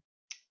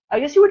 I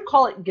guess you would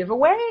call it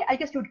giveaway.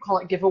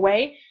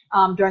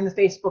 During the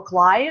Facebook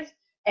Live,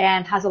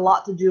 and has a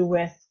lot to do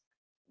with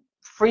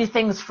free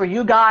things for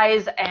you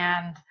guys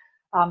and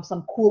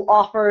some cool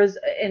offers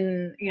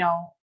in,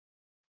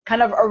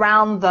 kind of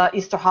around the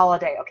Easter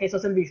holiday. Okay, so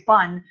it's going to be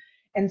fun.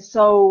 And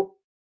so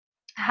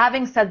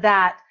having said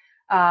that,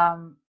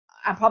 I'm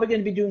probably going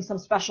to be doing some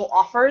special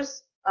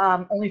offers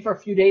only for a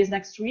few days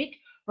next week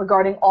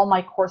regarding all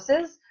my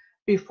courses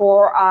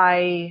before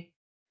I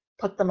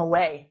put them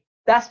away.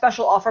 That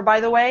special offer, by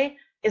the way,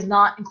 is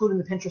not including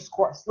the Pinterest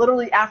course.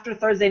 Literally after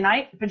Thursday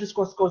night, the Pinterest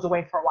course goes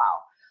away for a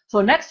while.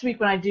 So next week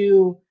when I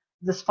do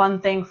this fun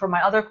thing for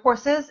my other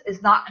courses,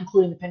 is not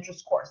including the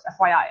Pinterest course,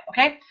 FYI,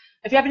 okay?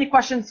 If you have any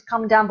questions,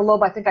 comment down below,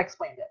 but I think I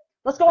explained it.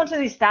 Let's go into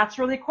these stats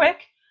really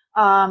quick.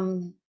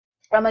 I'm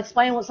going to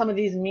explain what some of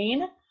these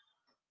mean.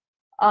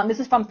 This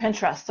is from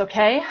Pinterest,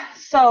 okay?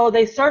 So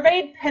they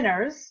surveyed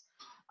pinners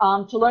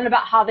to learn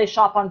about how they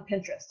shop on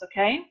Pinterest,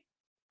 okay?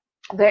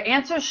 Their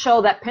answers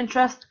show that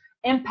Pinterest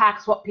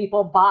impacts what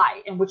people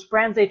buy and which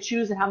brands they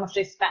choose and how much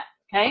they spend,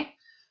 okay?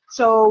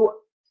 So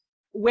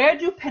where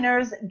do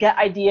pinners get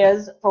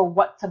ideas for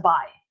what to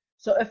buy?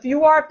 So if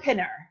you are a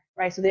pinner,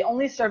 right, so they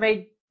only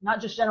surveyed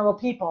not just general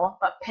people,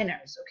 but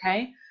pinners,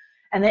 okay?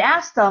 And they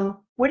asked them,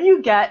 where do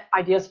you get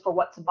ideas for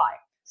what to buy?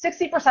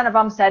 60% of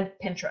them said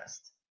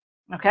Pinterest,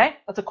 okay?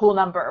 That's a cool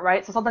number,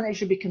 right? So something that you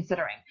should be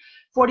considering.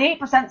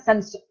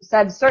 48%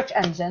 said search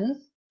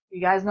engines.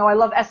 You guys know I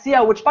love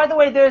SEO, which by the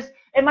way, there's,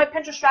 in my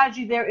Pinterest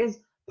strategy, there is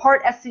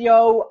part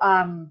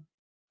SEO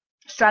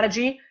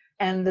strategy,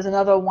 and there's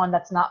another one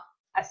that's not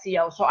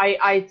SEO. So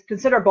I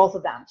consider both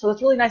of them. So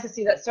it's really nice to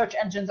see that search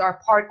engines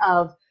are part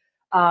of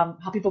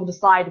how people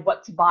decide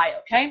what to buy,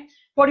 okay?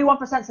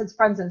 41% says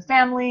friends and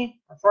family,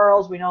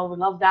 referrals, we know, we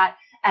love that,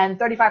 and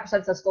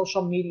 35% says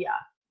social media,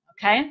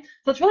 okay?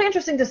 So it's really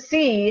interesting to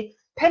see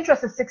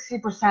Pinterest is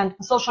 60%,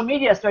 social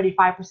media is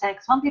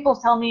 35%. Some people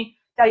tell me,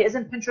 Daddy,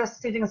 isn't Pinterest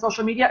the same thing as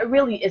social media? It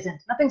really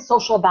isn't. Nothing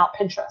social about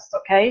Pinterest,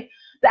 okay?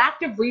 The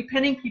active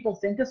repinning people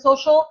think is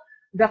social.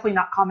 Definitely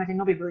not commenting.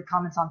 Nobody really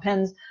comments on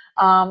pins.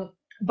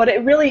 But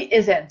it really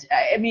isn't.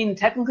 I mean,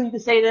 technically you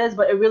could say it is,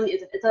 but it really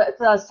isn't.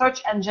 It's a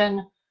search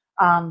engine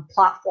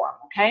platform,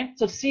 okay?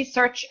 So to see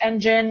search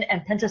engine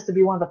and Pinterest to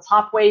be one of the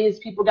top ways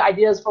people get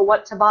ideas for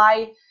what to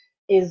buy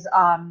is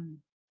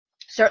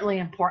certainly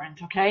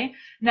important, okay?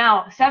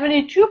 Now,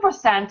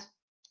 72%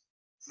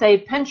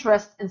 say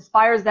Pinterest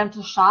inspires them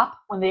to shop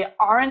when they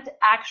aren't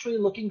actually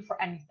looking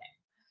for anything,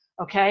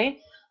 okay?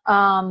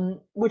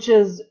 Which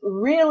is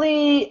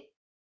really,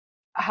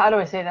 how do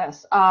I say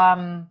this?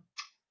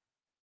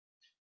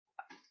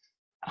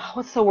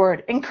 What's the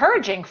word?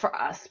 Encouraging for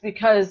us,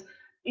 because,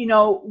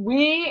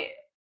 we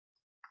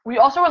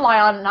also rely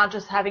on not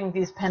just having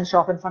these pins show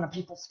up in front of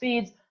people's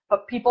feeds,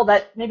 but people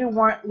that maybe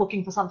weren't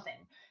looking for something.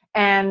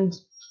 And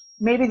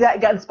maybe that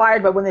got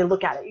inspired by when they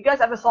look at it. You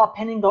guys ever saw a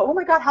pin and go, oh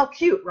my God, how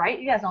cute, right?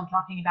 You guys know what I'm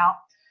talking about.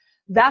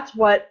 That's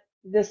what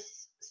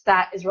this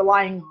stat is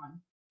relying on.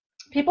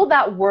 People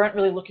that weren't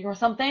really looking for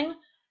something,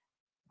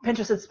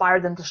 Pinterest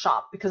inspired them to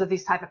shop because of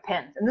these type of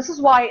pins. And this is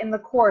why in the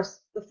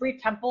course, the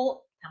free templates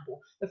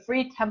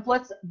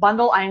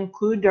bundle I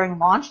include during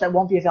launch that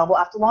won't be available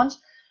after launch,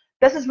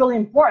 this is really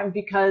important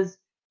because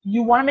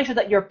you want to make sure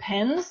that your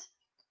pins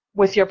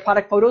with your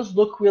product photos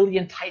look really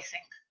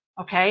enticing,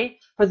 okay?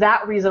 For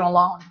that reason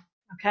alone.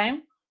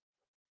 Okay,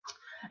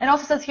 and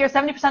also says here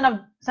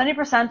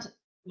 70%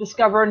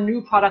 discover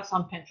new products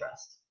on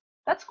Pinterest.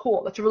 That's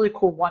cool. That's a really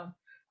cool one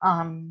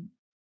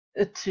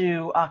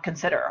to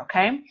consider.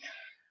 Okay,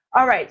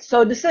 all right.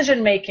 So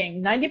decision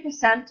making.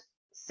 90%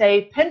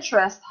 say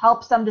Pinterest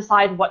helps them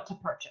decide what to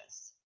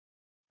purchase.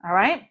 All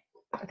right,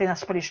 I think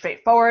that's pretty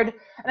straightforward.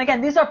 And again,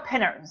 these are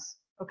pinners.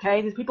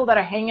 Okay, these people that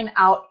are hanging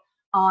out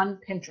on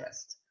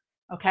Pinterest.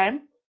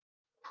 Okay.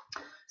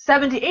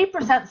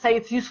 78% say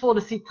it's useful to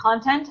see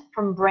content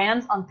from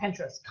brands on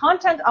Pinterest.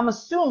 Content, I'm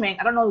assuming,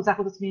 I don't know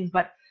exactly what this means,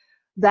 but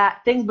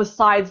that things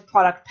besides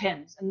product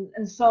pins.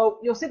 And so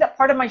you'll see that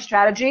part of my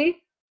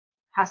strategy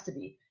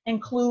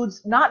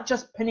includes not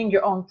just pinning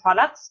your own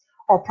products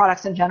or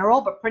products in general,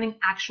 but printing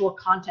actual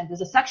content. There's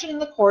a section in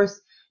the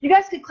course. You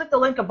guys can click the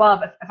link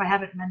above if I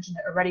haven't mentioned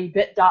it already,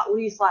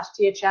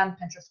 bit.ly/THM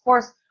Pinterest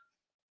course.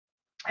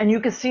 And you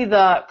can see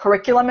the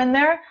curriculum in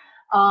there.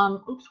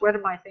 Oops, where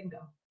did my thing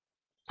go?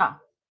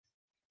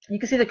 You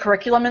can see the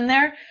curriculum in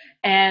there,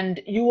 and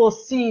you will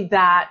see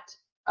that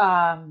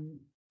I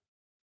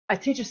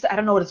teach I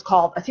don't know what it's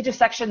called. I teach a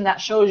section that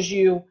shows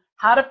you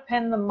how to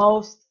pin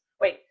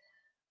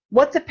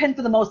what to pin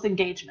for the most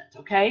engagement,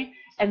 okay?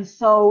 And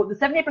so the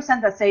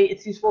 78% that say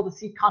it's useful to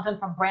see content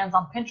from brands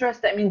on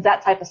Pinterest, that means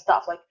that type of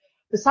stuff. Like,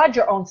 besides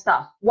your own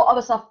stuff, what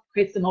other stuff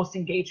creates the most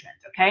engagement,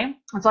 okay?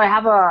 And so I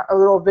have a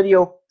little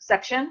video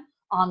section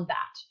on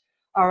that,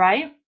 all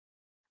right?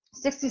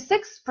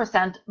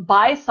 66%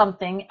 buy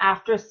something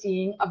after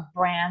seeing a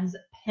brand's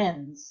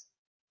pins.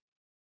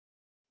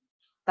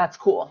 That's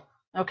cool,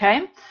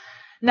 okay?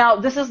 Now,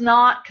 this is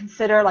not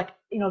consider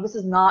this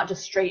is not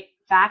just straight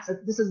facts.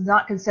 This is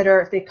not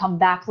consider if they come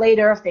back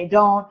later, if they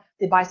don't,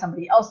 they buy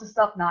somebody else's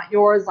stuff, not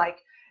yours.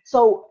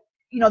 So,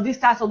 these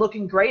stats are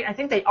looking great. I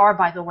think they are,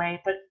 by the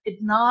way, but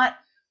it's not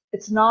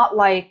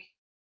like,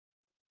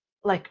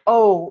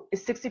 oh,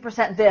 is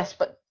 60% this,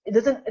 but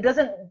it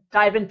doesn't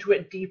dive into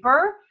it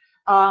deeper.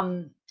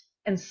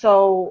 And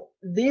so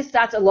these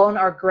stats alone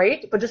are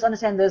great, but just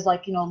understand there's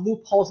like,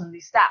 loopholes in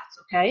these stats,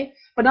 okay?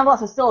 But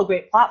nonetheless, it's still a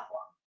great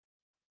platform.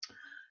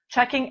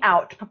 Checking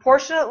out.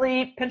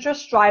 Proportionately,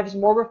 Pinterest drives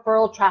more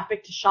referral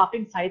traffic to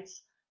shopping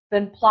sites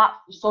than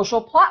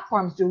social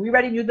platforms do. We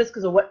already knew this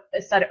because of what I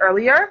said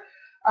earlier.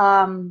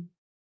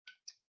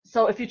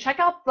 So if you check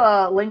out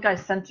the link I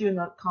sent you in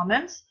the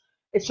comments,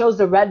 it shows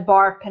the red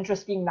bar,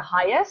 Pinterest being the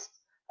highest,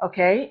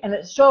 okay? And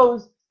it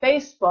shows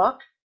Facebook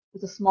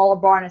with a smaller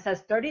bar, and it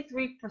says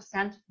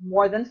 33%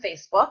 more than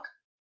Facebook.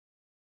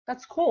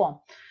 That's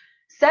cool.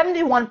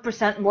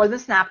 71% more than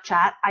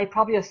Snapchat. I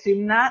probably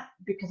assume that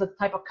because of the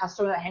type of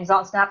customer that hangs out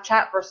on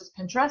Snapchat versus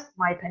Pinterest,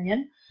 my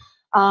opinion.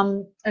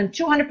 And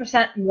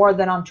 200% more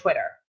than on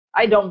Twitter.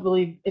 I don't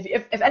believe,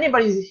 if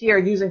anybody's here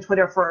using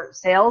Twitter for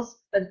sales,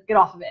 then get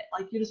off of it.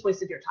 Like, you just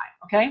wasted your time,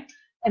 okay?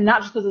 And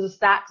not just because of the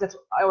stats. That's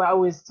what I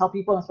always tell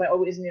people. That's what I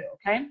always knew,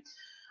 okay?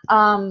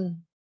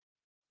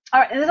 All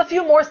right, and there's a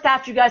few more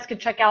stats you guys could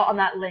check out on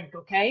that link,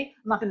 okay?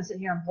 I'm not going to sit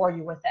here and bore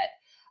you with it.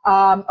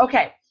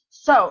 Okay,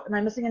 so am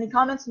I missing any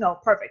comments? No,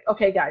 perfect.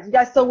 Okay, guys, you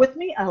guys still with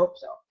me? I hope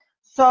so.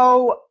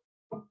 So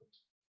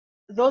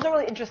those are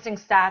really interesting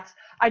stats.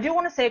 I do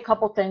want to say a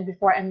couple things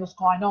before I end this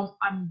call. I know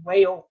I'm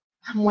way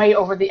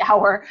over the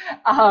hour.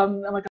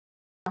 I'm like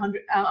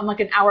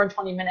an hour and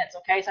 20 minutes,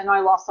 okay? So I know I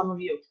lost some of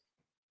you.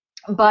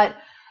 But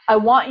I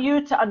want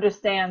you to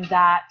understand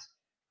that,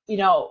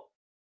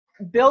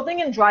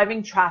 building and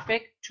driving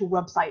traffic to a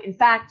website. In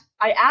fact,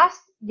 I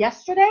asked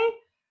yesterday,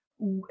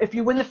 if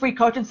you win the free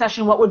coaching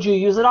session, what would you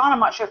use it on?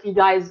 I'm not sure if you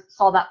guys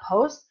saw that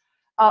post.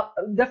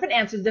 Different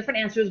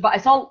answers, but I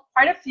saw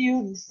quite a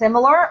few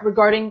similar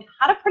regarding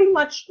how to pretty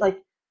much like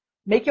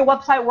make your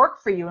website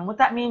work for you. And what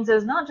that means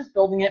is not just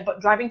building it, but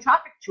driving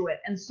traffic to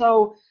it. And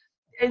so,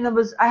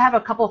 I have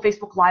a couple of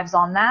Facebook Lives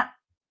on that,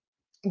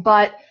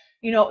 but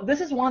this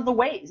is one of the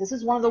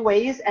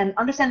ways, and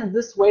understand that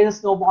this way is a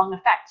snowballing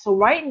effect. So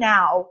right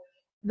now,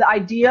 the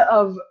idea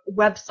of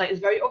website is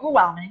very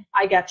overwhelming.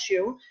 I get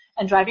you,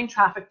 and driving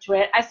traffic to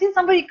it. I've seen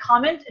somebody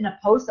comment in a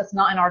post that's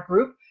not in our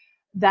group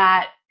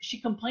that she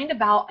complained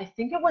about, I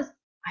think it was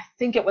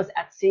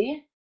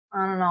Etsy.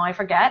 I don't know, I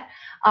forget.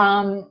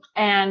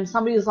 And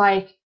somebody's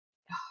like,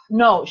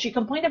 no, she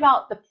complained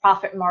about the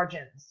profit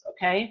margins,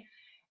 okay?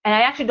 And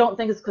I actually don't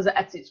think it's because of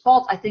Etsy's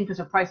fault. I think because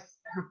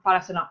her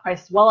products are not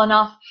priced well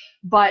enough.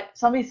 But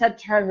somebody said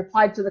to her and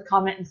replied to the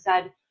comment and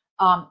said,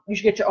 you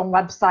should get your own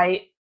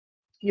website.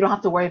 You don't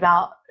have to worry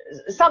about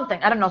something.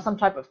 I don't know, some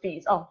type of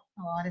fees. Oh,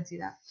 I didn't see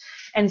that.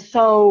 And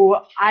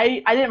so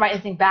I didn't write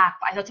anything back,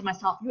 but I thought to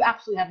myself, you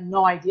absolutely have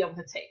no idea what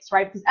it takes,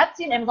 right? Because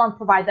Etsy and Amazon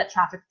provide that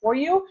traffic for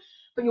you,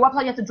 but your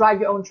website, you have to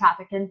drive your own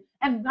traffic. And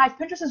guys,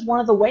 Pinterest is one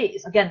of the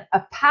ways, again,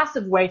 a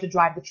passive way to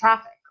drive the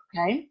traffic,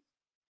 okay?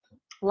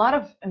 A lot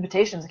of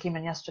invitations that came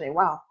in yesterday.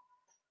 Wow.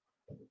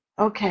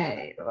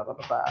 Okay.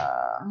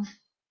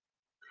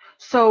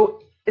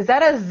 So is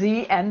that a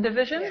ZN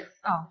division? Yes.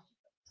 Oh,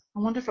 I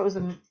wonder if it was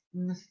a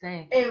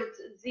mistake. It's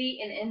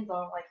Z and N's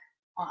are like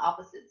on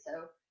opposite,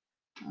 so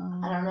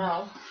I don't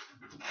know.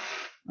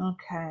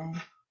 Okay.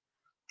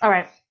 All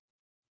right.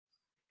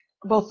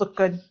 Both look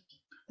good.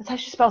 That's how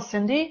she spells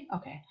Cindy?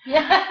 Okay.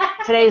 Yeah.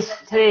 Today's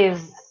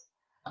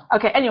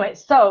okay. Anyway,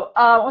 so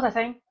what was I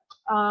saying?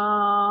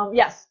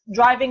 Yes,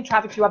 driving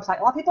traffic to your website.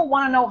 A lot of people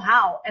want to know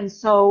how, and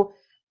so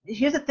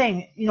here's the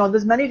thing.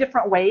 There's many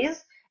different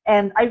ways,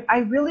 and I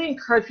really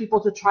encourage people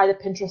to try the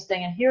Pinterest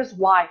thing, and here's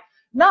why.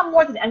 Not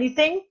more than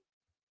anything,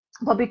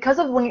 but because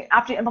of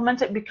after you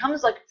implement it, it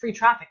becomes like free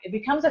traffic. It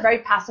becomes a very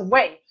passive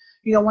way.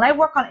 When I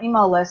work on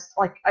email lists,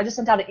 like I just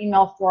sent out an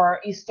email for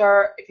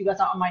Easter. If you guys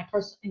are on my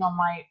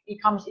my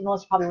e-commerce email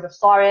list, you probably would have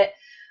saw it.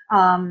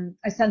 I'm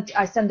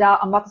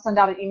about to send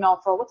out an email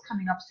for what's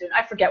coming up soon.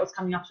 I forget what's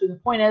coming up soon. The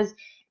point is,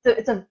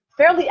 it's a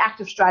fairly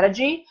active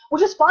strategy,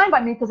 which is fine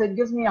by me because it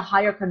gives me a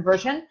higher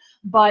conversion,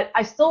 but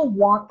I still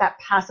want that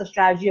passive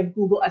strategy of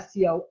Google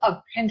SEO,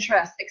 of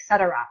Pinterest,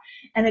 etc.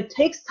 And it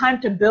takes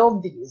time to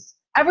build these.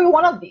 Every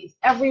one of these.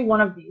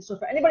 So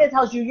for anybody that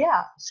tells you,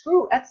 yeah,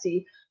 screw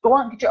Etsy, go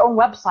on and get your own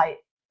website.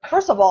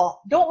 First of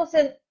all, don't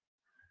listen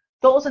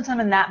to them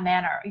in that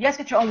manner. Yes,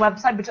 get your own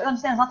website, but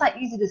understand it's not that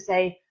easy to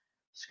say,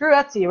 screw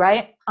Etsy,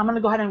 right? I'm going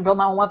to go ahead and build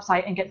my own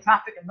website and get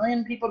traffic. 1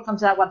 million people to come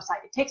to that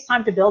website. It takes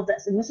time to build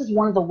this, and this is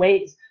one of the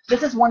ways.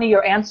 This is one of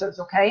your answers,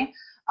 okay,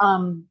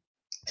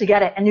 to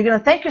get it. And you're going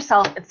to thank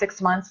yourself at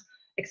 6 months,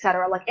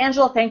 etc. Like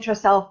Angela thanked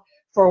herself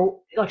for,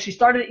 like, she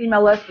started an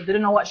email list but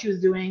didn't know what she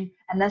was doing,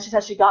 and then she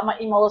said she got my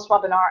email list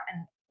webinar,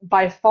 and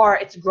by far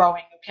it's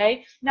growing,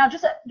 okay? Now,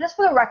 just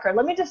for the record,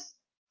 let me just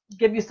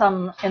give you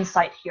some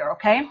insight here,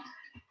 okay?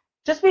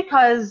 Just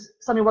because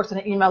somebody works on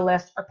an email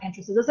list or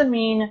Pinterest, it doesn't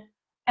mean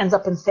ends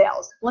up in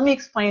sales. Let me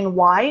explain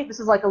why.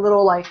 This is like a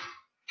little like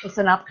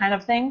listen up kind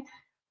of thing.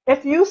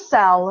 If you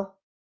sell,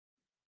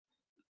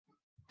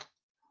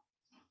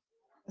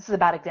 this is a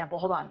bad example,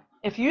 hold on.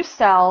 If you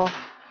sell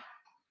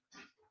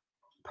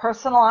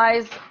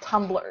personalized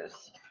tumblers,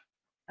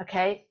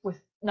 okay,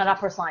 with, no, not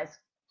personalized,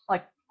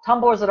 like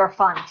tumblers that are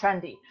fun,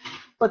 trendy,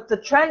 but the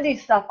trendy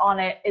stuff on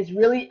it is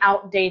really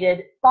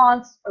outdated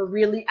fonts or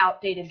really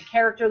outdated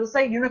characters. Let's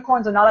say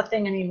unicorns are not a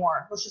thing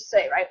anymore. Let's just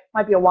say, right?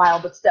 Might be a while,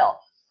 but still.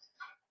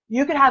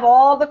 You could have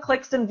all the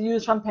clicks and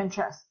views from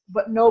Pinterest,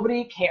 but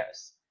nobody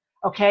cares,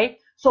 okay?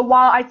 So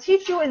while I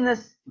teach you in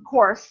this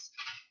course,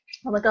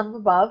 I'll look up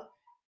above,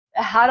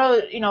 how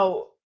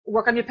to,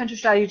 work on your Pinterest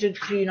strategy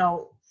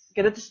to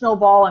get it to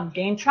snowball and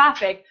gain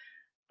traffic,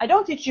 I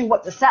don't teach you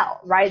what to sell,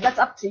 right? That's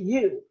up to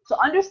you. So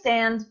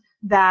understand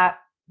that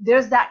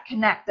there's that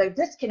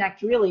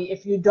disconnect really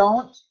if you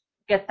don't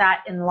get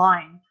that in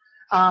line.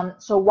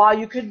 So while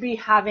you could be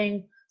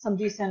having some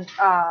decent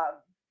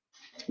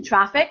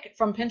traffic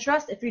from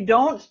Pinterest, if you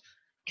don't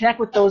connect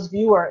with those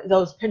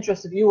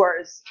Pinterest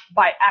viewers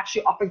by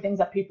actually offering things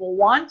that people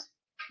want,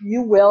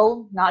 you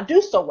will not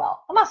do so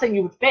well. I'm not saying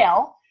you would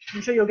fail.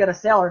 I'm sure you'll get a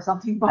sale or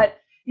something, but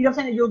you know what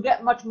I'm saying? You'll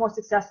get much more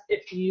success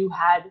if you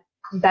had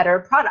better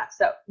products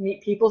that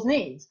meet people's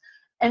needs.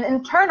 And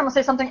in turn, I'm going to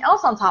say something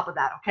else on top of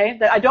that, okay,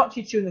 that I don't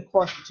teach you in the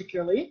course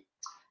particularly,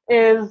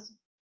 is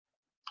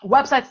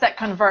websites that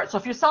convert. So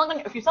if you're selling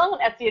on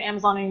Etsy and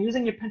Amazon and you're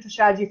using your Pinterest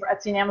strategy for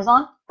Etsy and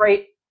Amazon,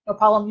 great, no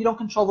problem. You don't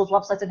control those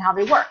websites and how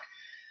they work.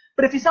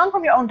 But if you're selling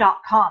from your own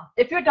 .com,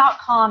 if your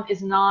 .com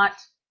is not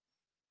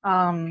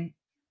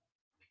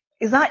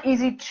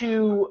easy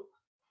to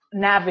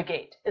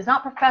navigate, is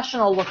not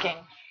professional looking,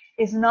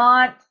 is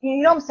not,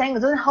 you know what I'm saying, it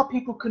doesn't help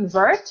people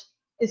convert,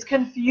 is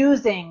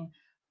confusing,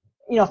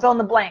 fill in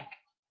the blank,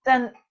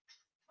 then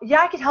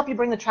yeah, I could help you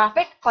bring the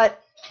traffic,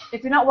 but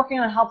if you're not working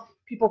on help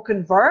people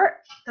convert,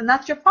 then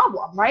that's your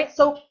problem, right?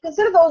 So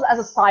consider those as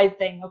a side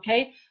thing,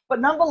 okay? But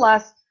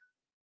nonetheless,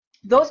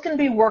 those can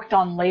be worked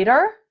on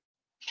later.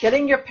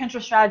 Getting your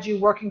Pinterest strategy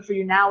working for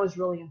you now is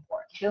really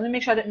important. Okay, let me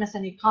make sure I didn't miss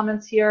any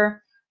comments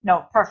here.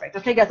 No, perfect.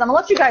 Okay, guys, I'm gonna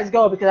let you guys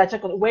go because I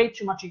took way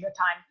too much of your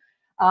time.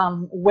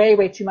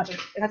 Way too much. It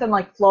has been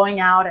like flowing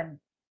out and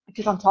I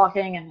keep on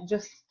talking and it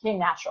just came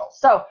natural.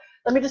 So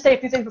let me just say a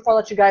few things before I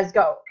let you guys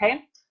go,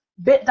 okay?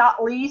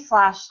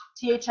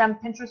 bit.ly/THM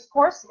Pinterest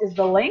course is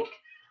the link.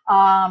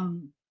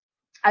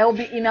 I will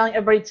be emailing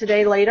everybody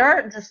today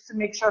later just to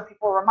make sure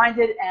people are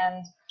reminded,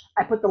 and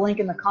I put the link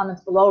in the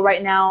comments below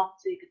right now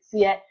so you can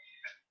see it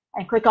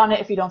and click on it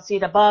if you don't see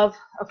it above,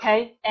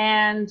 okay?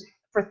 And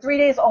for 3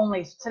 days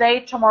only, so today,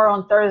 tomorrow,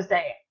 and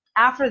Thursday.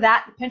 After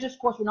that, the Pinterest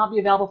course will not be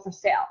available for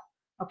sale,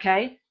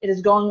 okay? It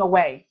is going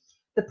away.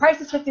 The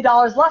price is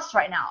 $50 less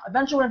right now.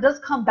 Eventually, when it does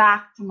come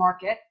back to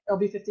market, it'll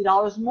be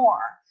 $50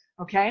 more,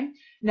 okay?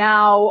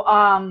 Now,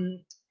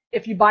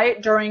 if you buy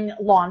it during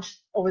launch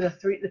over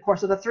the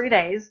course of the 3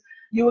 days,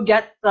 you will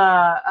get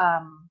the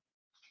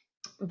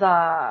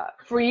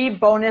free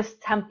bonus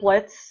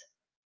templates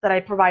that I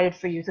provided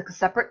for you. It's like a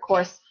separate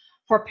course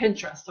for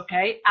Pinterest,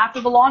 okay? After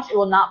the launch, it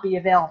will not be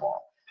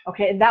available,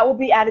 okay? And that will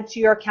be added to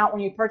your account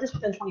when you purchase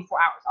within 24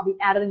 hours. I'll be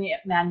adding it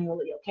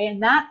manually, okay?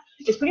 And that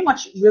is pretty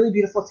much really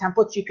beautiful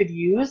templates you could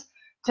use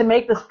to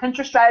make this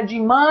Pinterest strategy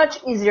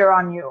much easier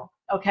on you,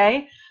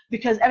 okay?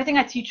 Because everything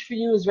I teach for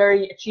you is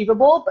very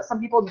achievable, but some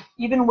people,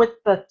 even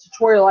with the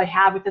tutorial I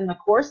have within the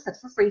course, that's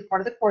for free, part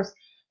of the course,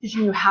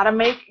 teaching you how to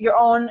make your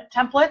own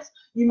templates,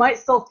 you might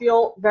still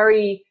feel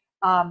very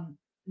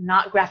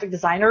not graphic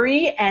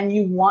designery, and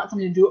you want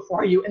something to do it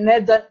for you, and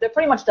they're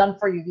pretty much done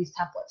for you, these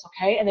templates,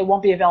 okay? And they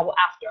won't be available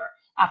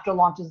after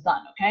launch is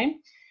done, okay?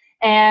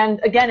 And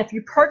again, if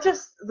you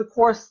purchase the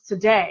course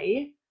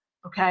today,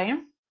 okay,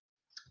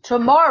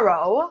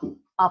 tomorrow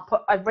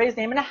I've raised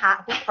name in a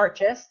hat who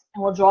purchased,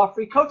 and we'll draw a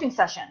free coaching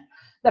session.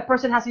 That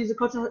person has to use a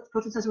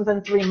coaching session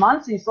within 3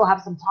 months, so you still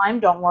have some time,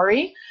 don't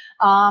worry.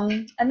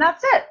 And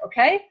that's it,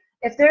 okay?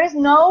 If there is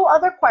no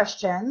other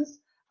questions,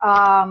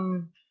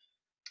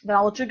 then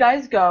I'll let you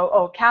guys go.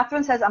 Oh,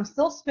 Catherine says, I'm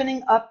still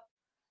spinning up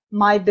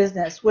my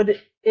business.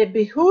 Would it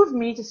behoove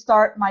me to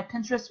start my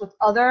Pinterest with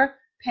other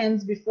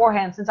pins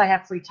beforehand since I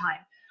have free time?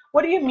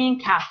 What do you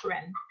mean,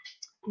 Catherine?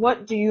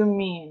 What do you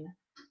mean?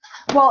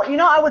 Well,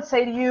 I would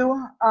say to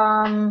you,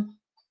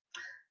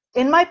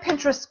 in my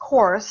Pinterest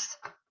course,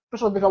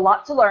 first of all, there's a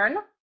lot to learn.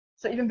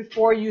 So even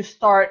before you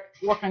start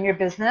working on your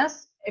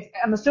business,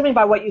 I'm assuming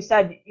by what you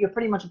said, you're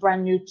pretty much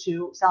brand new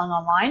to selling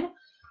online.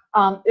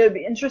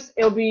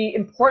 It'll be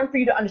important for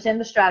you to understand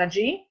the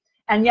strategy.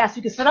 And yes,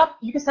 you can set up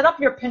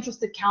your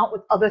Pinterest account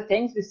with other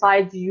things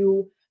besides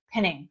you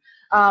pinning.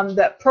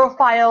 The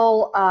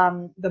profile,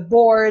 the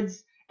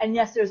boards, and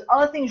yes, there's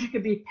other things you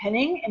could be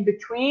pinning in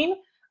between.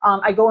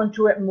 I go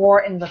into it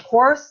more in the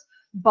course,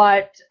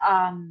 but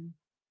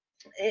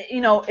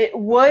it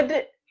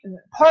would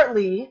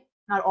partly,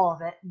 not all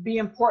of it, be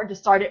important to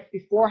start it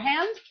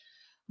beforehand.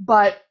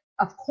 But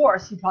of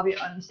course, you probably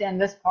understand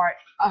this part.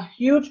 A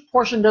huge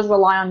portion does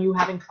rely on you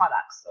having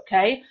products,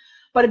 okay?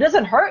 But it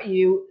doesn't hurt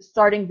you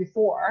starting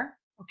before,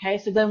 okay?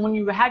 So then when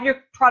you have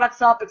your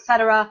products up,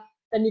 etc.,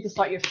 then you can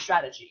start your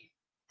strategy,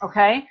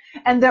 okay?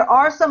 And there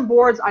are some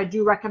boards I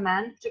do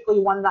recommend,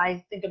 particularly one that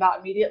I think about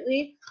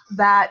immediately,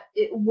 that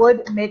it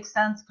would make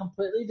sense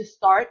completely to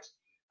start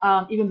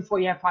even before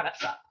you have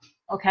products up,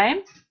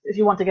 okay? If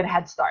you want to get a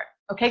head start.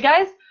 Okay,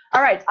 guys?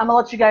 All right, I'm going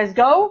to let you guys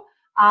go.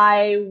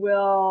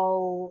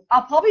 I'll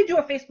probably do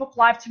a Facebook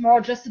Live tomorrow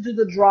just to do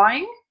the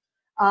drawing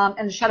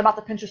and to chat about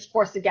the Pinterest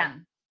course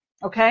again.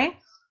 Okay?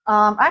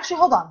 Actually,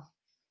 hold on.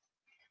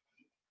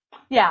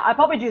 Yeah, I'll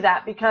probably do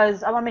that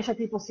because I want to make sure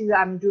people see that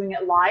I'm doing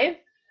it live.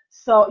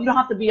 So you don't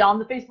have to be on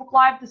the Facebook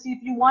Live to see if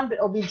you won, but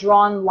it'll be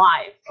drawn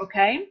live.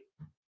 Okay?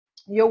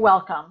 You're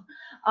welcome.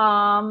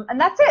 And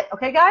that's it.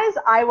 Okay, guys?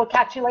 I will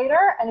catch you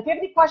later. And if you have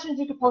any questions,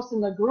 you can post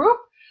in the group.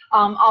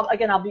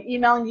 I'll be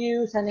emailing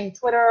you, sending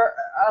Twitter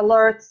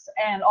alerts,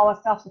 and all that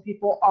stuff so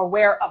people are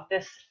aware of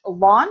this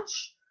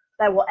launch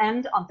that will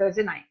end on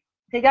Thursday night.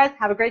 Okay, guys?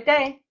 Have a great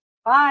day.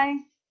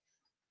 Bye.